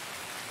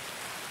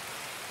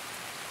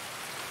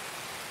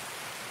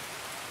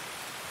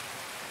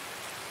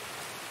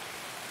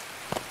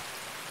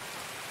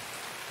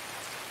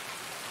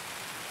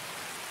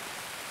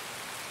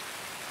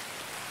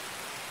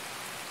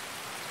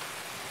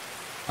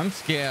 I'm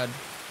scared.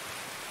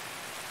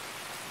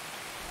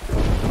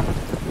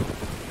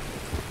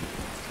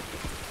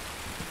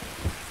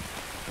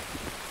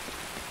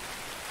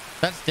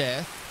 That's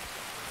death.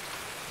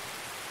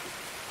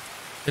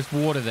 There's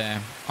water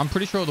there. I'm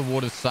pretty sure the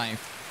water's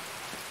safe.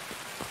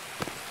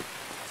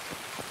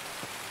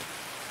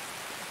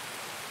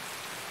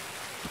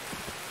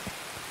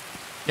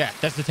 Yeah,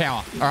 that's the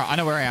tower. All right, I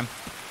know where I am.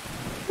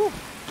 Whew.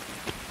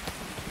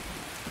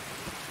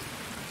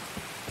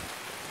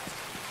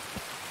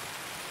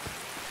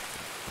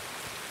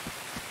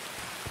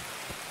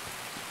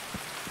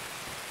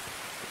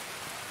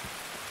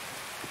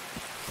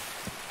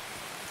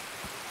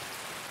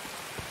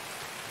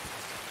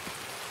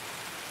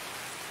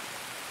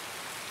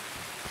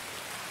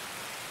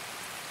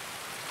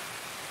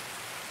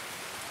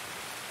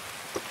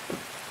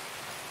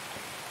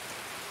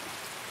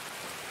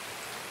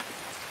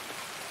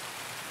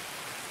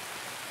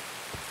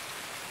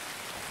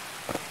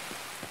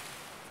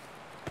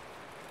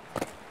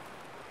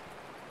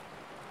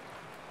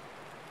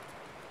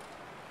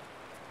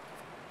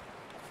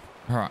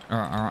 All right, all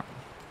right, all right.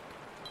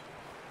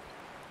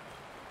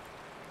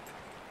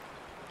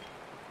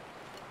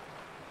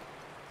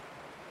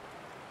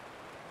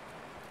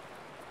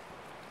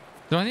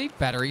 Do I need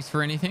batteries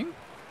for anything?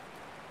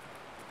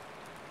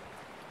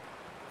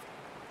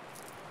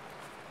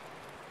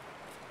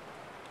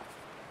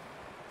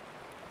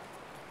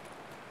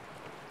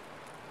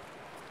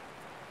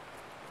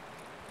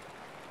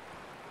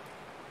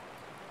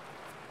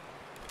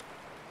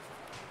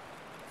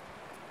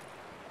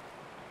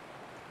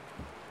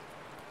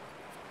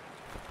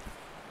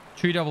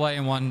 Two AA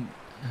and one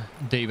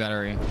D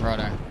battery.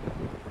 Righto.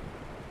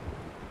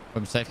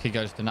 Weapon safety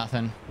goes to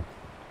nothing.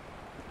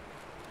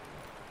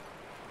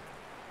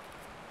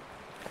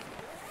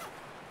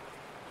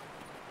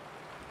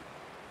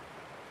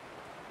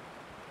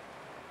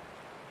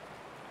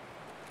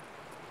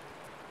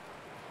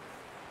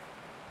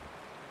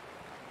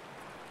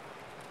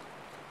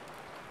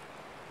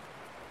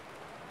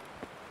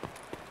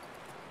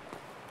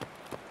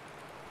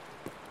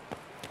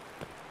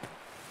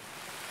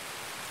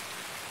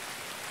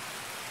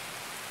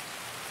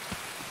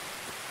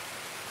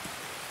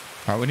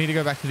 All right, we need to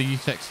go back to the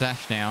USEC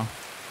stash now.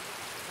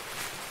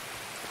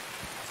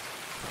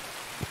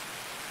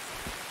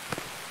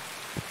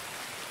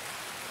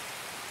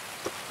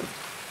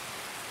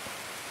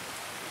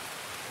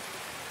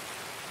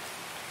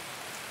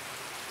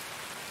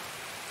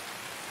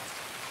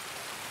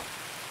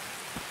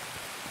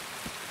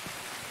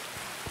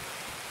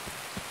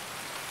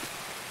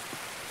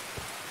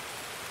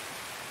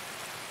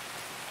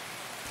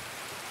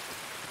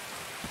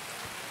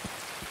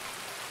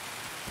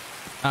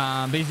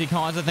 BZ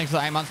Kaiser, thanks for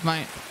the 8 months,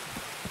 mate.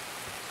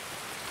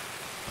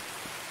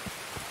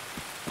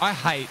 I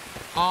hate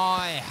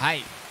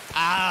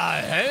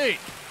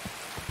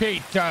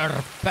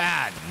Peter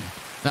Pan.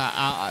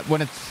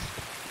 When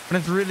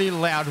it's really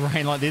loud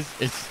rain like this,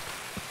 it's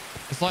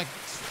like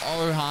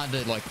so hard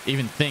to like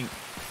even think.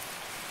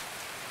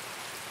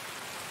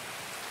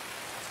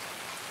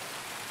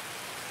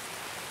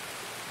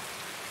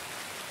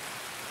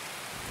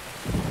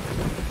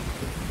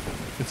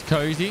 It's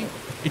cozy.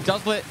 It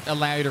does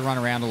allow you to run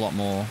around a lot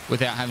more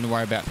without having to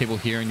worry about people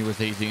hearing you as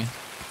easy.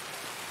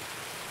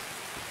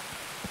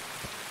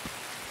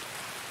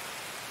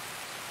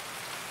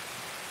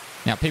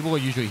 Now, people are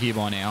usually here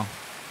by now.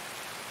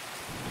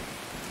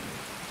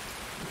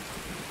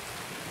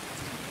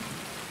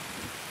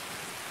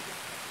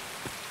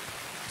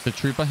 Is the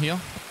trooper here?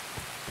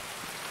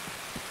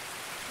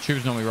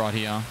 Trooper's normally right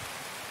here.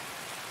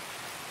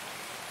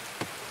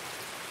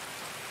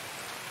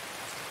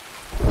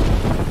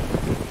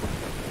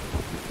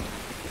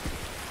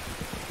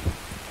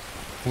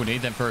 We'll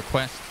need them for a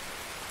quest.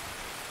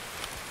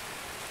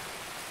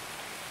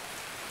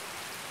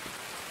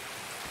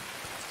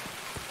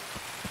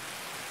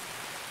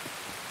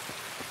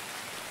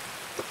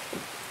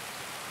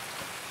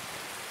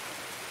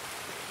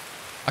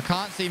 I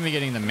can't see me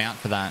getting the mount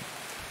for that.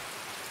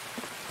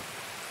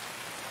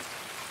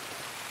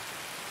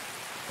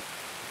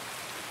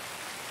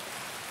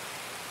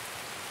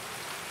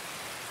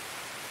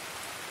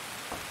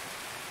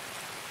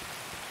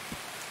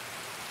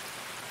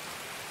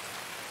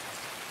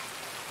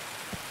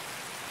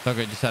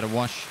 Okay, just had a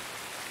wash.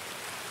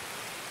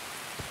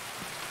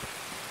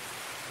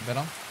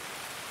 Better?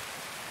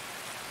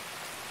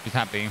 He's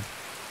happy.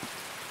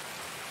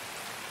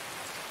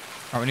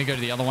 Alright, we need to go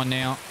to the other one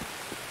now.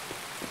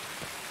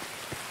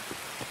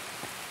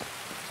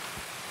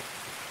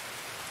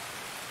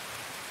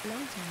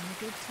 Long time,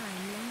 good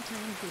time, long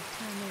time, good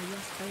time, oh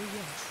yes, oh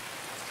yes.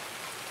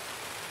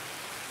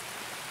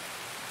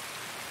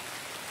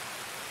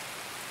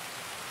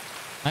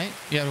 Hey,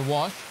 you had a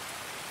wash?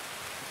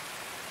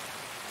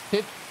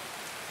 Hit.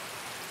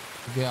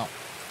 Go.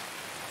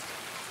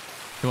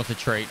 He wants a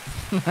treat.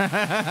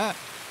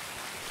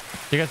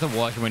 She gets a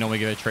wash and we normally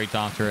give her treats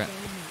after it.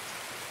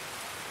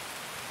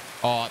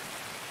 Oh,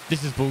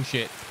 this is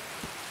bullshit.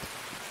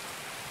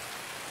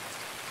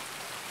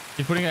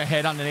 She's putting her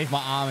head underneath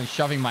my arm and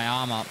shoving my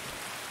arm up.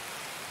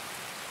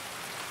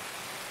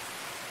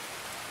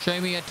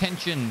 Show me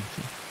attention.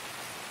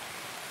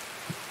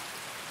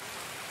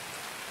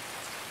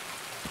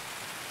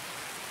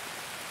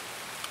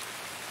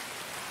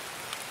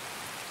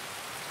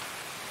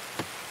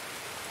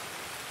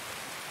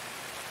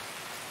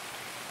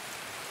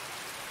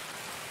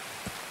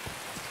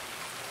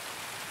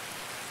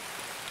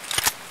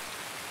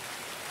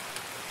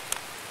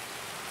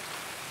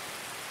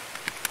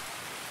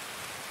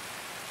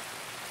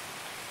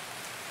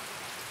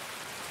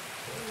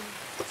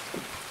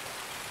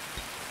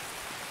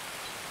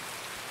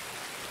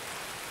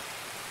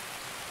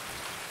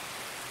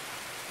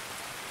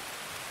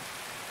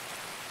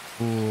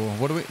 Ooh,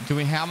 what do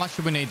we how much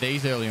do we need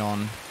these early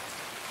on?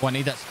 Oh, I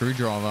need that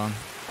screwdriver.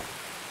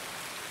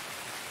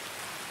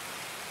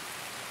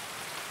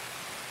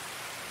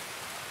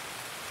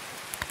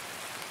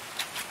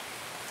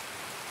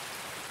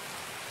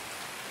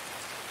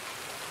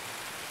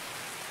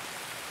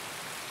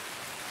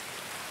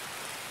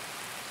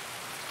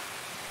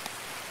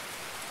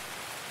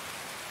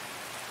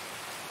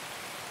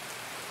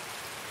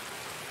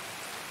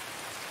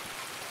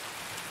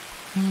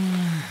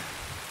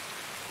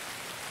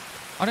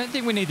 I don't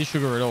think we need the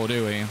sugar at all,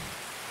 do we?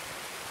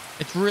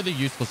 It's really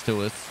useless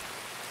to us.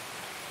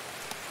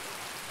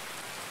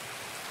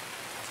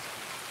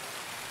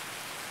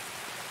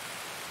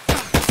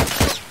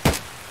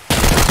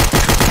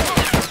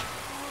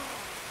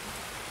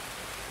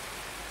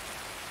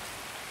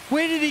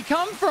 Where did he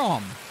come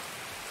from?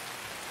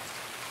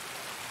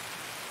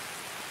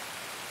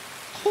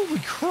 Holy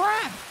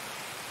crap.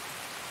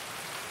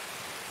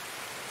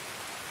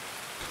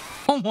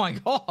 Oh my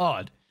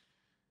God.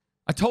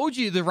 I told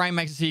you the rain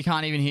makes it so you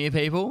can't even hear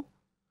people.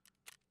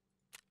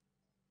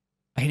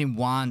 I hit him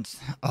once.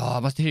 Oh, I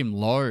must have hit him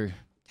low.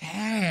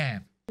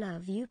 Damn.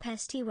 Love you,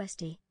 Pesty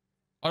Westy.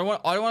 I don't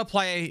want to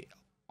play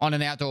on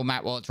an outdoor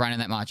map while it's raining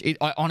that much.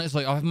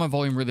 Honestly, I have my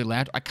volume really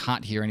loud. I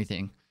can't hear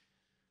anything.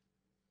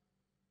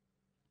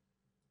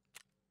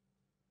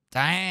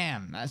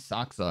 Damn, that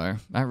sucks though.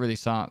 That really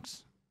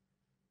sucks.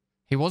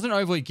 He wasn't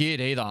overly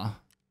geared either.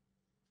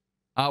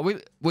 We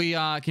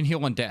can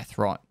heal on death,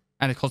 right?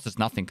 And it costs us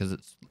nothing because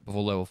it's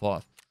before level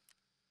 5.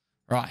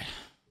 Right.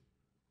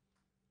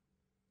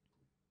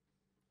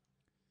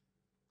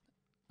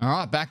 All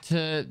right, back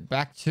to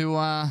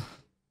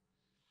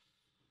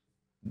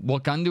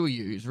what gun do we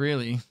use,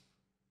 really?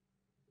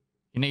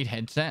 You need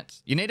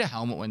headsets. You need a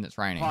helmet when it's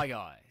raining. Hi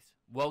guys,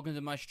 welcome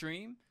to my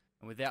stream.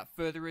 And without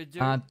further ado,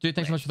 dude,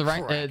 thanks so much for the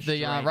rate.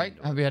 Rate.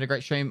 Hope you had a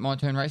great stream. My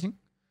turn racing.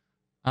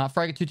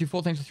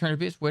 Frager224, thanks for 300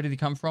 bits. Where did he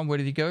come from? Where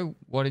did he go?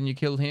 Why didn't you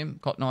kill him?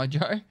 Cotton Eye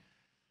Joe.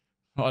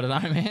 I don't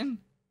know, man.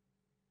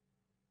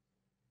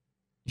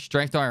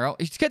 Strength IRL.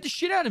 He scared the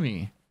shit out of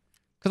me.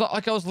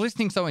 Because I was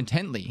listening so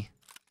intently.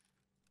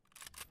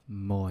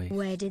 Moist.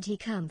 Where did he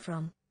come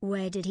from?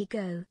 Where did he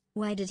go?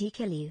 Why did he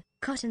kill you?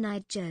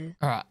 Cotton-eyed Joe.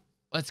 All right.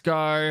 Let's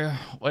go.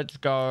 Let's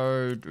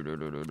go.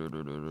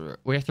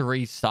 We have to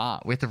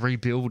restart. We have to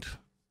rebuild.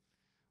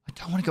 I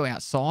don't want to go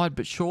outside,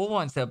 but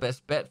Shoreline's our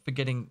best bet for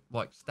getting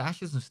like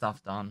stashes and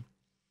stuff done.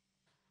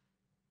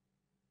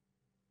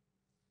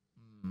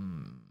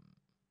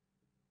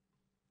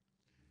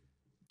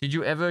 Did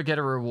you ever get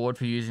a reward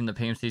for using the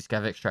PMC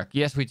Scav extract?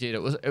 Yes, we did.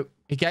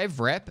 It gave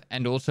rep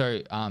and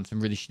also some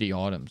really shitty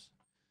items.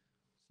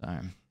 So,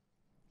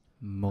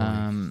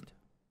 Moist.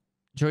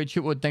 Joey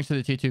Chitwood, thanks for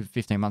the tier 2 for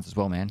 15 months as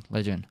well, man.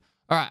 Legend.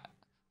 All right.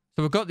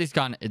 So we've got this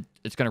gun.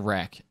 It's going to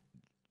wreck.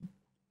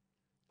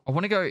 I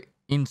want to go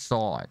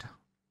inside.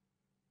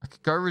 I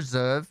could go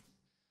reserve.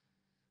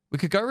 We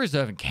could go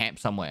reserve and camp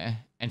somewhere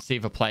and see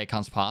if a player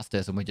comes past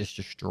us and we just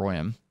destroy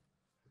him.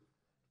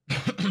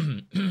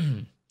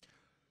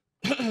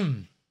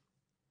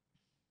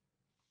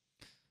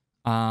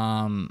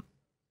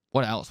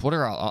 What else? What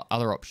are our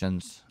other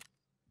options?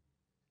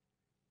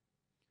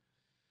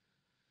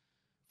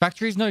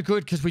 Factory's no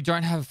good because we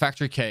don't have a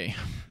factory key.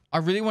 I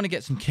really want to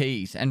get some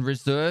keys, and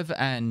reserve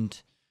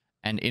and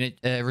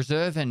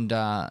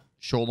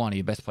shoreline are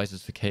your best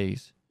places for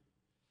keys.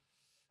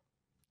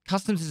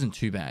 Customs isn't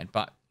too bad,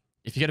 but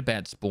if you get a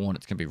bad spawn,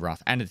 it's gonna be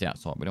rough, and it's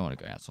outside. We don't want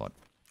to go outside.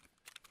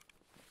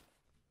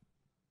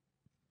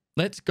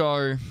 Let's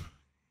go.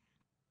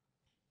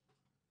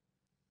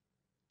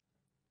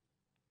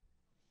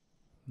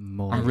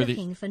 I'm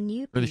looking for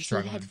new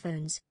PC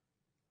headphones.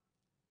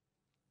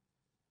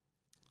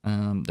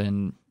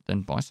 Then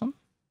buy some.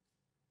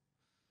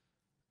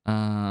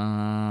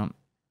 All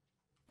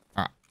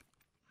right.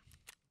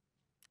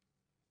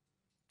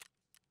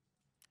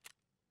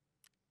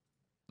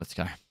 Let's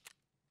go.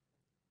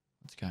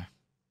 Let's go.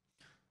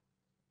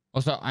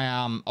 Also,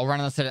 I'll run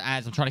another set of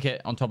ads. I'm trying to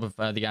get on top of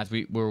the ads.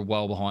 We were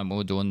well behind when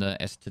we were doing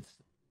the F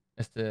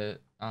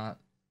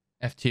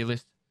tier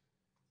list.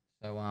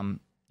 So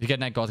if you get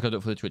that, guys, gotta do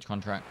it for the Twitch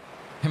contract.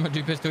 How much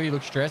do Pestily? You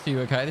look stressed. Are you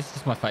okay? This is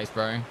just my face,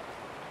 bro.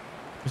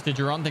 Mr.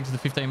 Duron, thanks for the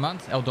 15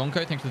 months. El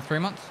Donko, thanks for the 3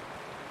 months.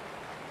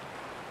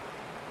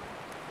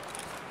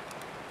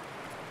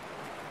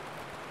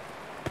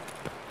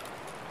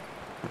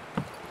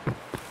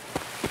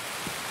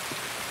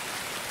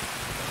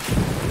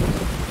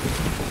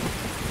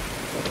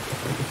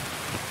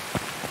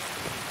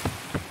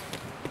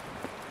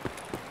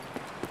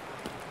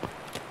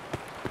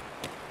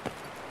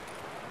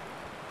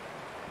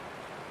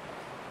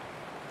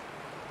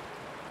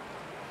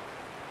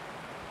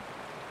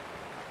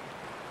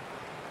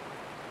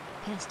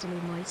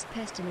 Pestily moist,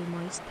 pestily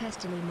moist,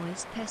 pestily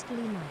moist,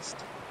 pestily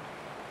moist.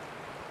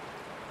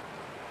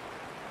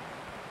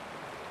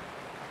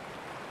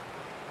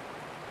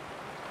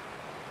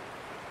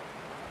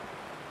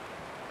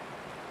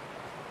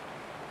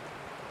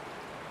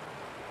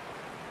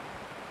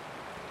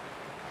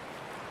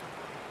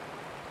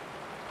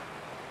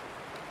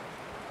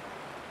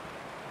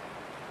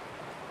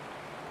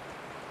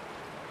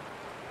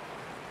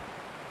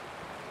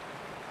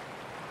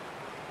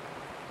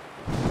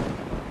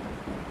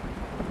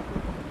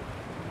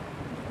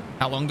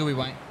 How long do we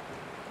wait?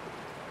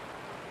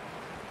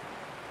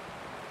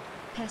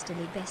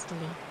 Pestily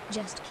bestily,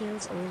 just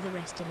kills all the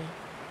restily.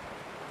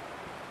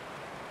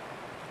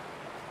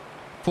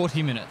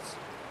 40 minutes.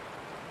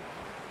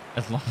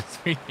 As long as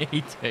we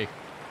need to.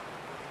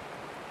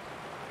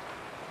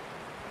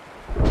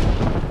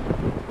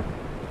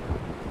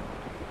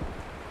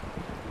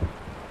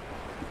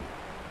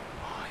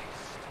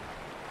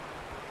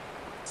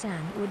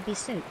 Sam would be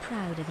so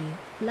proud of you.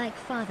 Like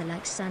father,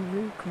 like son,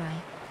 Roo cry.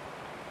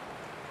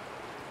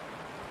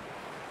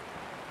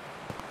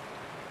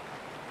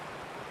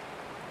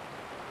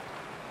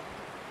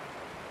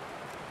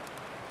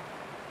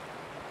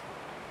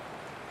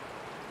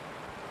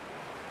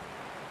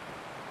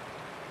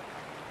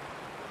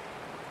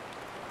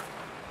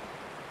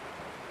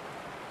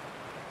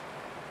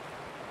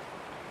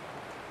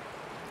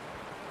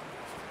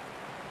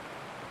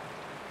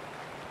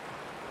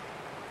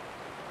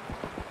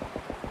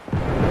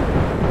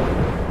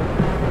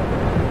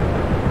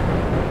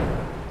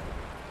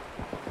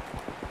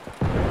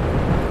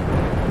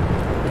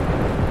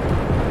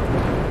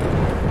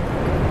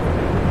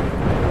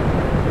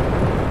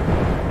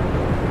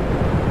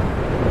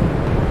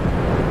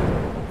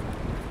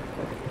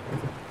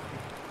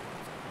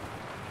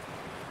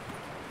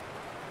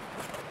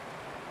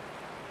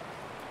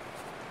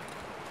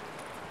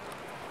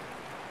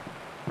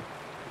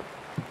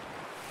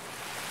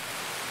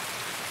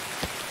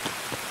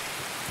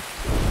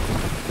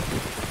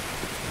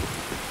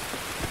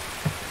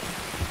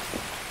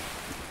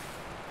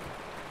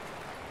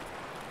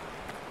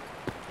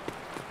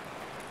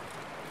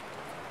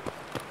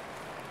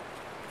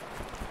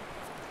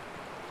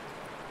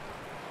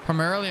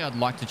 Primarily, I'd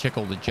like to check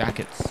all the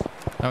jackets.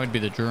 That would be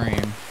the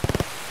dream.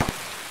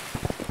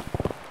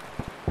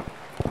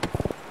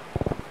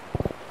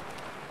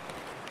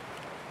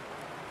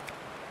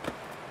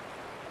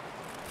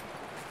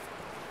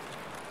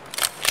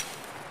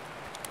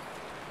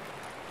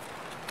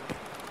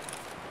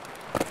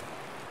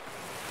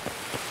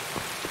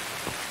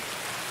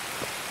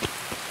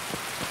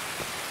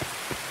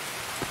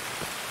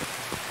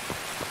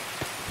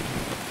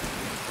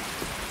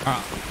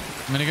 Alright,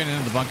 I'm gonna go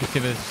into the bunker, see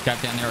if there's a scout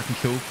down there I can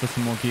kill for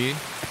some more gear.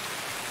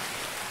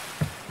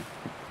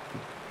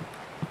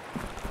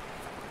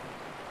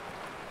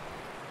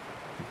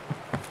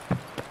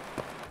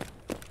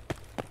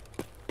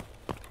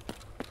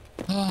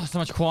 Oh, so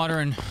much quieter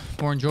and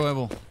more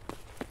enjoyable.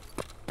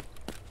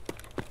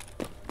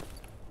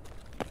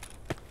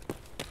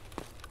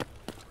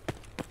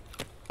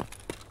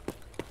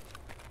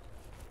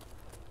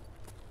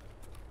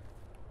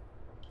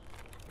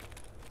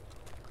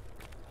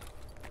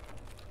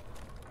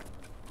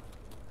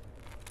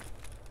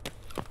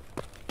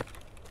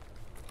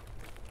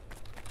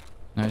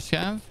 No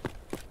scav.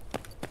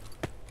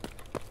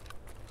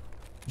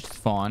 Which is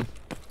fine.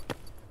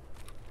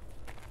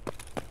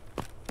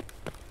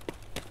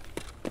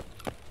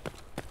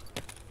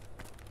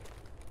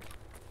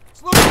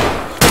 Oh.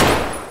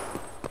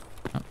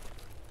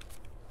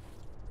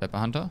 Pepper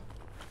Hunter.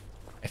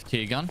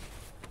 F-tier gun.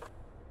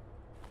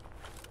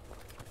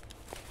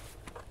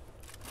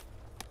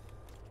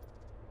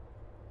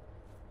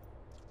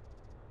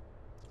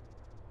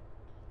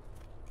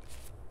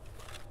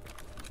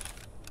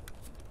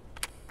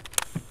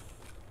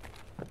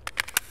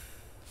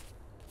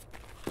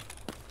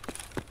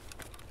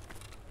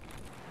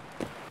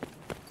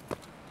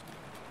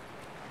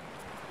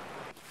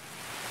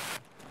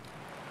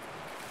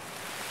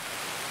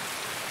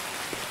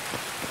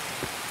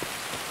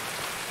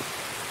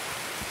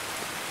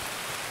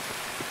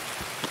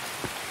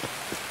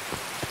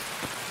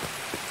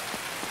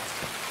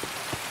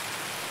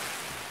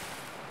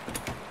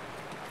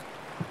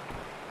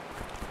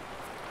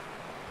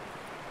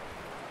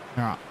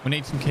 Alright, we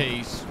need some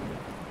keys.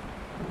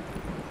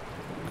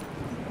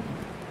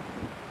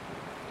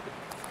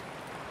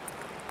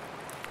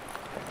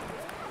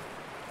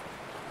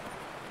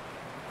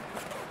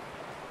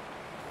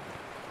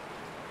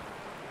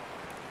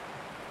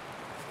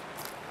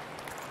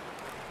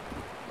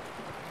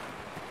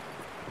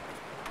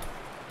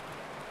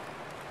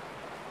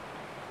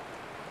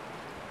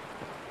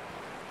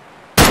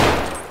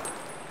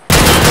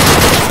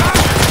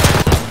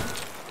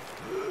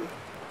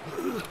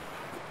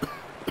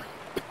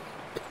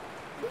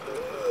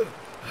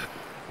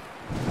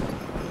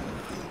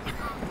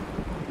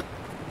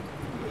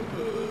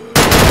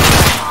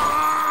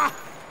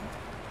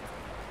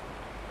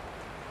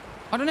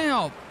 I don't know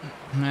how...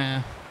 Nah.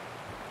 I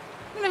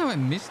don't know how I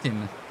missed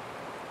him.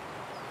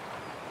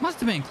 Must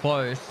have been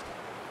close.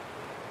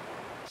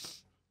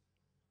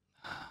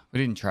 We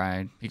didn't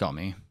trade. He got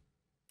me.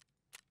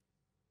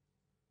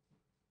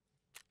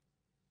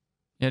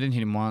 Yeah, I didn't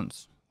hit him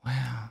once.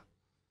 Wow.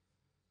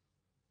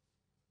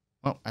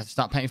 Well, I have to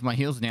start paying for my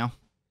heals now.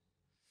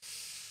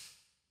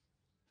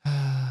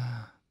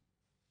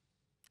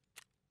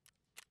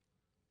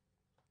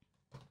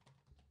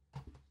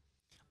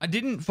 I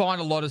didn't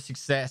find a lot of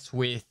success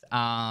with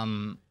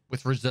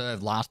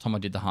reserve last time I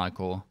did the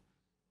hardcore.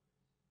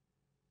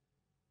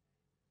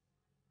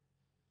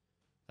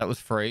 That was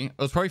free. It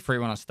was probably free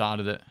when I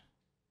started it.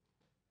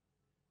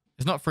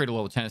 It's not free to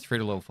level 10, it's free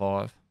to level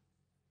 5.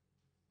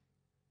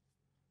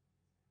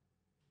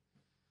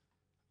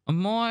 I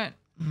might...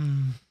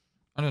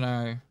 I don't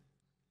know.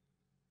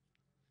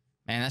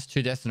 Man, that's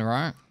 2 deaths in a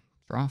row.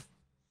 It's rough.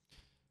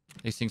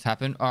 These things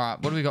happen.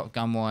 Alright, what do we got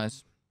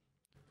gun-wise?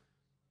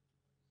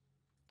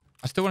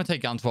 I still want to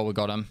take guns while we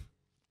got them.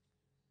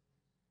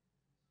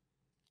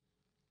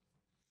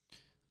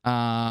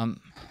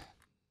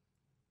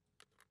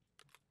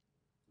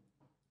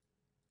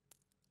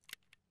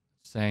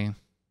 Say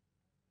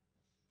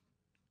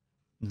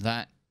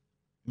that.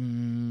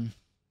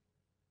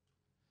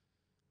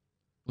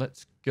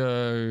 Let's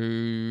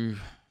go.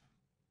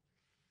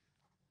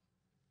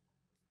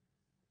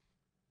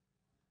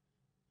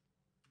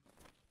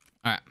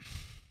 All right.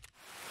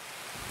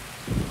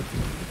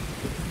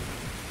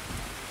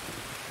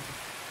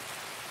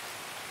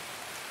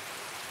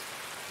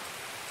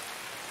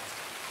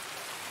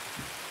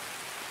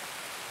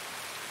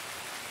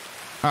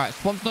 All right,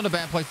 swamp's not a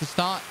bad place to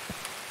start.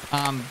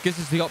 Gives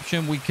us the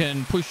option we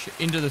can push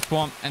into the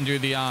swamp and do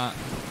the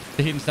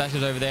hidden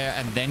stashes over there,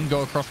 and then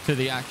go across to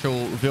the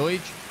actual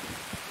village,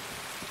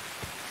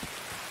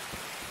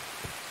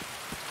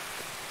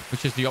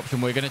 which is the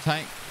option we're going to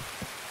take.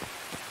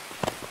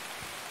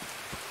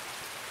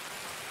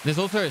 There's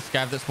also a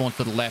scav that spawns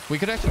to the left. We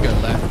could actually go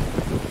left.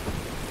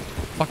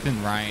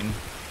 Fucking rain.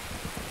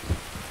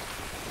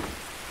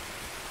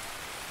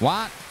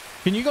 What?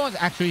 Can you guys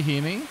actually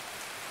hear me?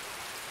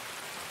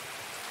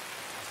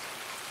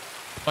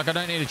 Like, I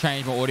don't need to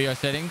change my audio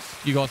settings.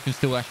 You guys can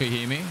still actually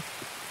hear me.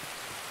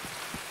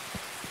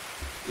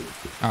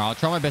 All right, I'll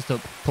try my best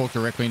to talk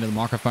directly into the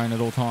microphone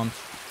at all times.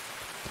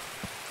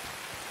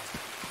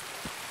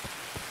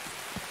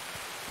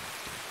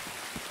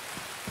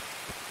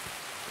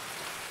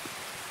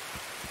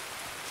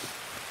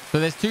 So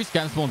there's 2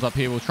 scam spawns up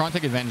here. We'll try and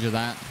take advantage of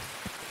that.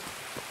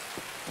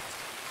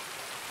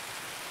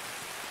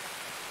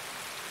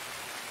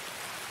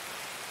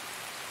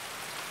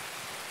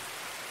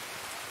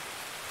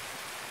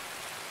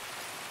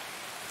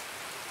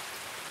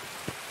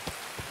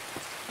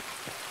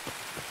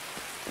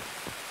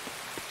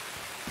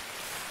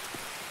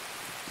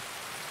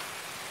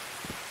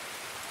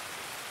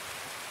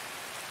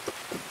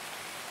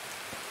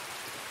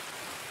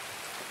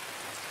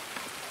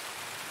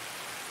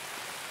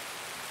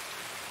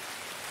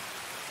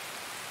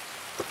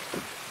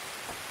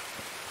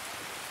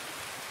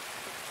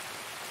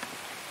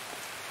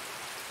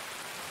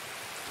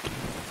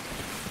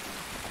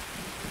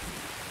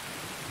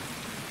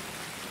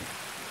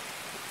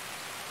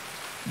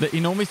 The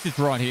enormous is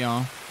right here.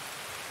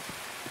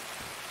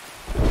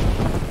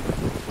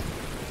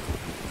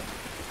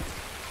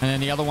 And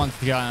then the other one's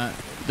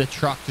the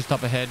truck just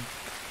up ahead.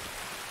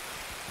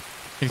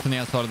 It's on the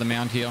outside of the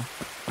mound here.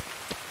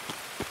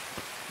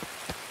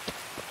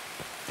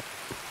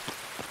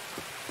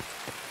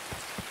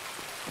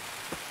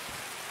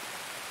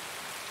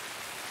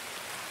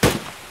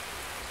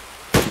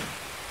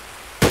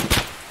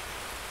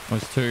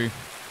 There's 2.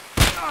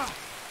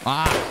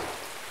 Ah!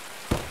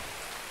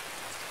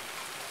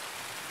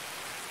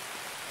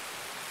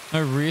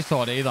 No rear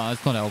side either.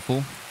 That's not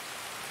helpful.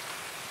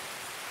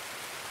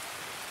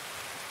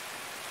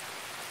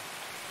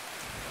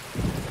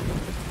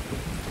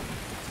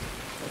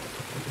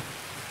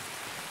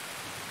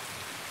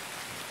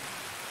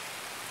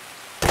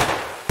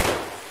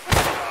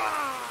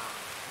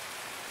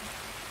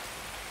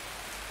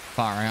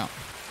 Far out.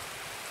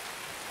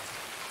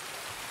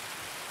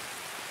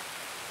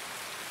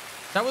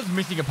 That was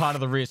missing a part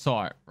of the rear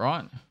sight,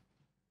 right?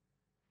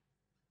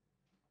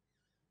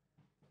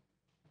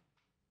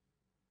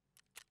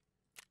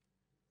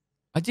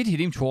 I did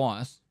hit him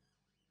twice.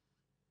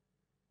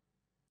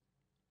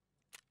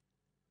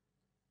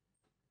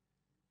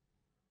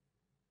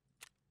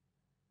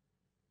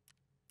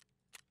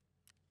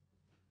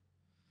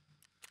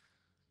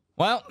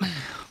 Well,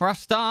 rough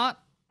start.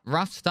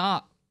 Rough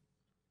start.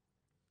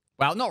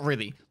 Well, not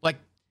really. Like,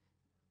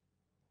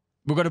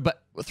 we've got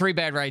 3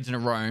 bad raids in a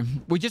row.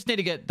 We just need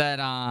to get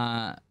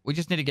that. We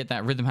just need to get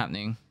that rhythm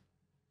happening.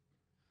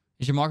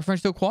 Is your microphone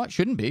still quiet?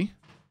 Shouldn't be.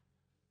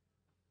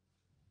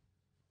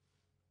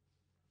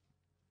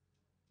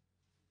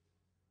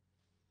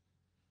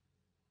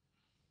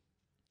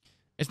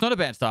 It's not a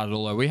bad start at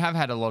all, though. We have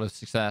had a lot of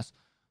success.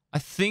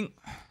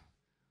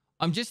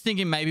 I'm just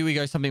thinking maybe we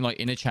go something like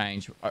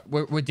interchange.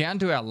 We're down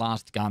to our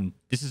last gun.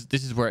 This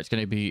is where it's going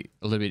to be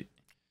a little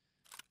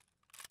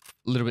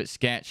bit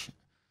sketch.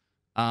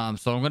 So I'm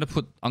going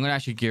to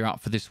actually gear up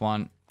for this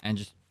one, and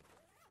just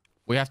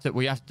we have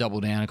to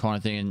double down kind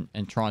of thing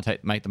and try and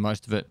make the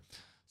most of it.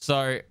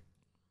 So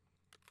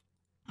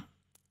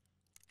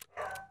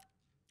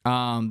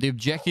the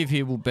objective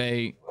here will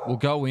be we'll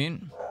go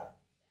in.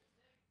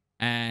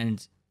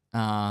 And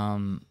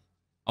I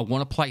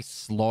want to play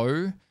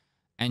slow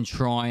and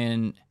try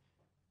and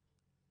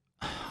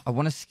I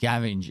want to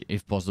scavenge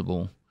if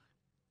possible.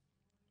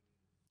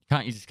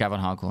 Can't use a scav on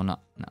hardcore. No.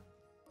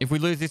 If we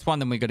lose this one,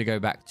 then we got to go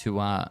back to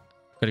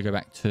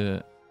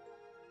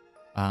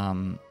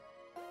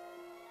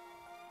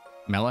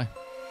melee.